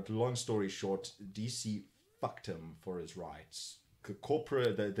details, but long story short, DC fucked him for his rights.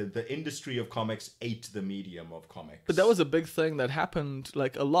 The industry of comics ate the medium of comics. But that was a big thing that happened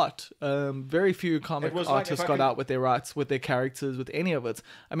like a lot. Very few comic artists got out with their rights, with their characters, with any of it.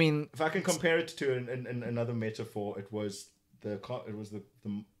 I mean, if I can compare it to another metaphor, it was the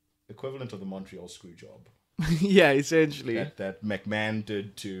equivalent of the Montreal Screwjob. Yeah, essentially. That McMahon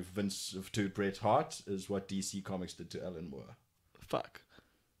did to Bret Hart is what DC Comics did to Alan Moore. Fuck.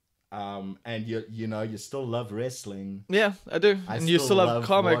 And you still love wrestling. Yeah, I do. And you still love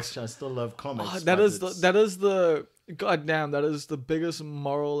comics. I still love comics. Oh, that is the goddamn, that is the biggest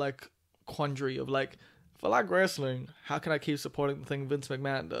moral like quandary of like, if I like wrestling, how can I keep supporting the thing Vince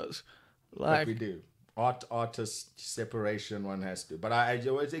McMahon does? Like we do. Artist separation, one has to. But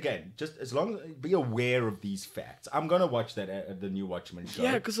again, just as long as be aware of these facts. I'm gonna watch the new Watchmen show.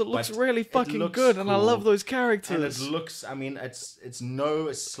 Yeah, because it looks really fucking good, cool, and I love those characters. And it looks, I mean, it's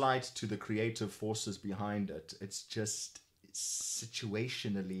no slight to the creative forces behind it. It's just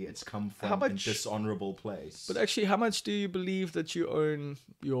situationally it's come How from a much- dishonorable place. But actually, how much do you believe that you own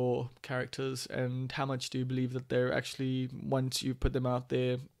your characters, and how much do you believe that they're actually, once you put them out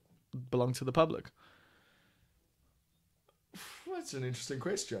there, belong to the public? That's an interesting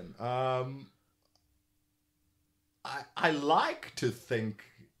question. I like to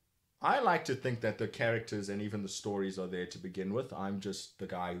think that the characters and even the stories are there to begin with. I'm just the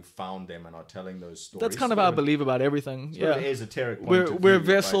guy who found them and are telling those stories. That's kind of how I believe about everything. Sort of Yeah, esoteric point we're of we're view,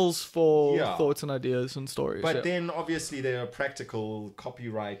 but- vessels for Yeah. thoughts and ideas and stories. But yeah. then obviously there are practical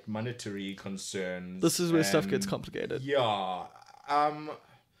copyright, monetary concerns. This is where stuff gets and- complicated. Yeah.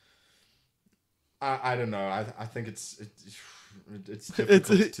 I don't know. I think it's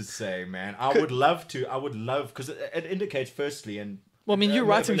difficult to say, man. I would love because it indicates firstly and. Well, I mean, you're a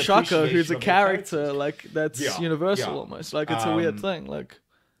bit of writing an Shaka, who's a appreciation of the character, characters. like, that's Yeah, universal yeah. almost. Like, it's a weird thing. Like,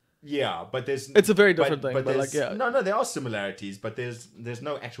 Yeah, but there's it's a very different thing, but like, there's- yeah. No, there are similarities, but there's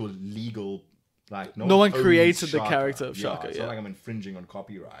no actual legal like No one owns created the Shaka. character of Yeah, Shaka, it's yeah. not like I'm infringing on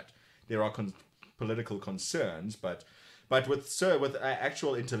copyright. There are political concerns, but with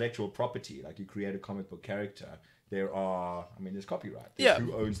actual intellectual property, like you create a comic book character, there's copyright. There's Yeah.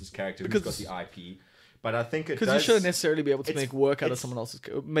 who owns this character? Because- Who's got the IP? But I think it because you does. shouldn't necessarily be able to it's- make work out of it's- someone else's,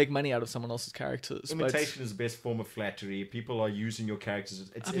 make money out of someone else's characters. but- Imitation is the best form of flattery. People are using your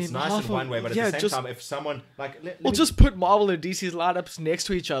characters. It's I mean, nice half in one of- way, but yeah, at the same just- time, if someone like Well, just put Marvel and DC's lineups next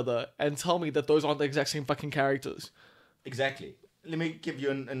to each other and tell me that those aren't the exact same fucking characters. exactly. Let me give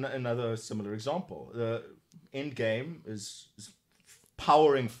you another similar example. The Endgame is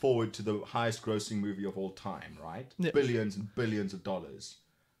powering forward to the highest grossing movie of all time, right? Yeah. Billions and billions of dollars.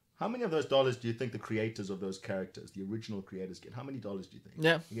 How many of those dollars do you think the creators of those characters, the original creators, get? How many dollars do you think?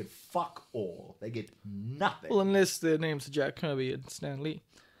 Yeah. They get fuck all. They get nothing. Well, unless their names are Jack Kirby and Stan Lee.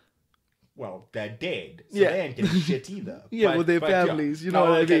 Well, they're dead, so Yeah. they ain't getting shit either. Yeah, with their families, you know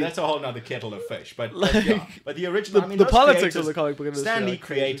what I okay, mean? that's a whole nother kettle of fish. But Like, yeah. But the original, the those politics creators- of the comic book industry Stan are Lee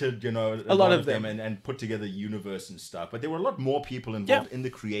crazy. created, a lot of them and put together universe and stuff. But there were a lot more people involved in the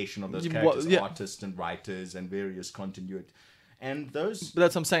creation of those characters, yeah. artists and writers and various continuity. And those But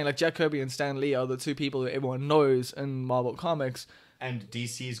that's what I'm saying. Like, Jack Kirby and Stan Lee are the two people that everyone knows in Marvel Comics. and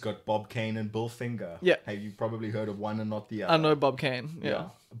DC's got Bob Kane and Bill Finger. Yeah. Have you probably heard of one and not the other? I know Bob Kane. Yeah.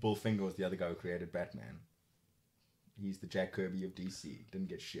 Bill Finger was the other guy who created Batman. He's the Jack Kirby of DC. Didn't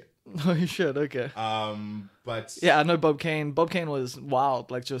get shit. Oh, you should. Okay. But Yeah, I know Bob Kane. Bob Kane was wild.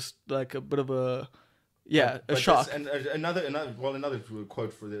 Like, just like a bit of a, a but shock. And another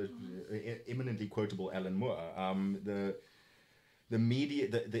quote for the eminently quotable Alan Moore. The media,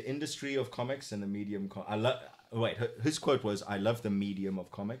 the industry of comics and the medium. His quote was, "I love the medium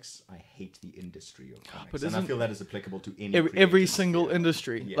of comics. I hate the industry of comics." but And I isn't feel that is applicable to any every creative single sphere.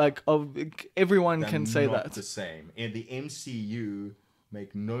 industry. Yeah. Like, everyone They're can say not that. the same. In the MCU,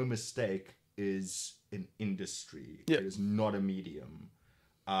 make no mistake, is an industry. Yeah. It is not a medium.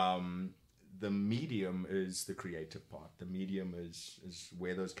 The medium is the creative part. The medium is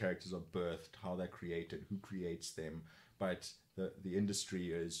where those characters are birthed, how they're created, who creates them. But the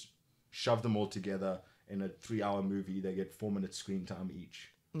industry is shove them all together in a 3-hour movie. They get 4 minutes screen time each.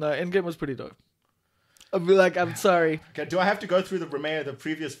 No, Endgame was pretty dope. I'd be like, I'm sorry. Okay, do I have to go through the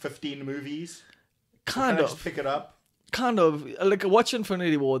previous 15 movies? Kind Can I just of. pick it up? Kind of. Like, watch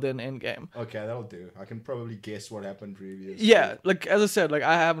Infinity War, then Endgame. Okay, that'll do. I can probably guess what happened previously. Yeah, like, as I said, like,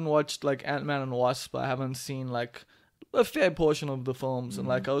 I haven't watched, like, Ant-Man and Wasp. I haven't seen, like, a fair portion of the films. And,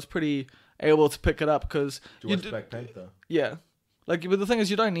 like, I was pretty able to pick it up because... Do you watch Black Panther? Yeah. Like, but the thing is,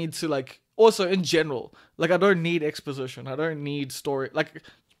 you don't need to, like... Also, in general, like, I don't need exposition. I don't need story. Like,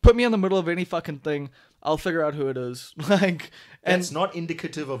 put me in the middle of any fucking thing. I'll figure out who it is. Like, and... That's not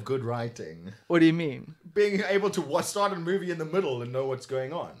indicative of good writing. What do you mean? Being able to start a movie in the middle and know what's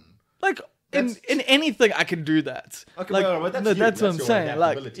going on. Like, in anything, I can do that. Okay, like, well, that's no, you. that's what I'm your saying.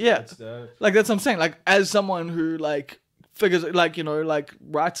 Like, adaptability. yeah. That's, Like, that's what I'm saying. Like, as someone who, like, figures, like, like,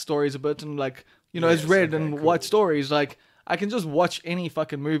 writes stories a bit and, like, has Yes, read okay, and cool. watched stories, like, I can just watch any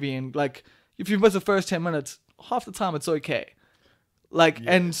fucking movie and, like, if you miss the first 10 minutes, half the time it's okay. Like,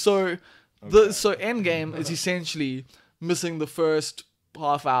 and so, so Endgame is essentially missing the first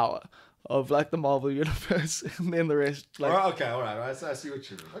half hour of, like, the Marvel universe, and then the rest, like, okay, all right. I see what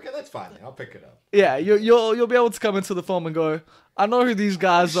you mean. Okay, that's fine. I'll pick it up. yeah, you'll be able to come into the film and go, I know who these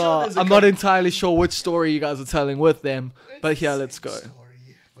guys sure are. there's a I'm not entirely sure which story you guys are telling with them, but here, let's go. Story,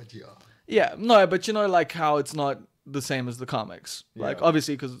 but yeah. Yeah, no, but like how it's not the same as the comics. Like, Yeah.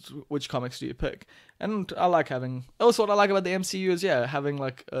 obviously, because which comics do you pick? And I like having... Also, what I like about the MCU is, having,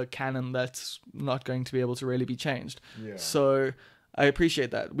 like, a canon that's not going to be able to really be changed. Yeah. So, I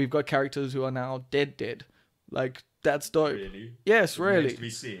appreciate that. We've got characters who are now dead. Like, that's dope. Really? Yes, really. Remains to be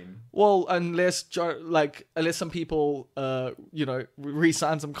seen. Well, unless some people,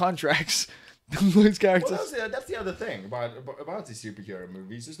 re-sign some contracts, those characters. Well, that's the other thing about the superhero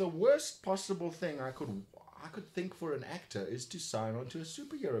movies is the worst possible thing I could think for an actor is to sign on to a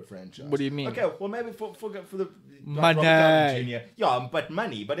superhero franchise. What do you mean? Okay, well maybe for the Money. Robert Downey Jr. Yeah, but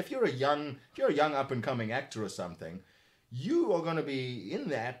money. But if you're a young up and coming actor or something, you are going to be in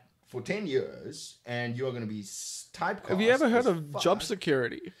that for 10 years, and you're going to be typecast. Have you ever heard of job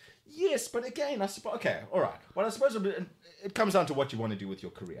security? Yes, but again, I suppose. Okay, all right. Well, I suppose it comes down to what you want to do with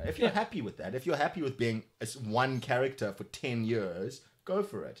your career. If you're happy with that, if you're happy with being one character for 10 years, go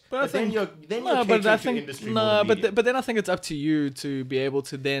for it. But then you're catering to industry more than media. But then I think it's up to you to be able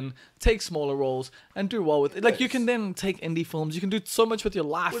to then take smaller roles and do well with it. Like, you can then take indie films. You can do so much with your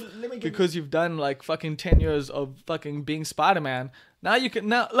life because you've done like fucking 10 years of fucking being Spider-Man. Now you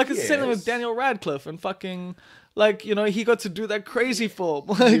can it's the same thing with Daniel Radcliffe and fucking. Like, he got to do that crazy film.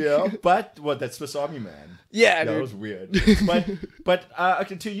 Yeah, but that's Swiss Army Man. Yeah, that was weird. But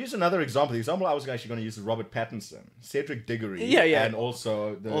okay, to use another example, the example I was actually going to use is Robert Pattinson, Cedric Diggory, and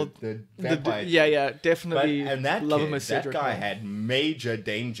also the vampire. Definitely. And that Cedric, guy had major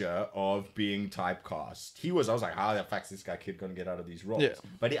danger of being typecast. I was like, how the fuck's this kid going to get out of these roles? Yeah.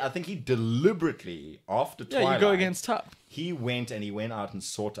 But I think he deliberately, after Twilight, you go against top. He went out and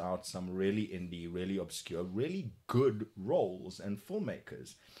sought out some really indie, really obscure, really good roles and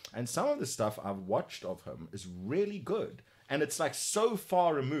filmmakers. And some of the stuff I've watched of him is really good. And it's like so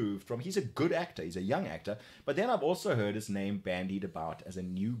far removed from, he's a good actor, he's a young actor. But then I've also heard his name bandied about as a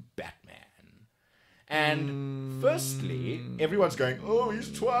new Batman. And firstly, everyone's going, oh, he's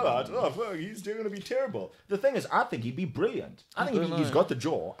Twilight. Oh, fuck, he's going to be terrible. The thing is, I think he'd be brilliant. I think he's got the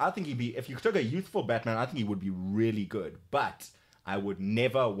jaw. I think if you took a youthful Batman, I think he would be really good. But I would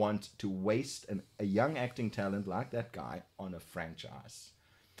never want to waste a young acting talent like that guy on a franchise.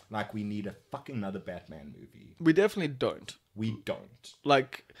 Like, we need a fucking another Batman movie. We definitely don't. We don't.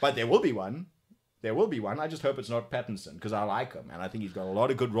 But there will be one. There will be one. I just hope it's not Pattinson, because I like him, and I think he's got a lot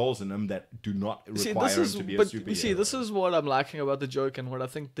of good roles in him that do not require him to be a superhero. You see, this is what I'm liking about the joke, and what I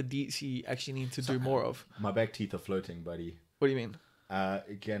think the DC actually need to do more of. My back teeth are floating, buddy. What do you mean?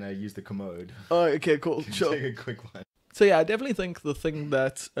 Can I use the commode? Oh, okay, cool. Sure. Take a quick one. So yeah, I definitely think the thing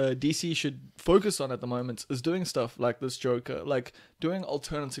that DC should focus on at the moment is doing stuff like this Joker, like doing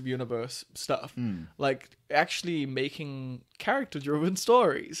alternative universe stuff, like actually making character-driven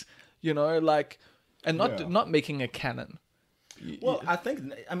stories, and not making a canon. Well,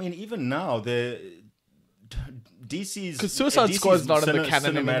 I mean, even now, DC's... Because Suicide Squad's not in the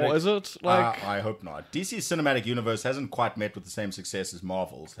canon anymore, is it? I hope not. DC's cinematic universe hasn't quite met with the same success as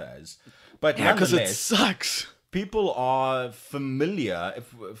Marvel's has. But yeah, because it sucks. People are familiar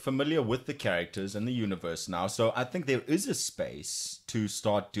with the characters and the universe now, so I think there is a space to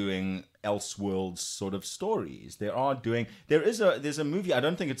start doing Elseworlds sort of stories. There's a movie, I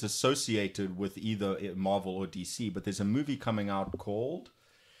don't think it's associated with either Marvel or DC, but there's a movie coming out called,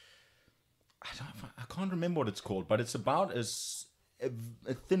 I can't remember what it's called, but it's about a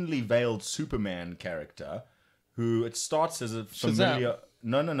thinly veiled Superman character who it starts as a familiar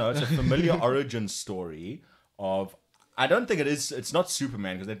it's a familiar origin story of, I don't think it's not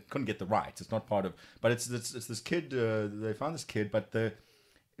Superman, because they couldn't get the rights. It's not part of, but it's this kid, they found this kid, but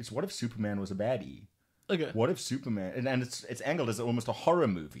it's what if Superman was a baddie? Okay. What if Superman, and it's angled as almost a horror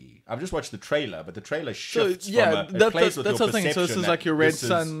movie. I've just watched the trailer, but the trailer shifts it plays with your perception. So this is like your Red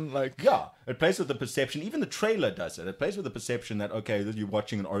Sun, it plays with the perception. Even the trailer does it. It plays with the perception that, okay, you're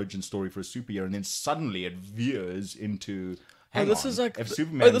watching an origin story for a superhero, and then suddenly it veers into, this is like if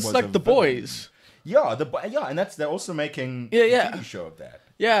Superman this was is like a The villain. Boys. Yeah, and they're also making a TV show of that.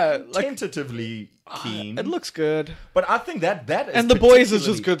 Yeah, tentatively keen. It looks good, but I think that is, and The Boys is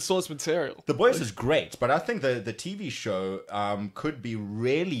just good source material. The Boys is great, but I think the TV show could be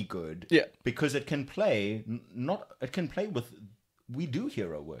really good. Yeah, because it can play with. We do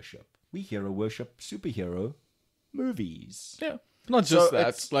hero worship. We hero worship superhero movies. Yeah. Not just so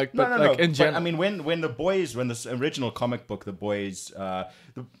that, in general. But, I mean, when this original comic book, The Boys,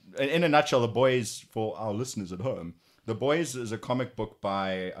 in a nutshell, The Boys, for our listeners at home, The Boys is a comic book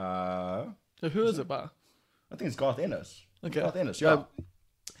by... who is it by? I think it's Garth Ennis. Okay. Garth Ennis, yeah.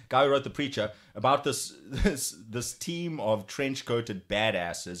 Guy who wrote The Preacher, about this team of trench-coated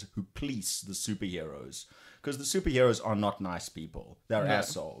badasses who police the superheroes. Because the superheroes are not nice people. They're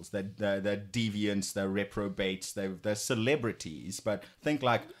assholes. They're deviants. They're reprobates. They're celebrities. But think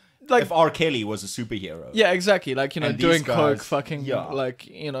like like if R. Kelly was a superhero. yeah, exactly. Like, you know, And doing these guys- coke, fucking yeah. like,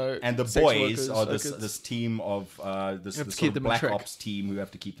 you know, And the sex boys workers, are like, this team of this have to sort keep of them in black check. ops team who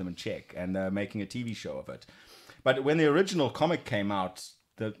have to keep them in check, and they're making a TV show of it. But when the original comic came out,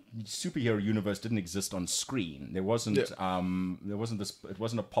 the superhero universe didn't exist on screen. There wasn't this. It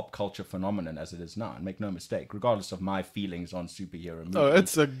wasn't a pop culture phenomenon as it is now. And make no mistake, regardless of my feelings on superhero movies, Oh,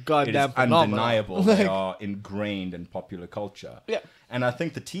 it's a it is goddamn phenomenon. undeniable they are ingrained in popular culture. Yeah. And I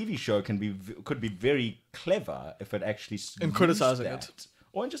think the TV show could be very clever if it actually In used criticizing that, it.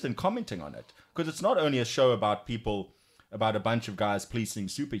 or just in commenting on it, because it's not only a show about a bunch of guys policing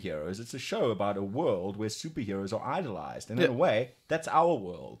superheroes. It's a show about a world where superheroes are idolized, and in a way, that's our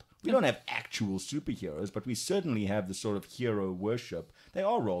world. We don't have actual superheroes, but we certainly have the sort of hero worship. They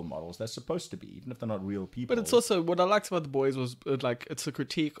are role models. They're supposed to be, even if they're not real people. But it's also, what I liked about The Boys was like, it's a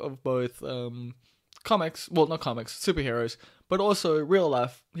critique of both comics, well, not comics, superheroes, but also real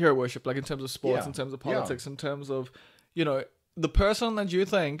life hero worship, like in terms of sports, Yeah. in terms of Yeah. politics, in terms of, you know, the person that you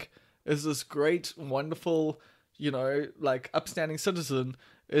think is this great, wonderful, you know, like upstanding citizen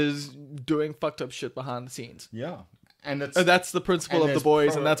is doing fucked up shit behind the scenes. Yeah, and That's the principle And of The there's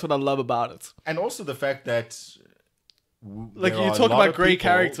Boys, and that's what I love about it. and also the fact that Like, there you are a talk lot about of great people-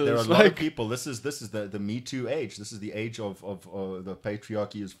 characters, There are a lot like- of people. This is the Me Too age. This is the age of the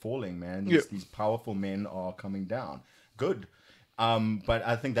patriarchy is falling, man. These powerful men are coming down. Good, but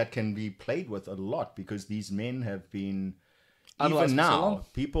I think that can be played with a lot because these men have been. Idolized Even for so now, long.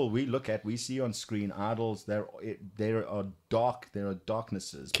 people we see on screen, idols. There are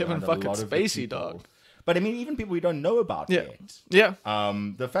darknesses. Kevin behind a fucking lot of the Spacey, people. dog. But I mean, even people we don't know about Yeah. yet. Yeah.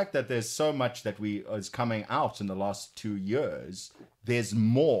 The fact that there's so much that is coming out in the last 2 years, there's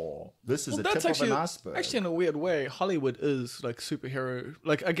more. This is a tip of an iceberg. Actually, in a weird way, Hollywood is like superhero.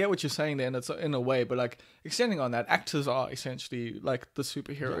 Like, I get what you're saying there, and it's in a way, but like extending on that, actors are essentially like the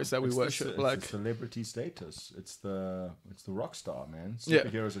superheroes that we It's worship. it's like, the celebrity status. It's the rock star, man. Yeah.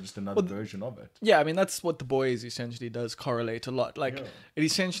 Superheroes are just another version of it. yeah, I mean, that's what The Boys essentially does correlate a lot. Like, it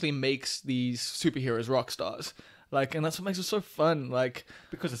essentially makes these superheroes rock stars. Like, and that's what makes it so fun. Like,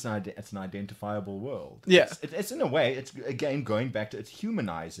 Because it's an identifiable world. Yeah. It's in a way, it's again going back to it's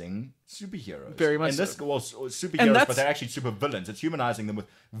humanizing superheroes. Very much and this, so. well, superheroes, but they're actually super villains. It's humanizing them with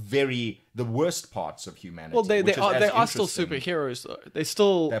the worst parts of humanity. well, they which is as are still interesting. superheroes though. They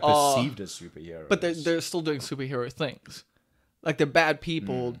still They're are, perceived as superheroes. but they're still doing superhero things. Like, they're bad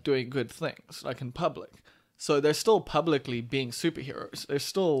people doing good things, like in public. So they're still publicly being superheroes. They're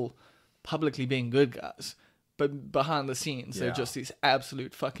still publicly being good guys. But behind the scenes, they're Yeah. just these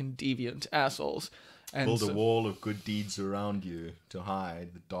absolute fucking deviant assholes. And build a so- wall of good deeds around you to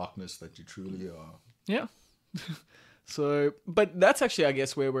hide the darkness that you truly are. Yeah. So, but that's actually, I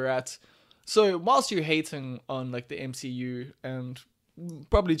guess, where we're at. So, whilst you're hating on like the MCU, and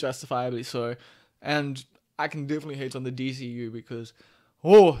probably justifiably so, and I can definitely hate on the DCU because,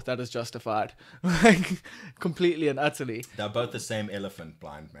 oh, that is justified, like completely and utterly. They're both the same elephant,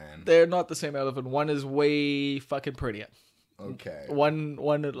 blind man. They're not the same elephant. One is way fucking prettier. Okay. One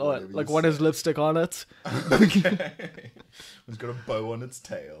Whatever like you one say. has lipstick on it. It's got a bow on its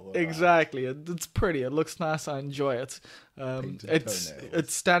tail. All right. Exactly. It's pretty. It looks nice. I enjoy it. Painted It's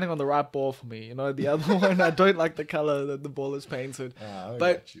toenails. standing on the right ball for me. You know, the other one, I don't like the color that the ball is painted. I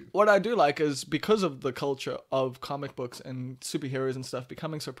But got you. what I do like is because of the culture of comic books and superheroes and stuff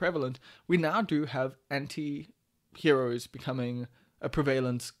becoming so prevalent, we now do have anti-heroes becoming a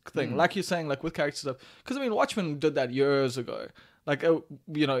prevalent thing. Like you're saying, like with character stuff. Because, I mean, Watchmen did that years ago. Like,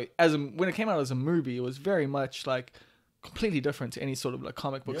 you know, when it came out as a movie, it was very much like completely different to any sort of like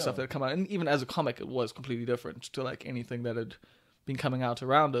comic book stuff that had come out. And even as a comic, it was completely different to like anything that had been coming out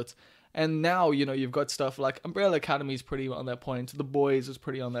around it. And now, you know, you've got stuff like Umbrella Academy is pretty on that point. The Boys is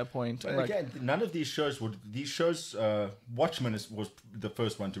pretty on that point. But And, like, again, none of these shows Watchmen was the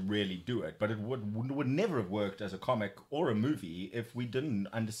first one to really do it, but it would never have worked as a comic or a movie if we didn't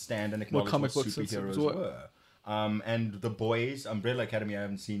understand and acknowledge what comic books superheroes were. were. And the Boys, Umbrella Academy, I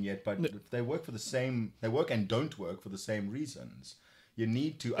haven't seen yet, but they work and don't work for the same reasons. You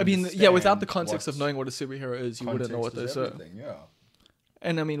need to. I mean, yeah, without the context of what knowing what a superhero is, you wouldn't know what context those is are. everything, Yeah.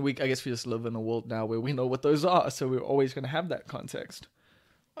 And I mean, I guess we just live in a world now where we know what those are, so we're always going to have that context.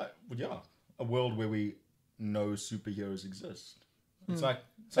 Yeah, a world where we know superheroes exist. It's like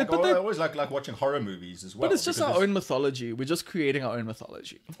But I they- always like watching horror movies as well. But it's just because our own mythology. We're just creating our own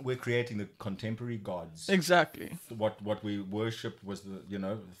mythology. We're creating the contemporary gods. Exactly. What we worshipped was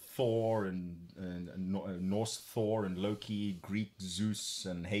Thor and Norse Thor and Loki, Greek Zeus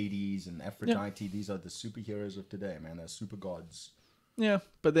and Hades and Aphrodite. These are the superheroes of today, man. They're super gods. Yeah,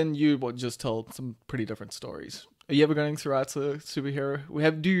 but then you would just tell some pretty different stories Are you ever going to write a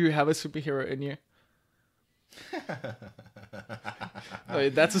superhero? Do you have a superhero in you? Oh,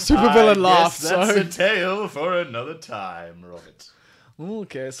 that's a supervillain laugh. That's a tale for another time, Robert.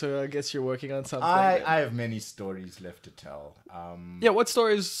 Okay, so I guess you're working on something. I have many stories left to tell. Yeah, what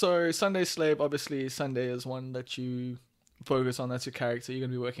stories? So Sunday Slave, obviously Sunday is one that you focus on. That's your character you're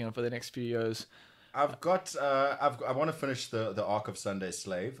going to be working on for the next few years. I want to finish the arc of Sunday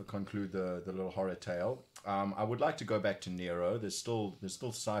Slave, conclude the little horror tale. I would like to go back to Nero. There's still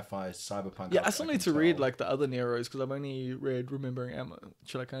sci-fi, cyberpunk. Yeah, I still need to read like the other Neros because I've only read Remembering Emma,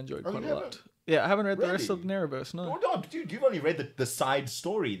 which like I enjoyed quite a lot. Yeah, I haven't read the rest of the Neroverse. No. Oh, no, dude, you've only read the side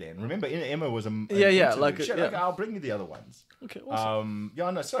story then. Remember, Emma was a yeah, I'll bring you the other ones. Okay, awesome.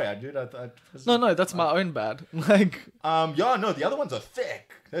 Yeah, no, sorry, No, that's my own bad. Like, yeah, no, the other ones are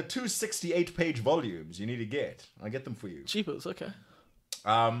thick. They're 2 68-page volumes. You need to get. I'll get them for you. Cheapers, okay.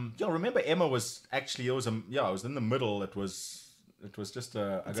 Yeah, remember Emma was actually it was in the middle. It was just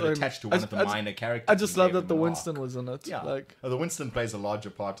I got attached to one of the minor characters. I just love that the Winston was in it. Yeah, like the Winston plays a larger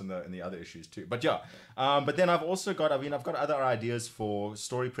part in the other issues too. But yeah, but then I've also got I've got other ideas for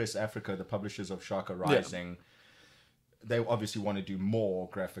Story Press Africa, the publishers of Shaka Rising. Yeah. They obviously want to do more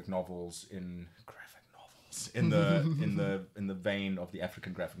graphic novels in the vein of the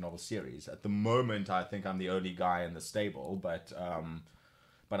African graphic novel series. At the moment, I think I'm the only guy in the stable, but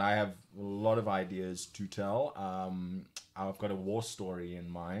I have a lot of ideas to tell. I've got a war story in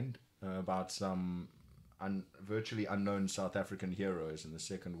mind about some virtually unknown South African heroes in the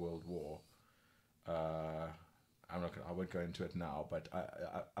Second World War. I won't go into it now, but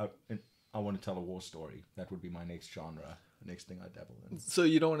I want to tell a war story. That would be my next genre, the next thing I dabble in. So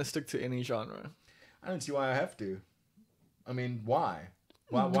you don't want to stick to any genre? I don't see why I have to. I mean, why?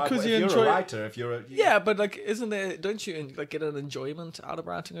 Why because if you're a writer, if you're a... Yeah, but like, isn't there... Don't you like get an enjoyment out of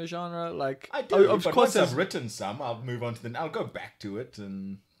writing a genre? Like, I do, but once I've written some, I'll move on to I'll go back to it,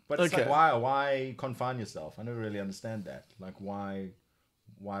 but it's like, why confine yourself? I never really understand that. Like, why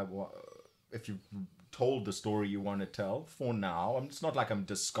if you've told the story you want to tell, for now, it's not like I'm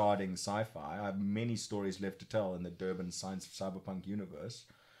discarding sci-fi. I have many stories left to tell in the Durban science cyberpunk universe,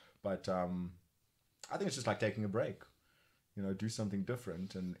 but I think it's just like taking a break. You know, do something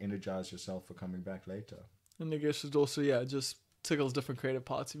different and energize yourself for coming back later. And I guess it also, just tickles different creative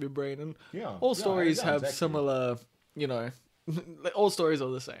parts of your brain. And all stories have similar, like, all stories are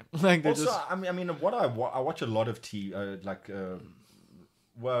the same. Like, they're also, I mean, I watch a lot of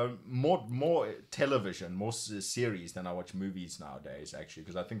more television, more series than I watch movies nowadays, actually,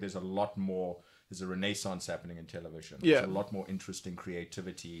 because I think there's a renaissance happening in television. There's a lot more interesting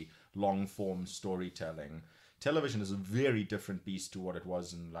creativity, long-form storytelling. Television is a very different beast to what it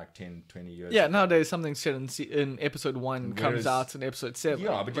was in like 10, 20 years ago. Nowadays something set in episode 1 comes out in episode 7.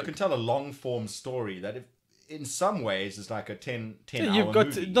 Yeah, but you can tell a long-form story that if in some ways it's like a 10 hour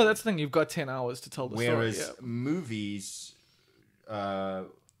movie. No, that's the thing. You've got 10 hours to tell the story. Whereas movies, you've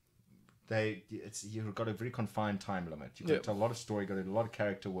got a very confined time limit. You can tell a lot of story, got a lot of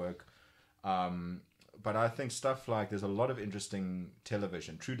character work. But I think stuff like there's a lot of interesting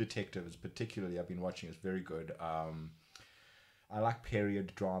television. True Detective, particularly, I've been watching. It's very good. I like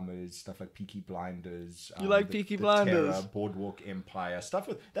period dramas, stuff like Peaky Blinders. You like Peaky Blinders? Terror, Boardwalk Empire,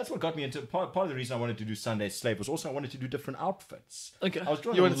 that's what got me into. Part of the reason I wanted to do Sunday Slave was also I wanted to do different outfits. Okay. I was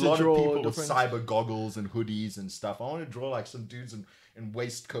drawing a lot of people with cyber goggles and hoodies and stuff. I want to draw like some dudes in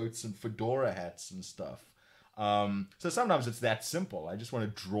waistcoats and fedora hats and stuff. So sometimes it's that simple. I just want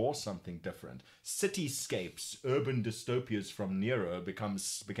to draw something different. Cityscapes, urban dystopias from Nero became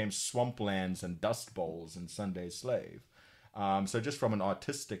swamplands and dust bowls in Sunday Slave. So just from an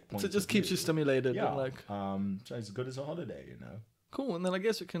artistic point of view. So it just keeps you stimulated. Yeah. And like, so it's good as a holiday, you know. Cool. And then I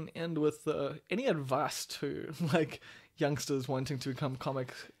guess we can end with any advice to like youngsters wanting to become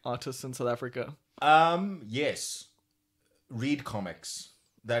comic artists in South Africa. Yes. Read comics.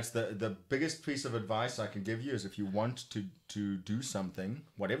 That's the biggest piece of advice I can give you is if you want to do something,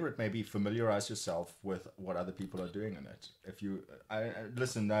 whatever it may be, familiarize yourself with what other people are doing in it. If you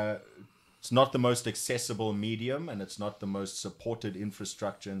listen, it's not the most accessible medium and it's not the most supported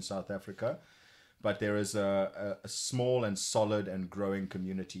infrastructure in South Africa, but there is a small and solid and growing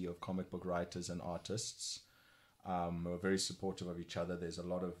community of comic book writers and artists who are very supportive of each other. There's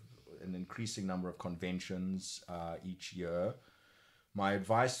an increasing number of conventions each year. My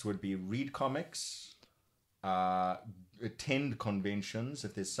advice would be read comics, attend conventions.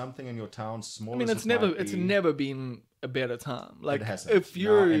 If there's something in your town, small. I mean, it's never been a better time. Like, it hasn't. If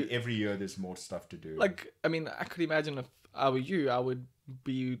you're and every year, there's more stuff to do. Like, I mean, I could imagine if I were you, I would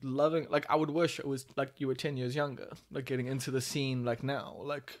be loving. Like, I would wish it was like you were 10 years younger, like getting into the scene like now.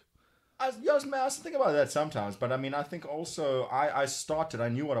 Like, I was thinking about that sometimes, but I mean, I think also I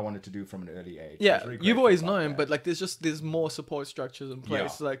knew what I wanted to do from an early age. I Yeah, was very you've grateful always about known, that. but like there's more support structures in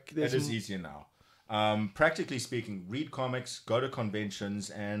place. Yeah, Like there's it is easier now. Practically speaking, read comics, go to conventions,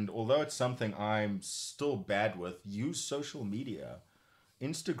 and although it's something I'm still bad with, use social media.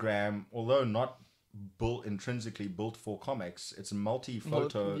 Instagram, although not intrinsically built for comics, its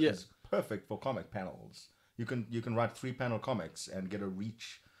multi-photo yeah. is perfect for comic panels. You can write 3-panel comics and get a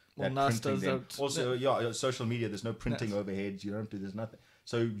reach. Well, That Nas printing does then. that. Also, social media. There's no printing overheads. You don't do. There's nothing.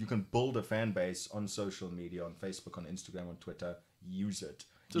 So you can build a fan base on social media, on Facebook, on Instagram, on Twitter. Use it.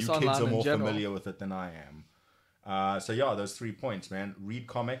 Just you kids online are in more general. familiar with it than I am. So those 3 points, man. Read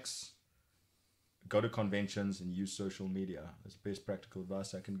comics, go to conventions, and use social media. That's the best practical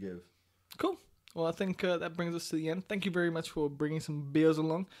advice I can give. Cool. Well, I think that brings us to the end. Thank you very much for bringing some beers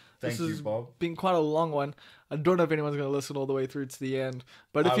along. Thank you, This has Bob. been quite a long one. I don't know if anyone's going to listen all the way through to the end.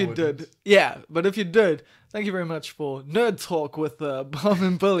 But if I you wouldn't. did, but if you did, thank you very much for Nerd Talk with Bob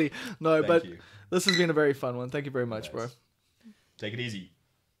and Billy. No, but you. this has been a very fun one. Thank you very much, bro. Take it easy.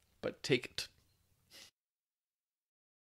 But take it.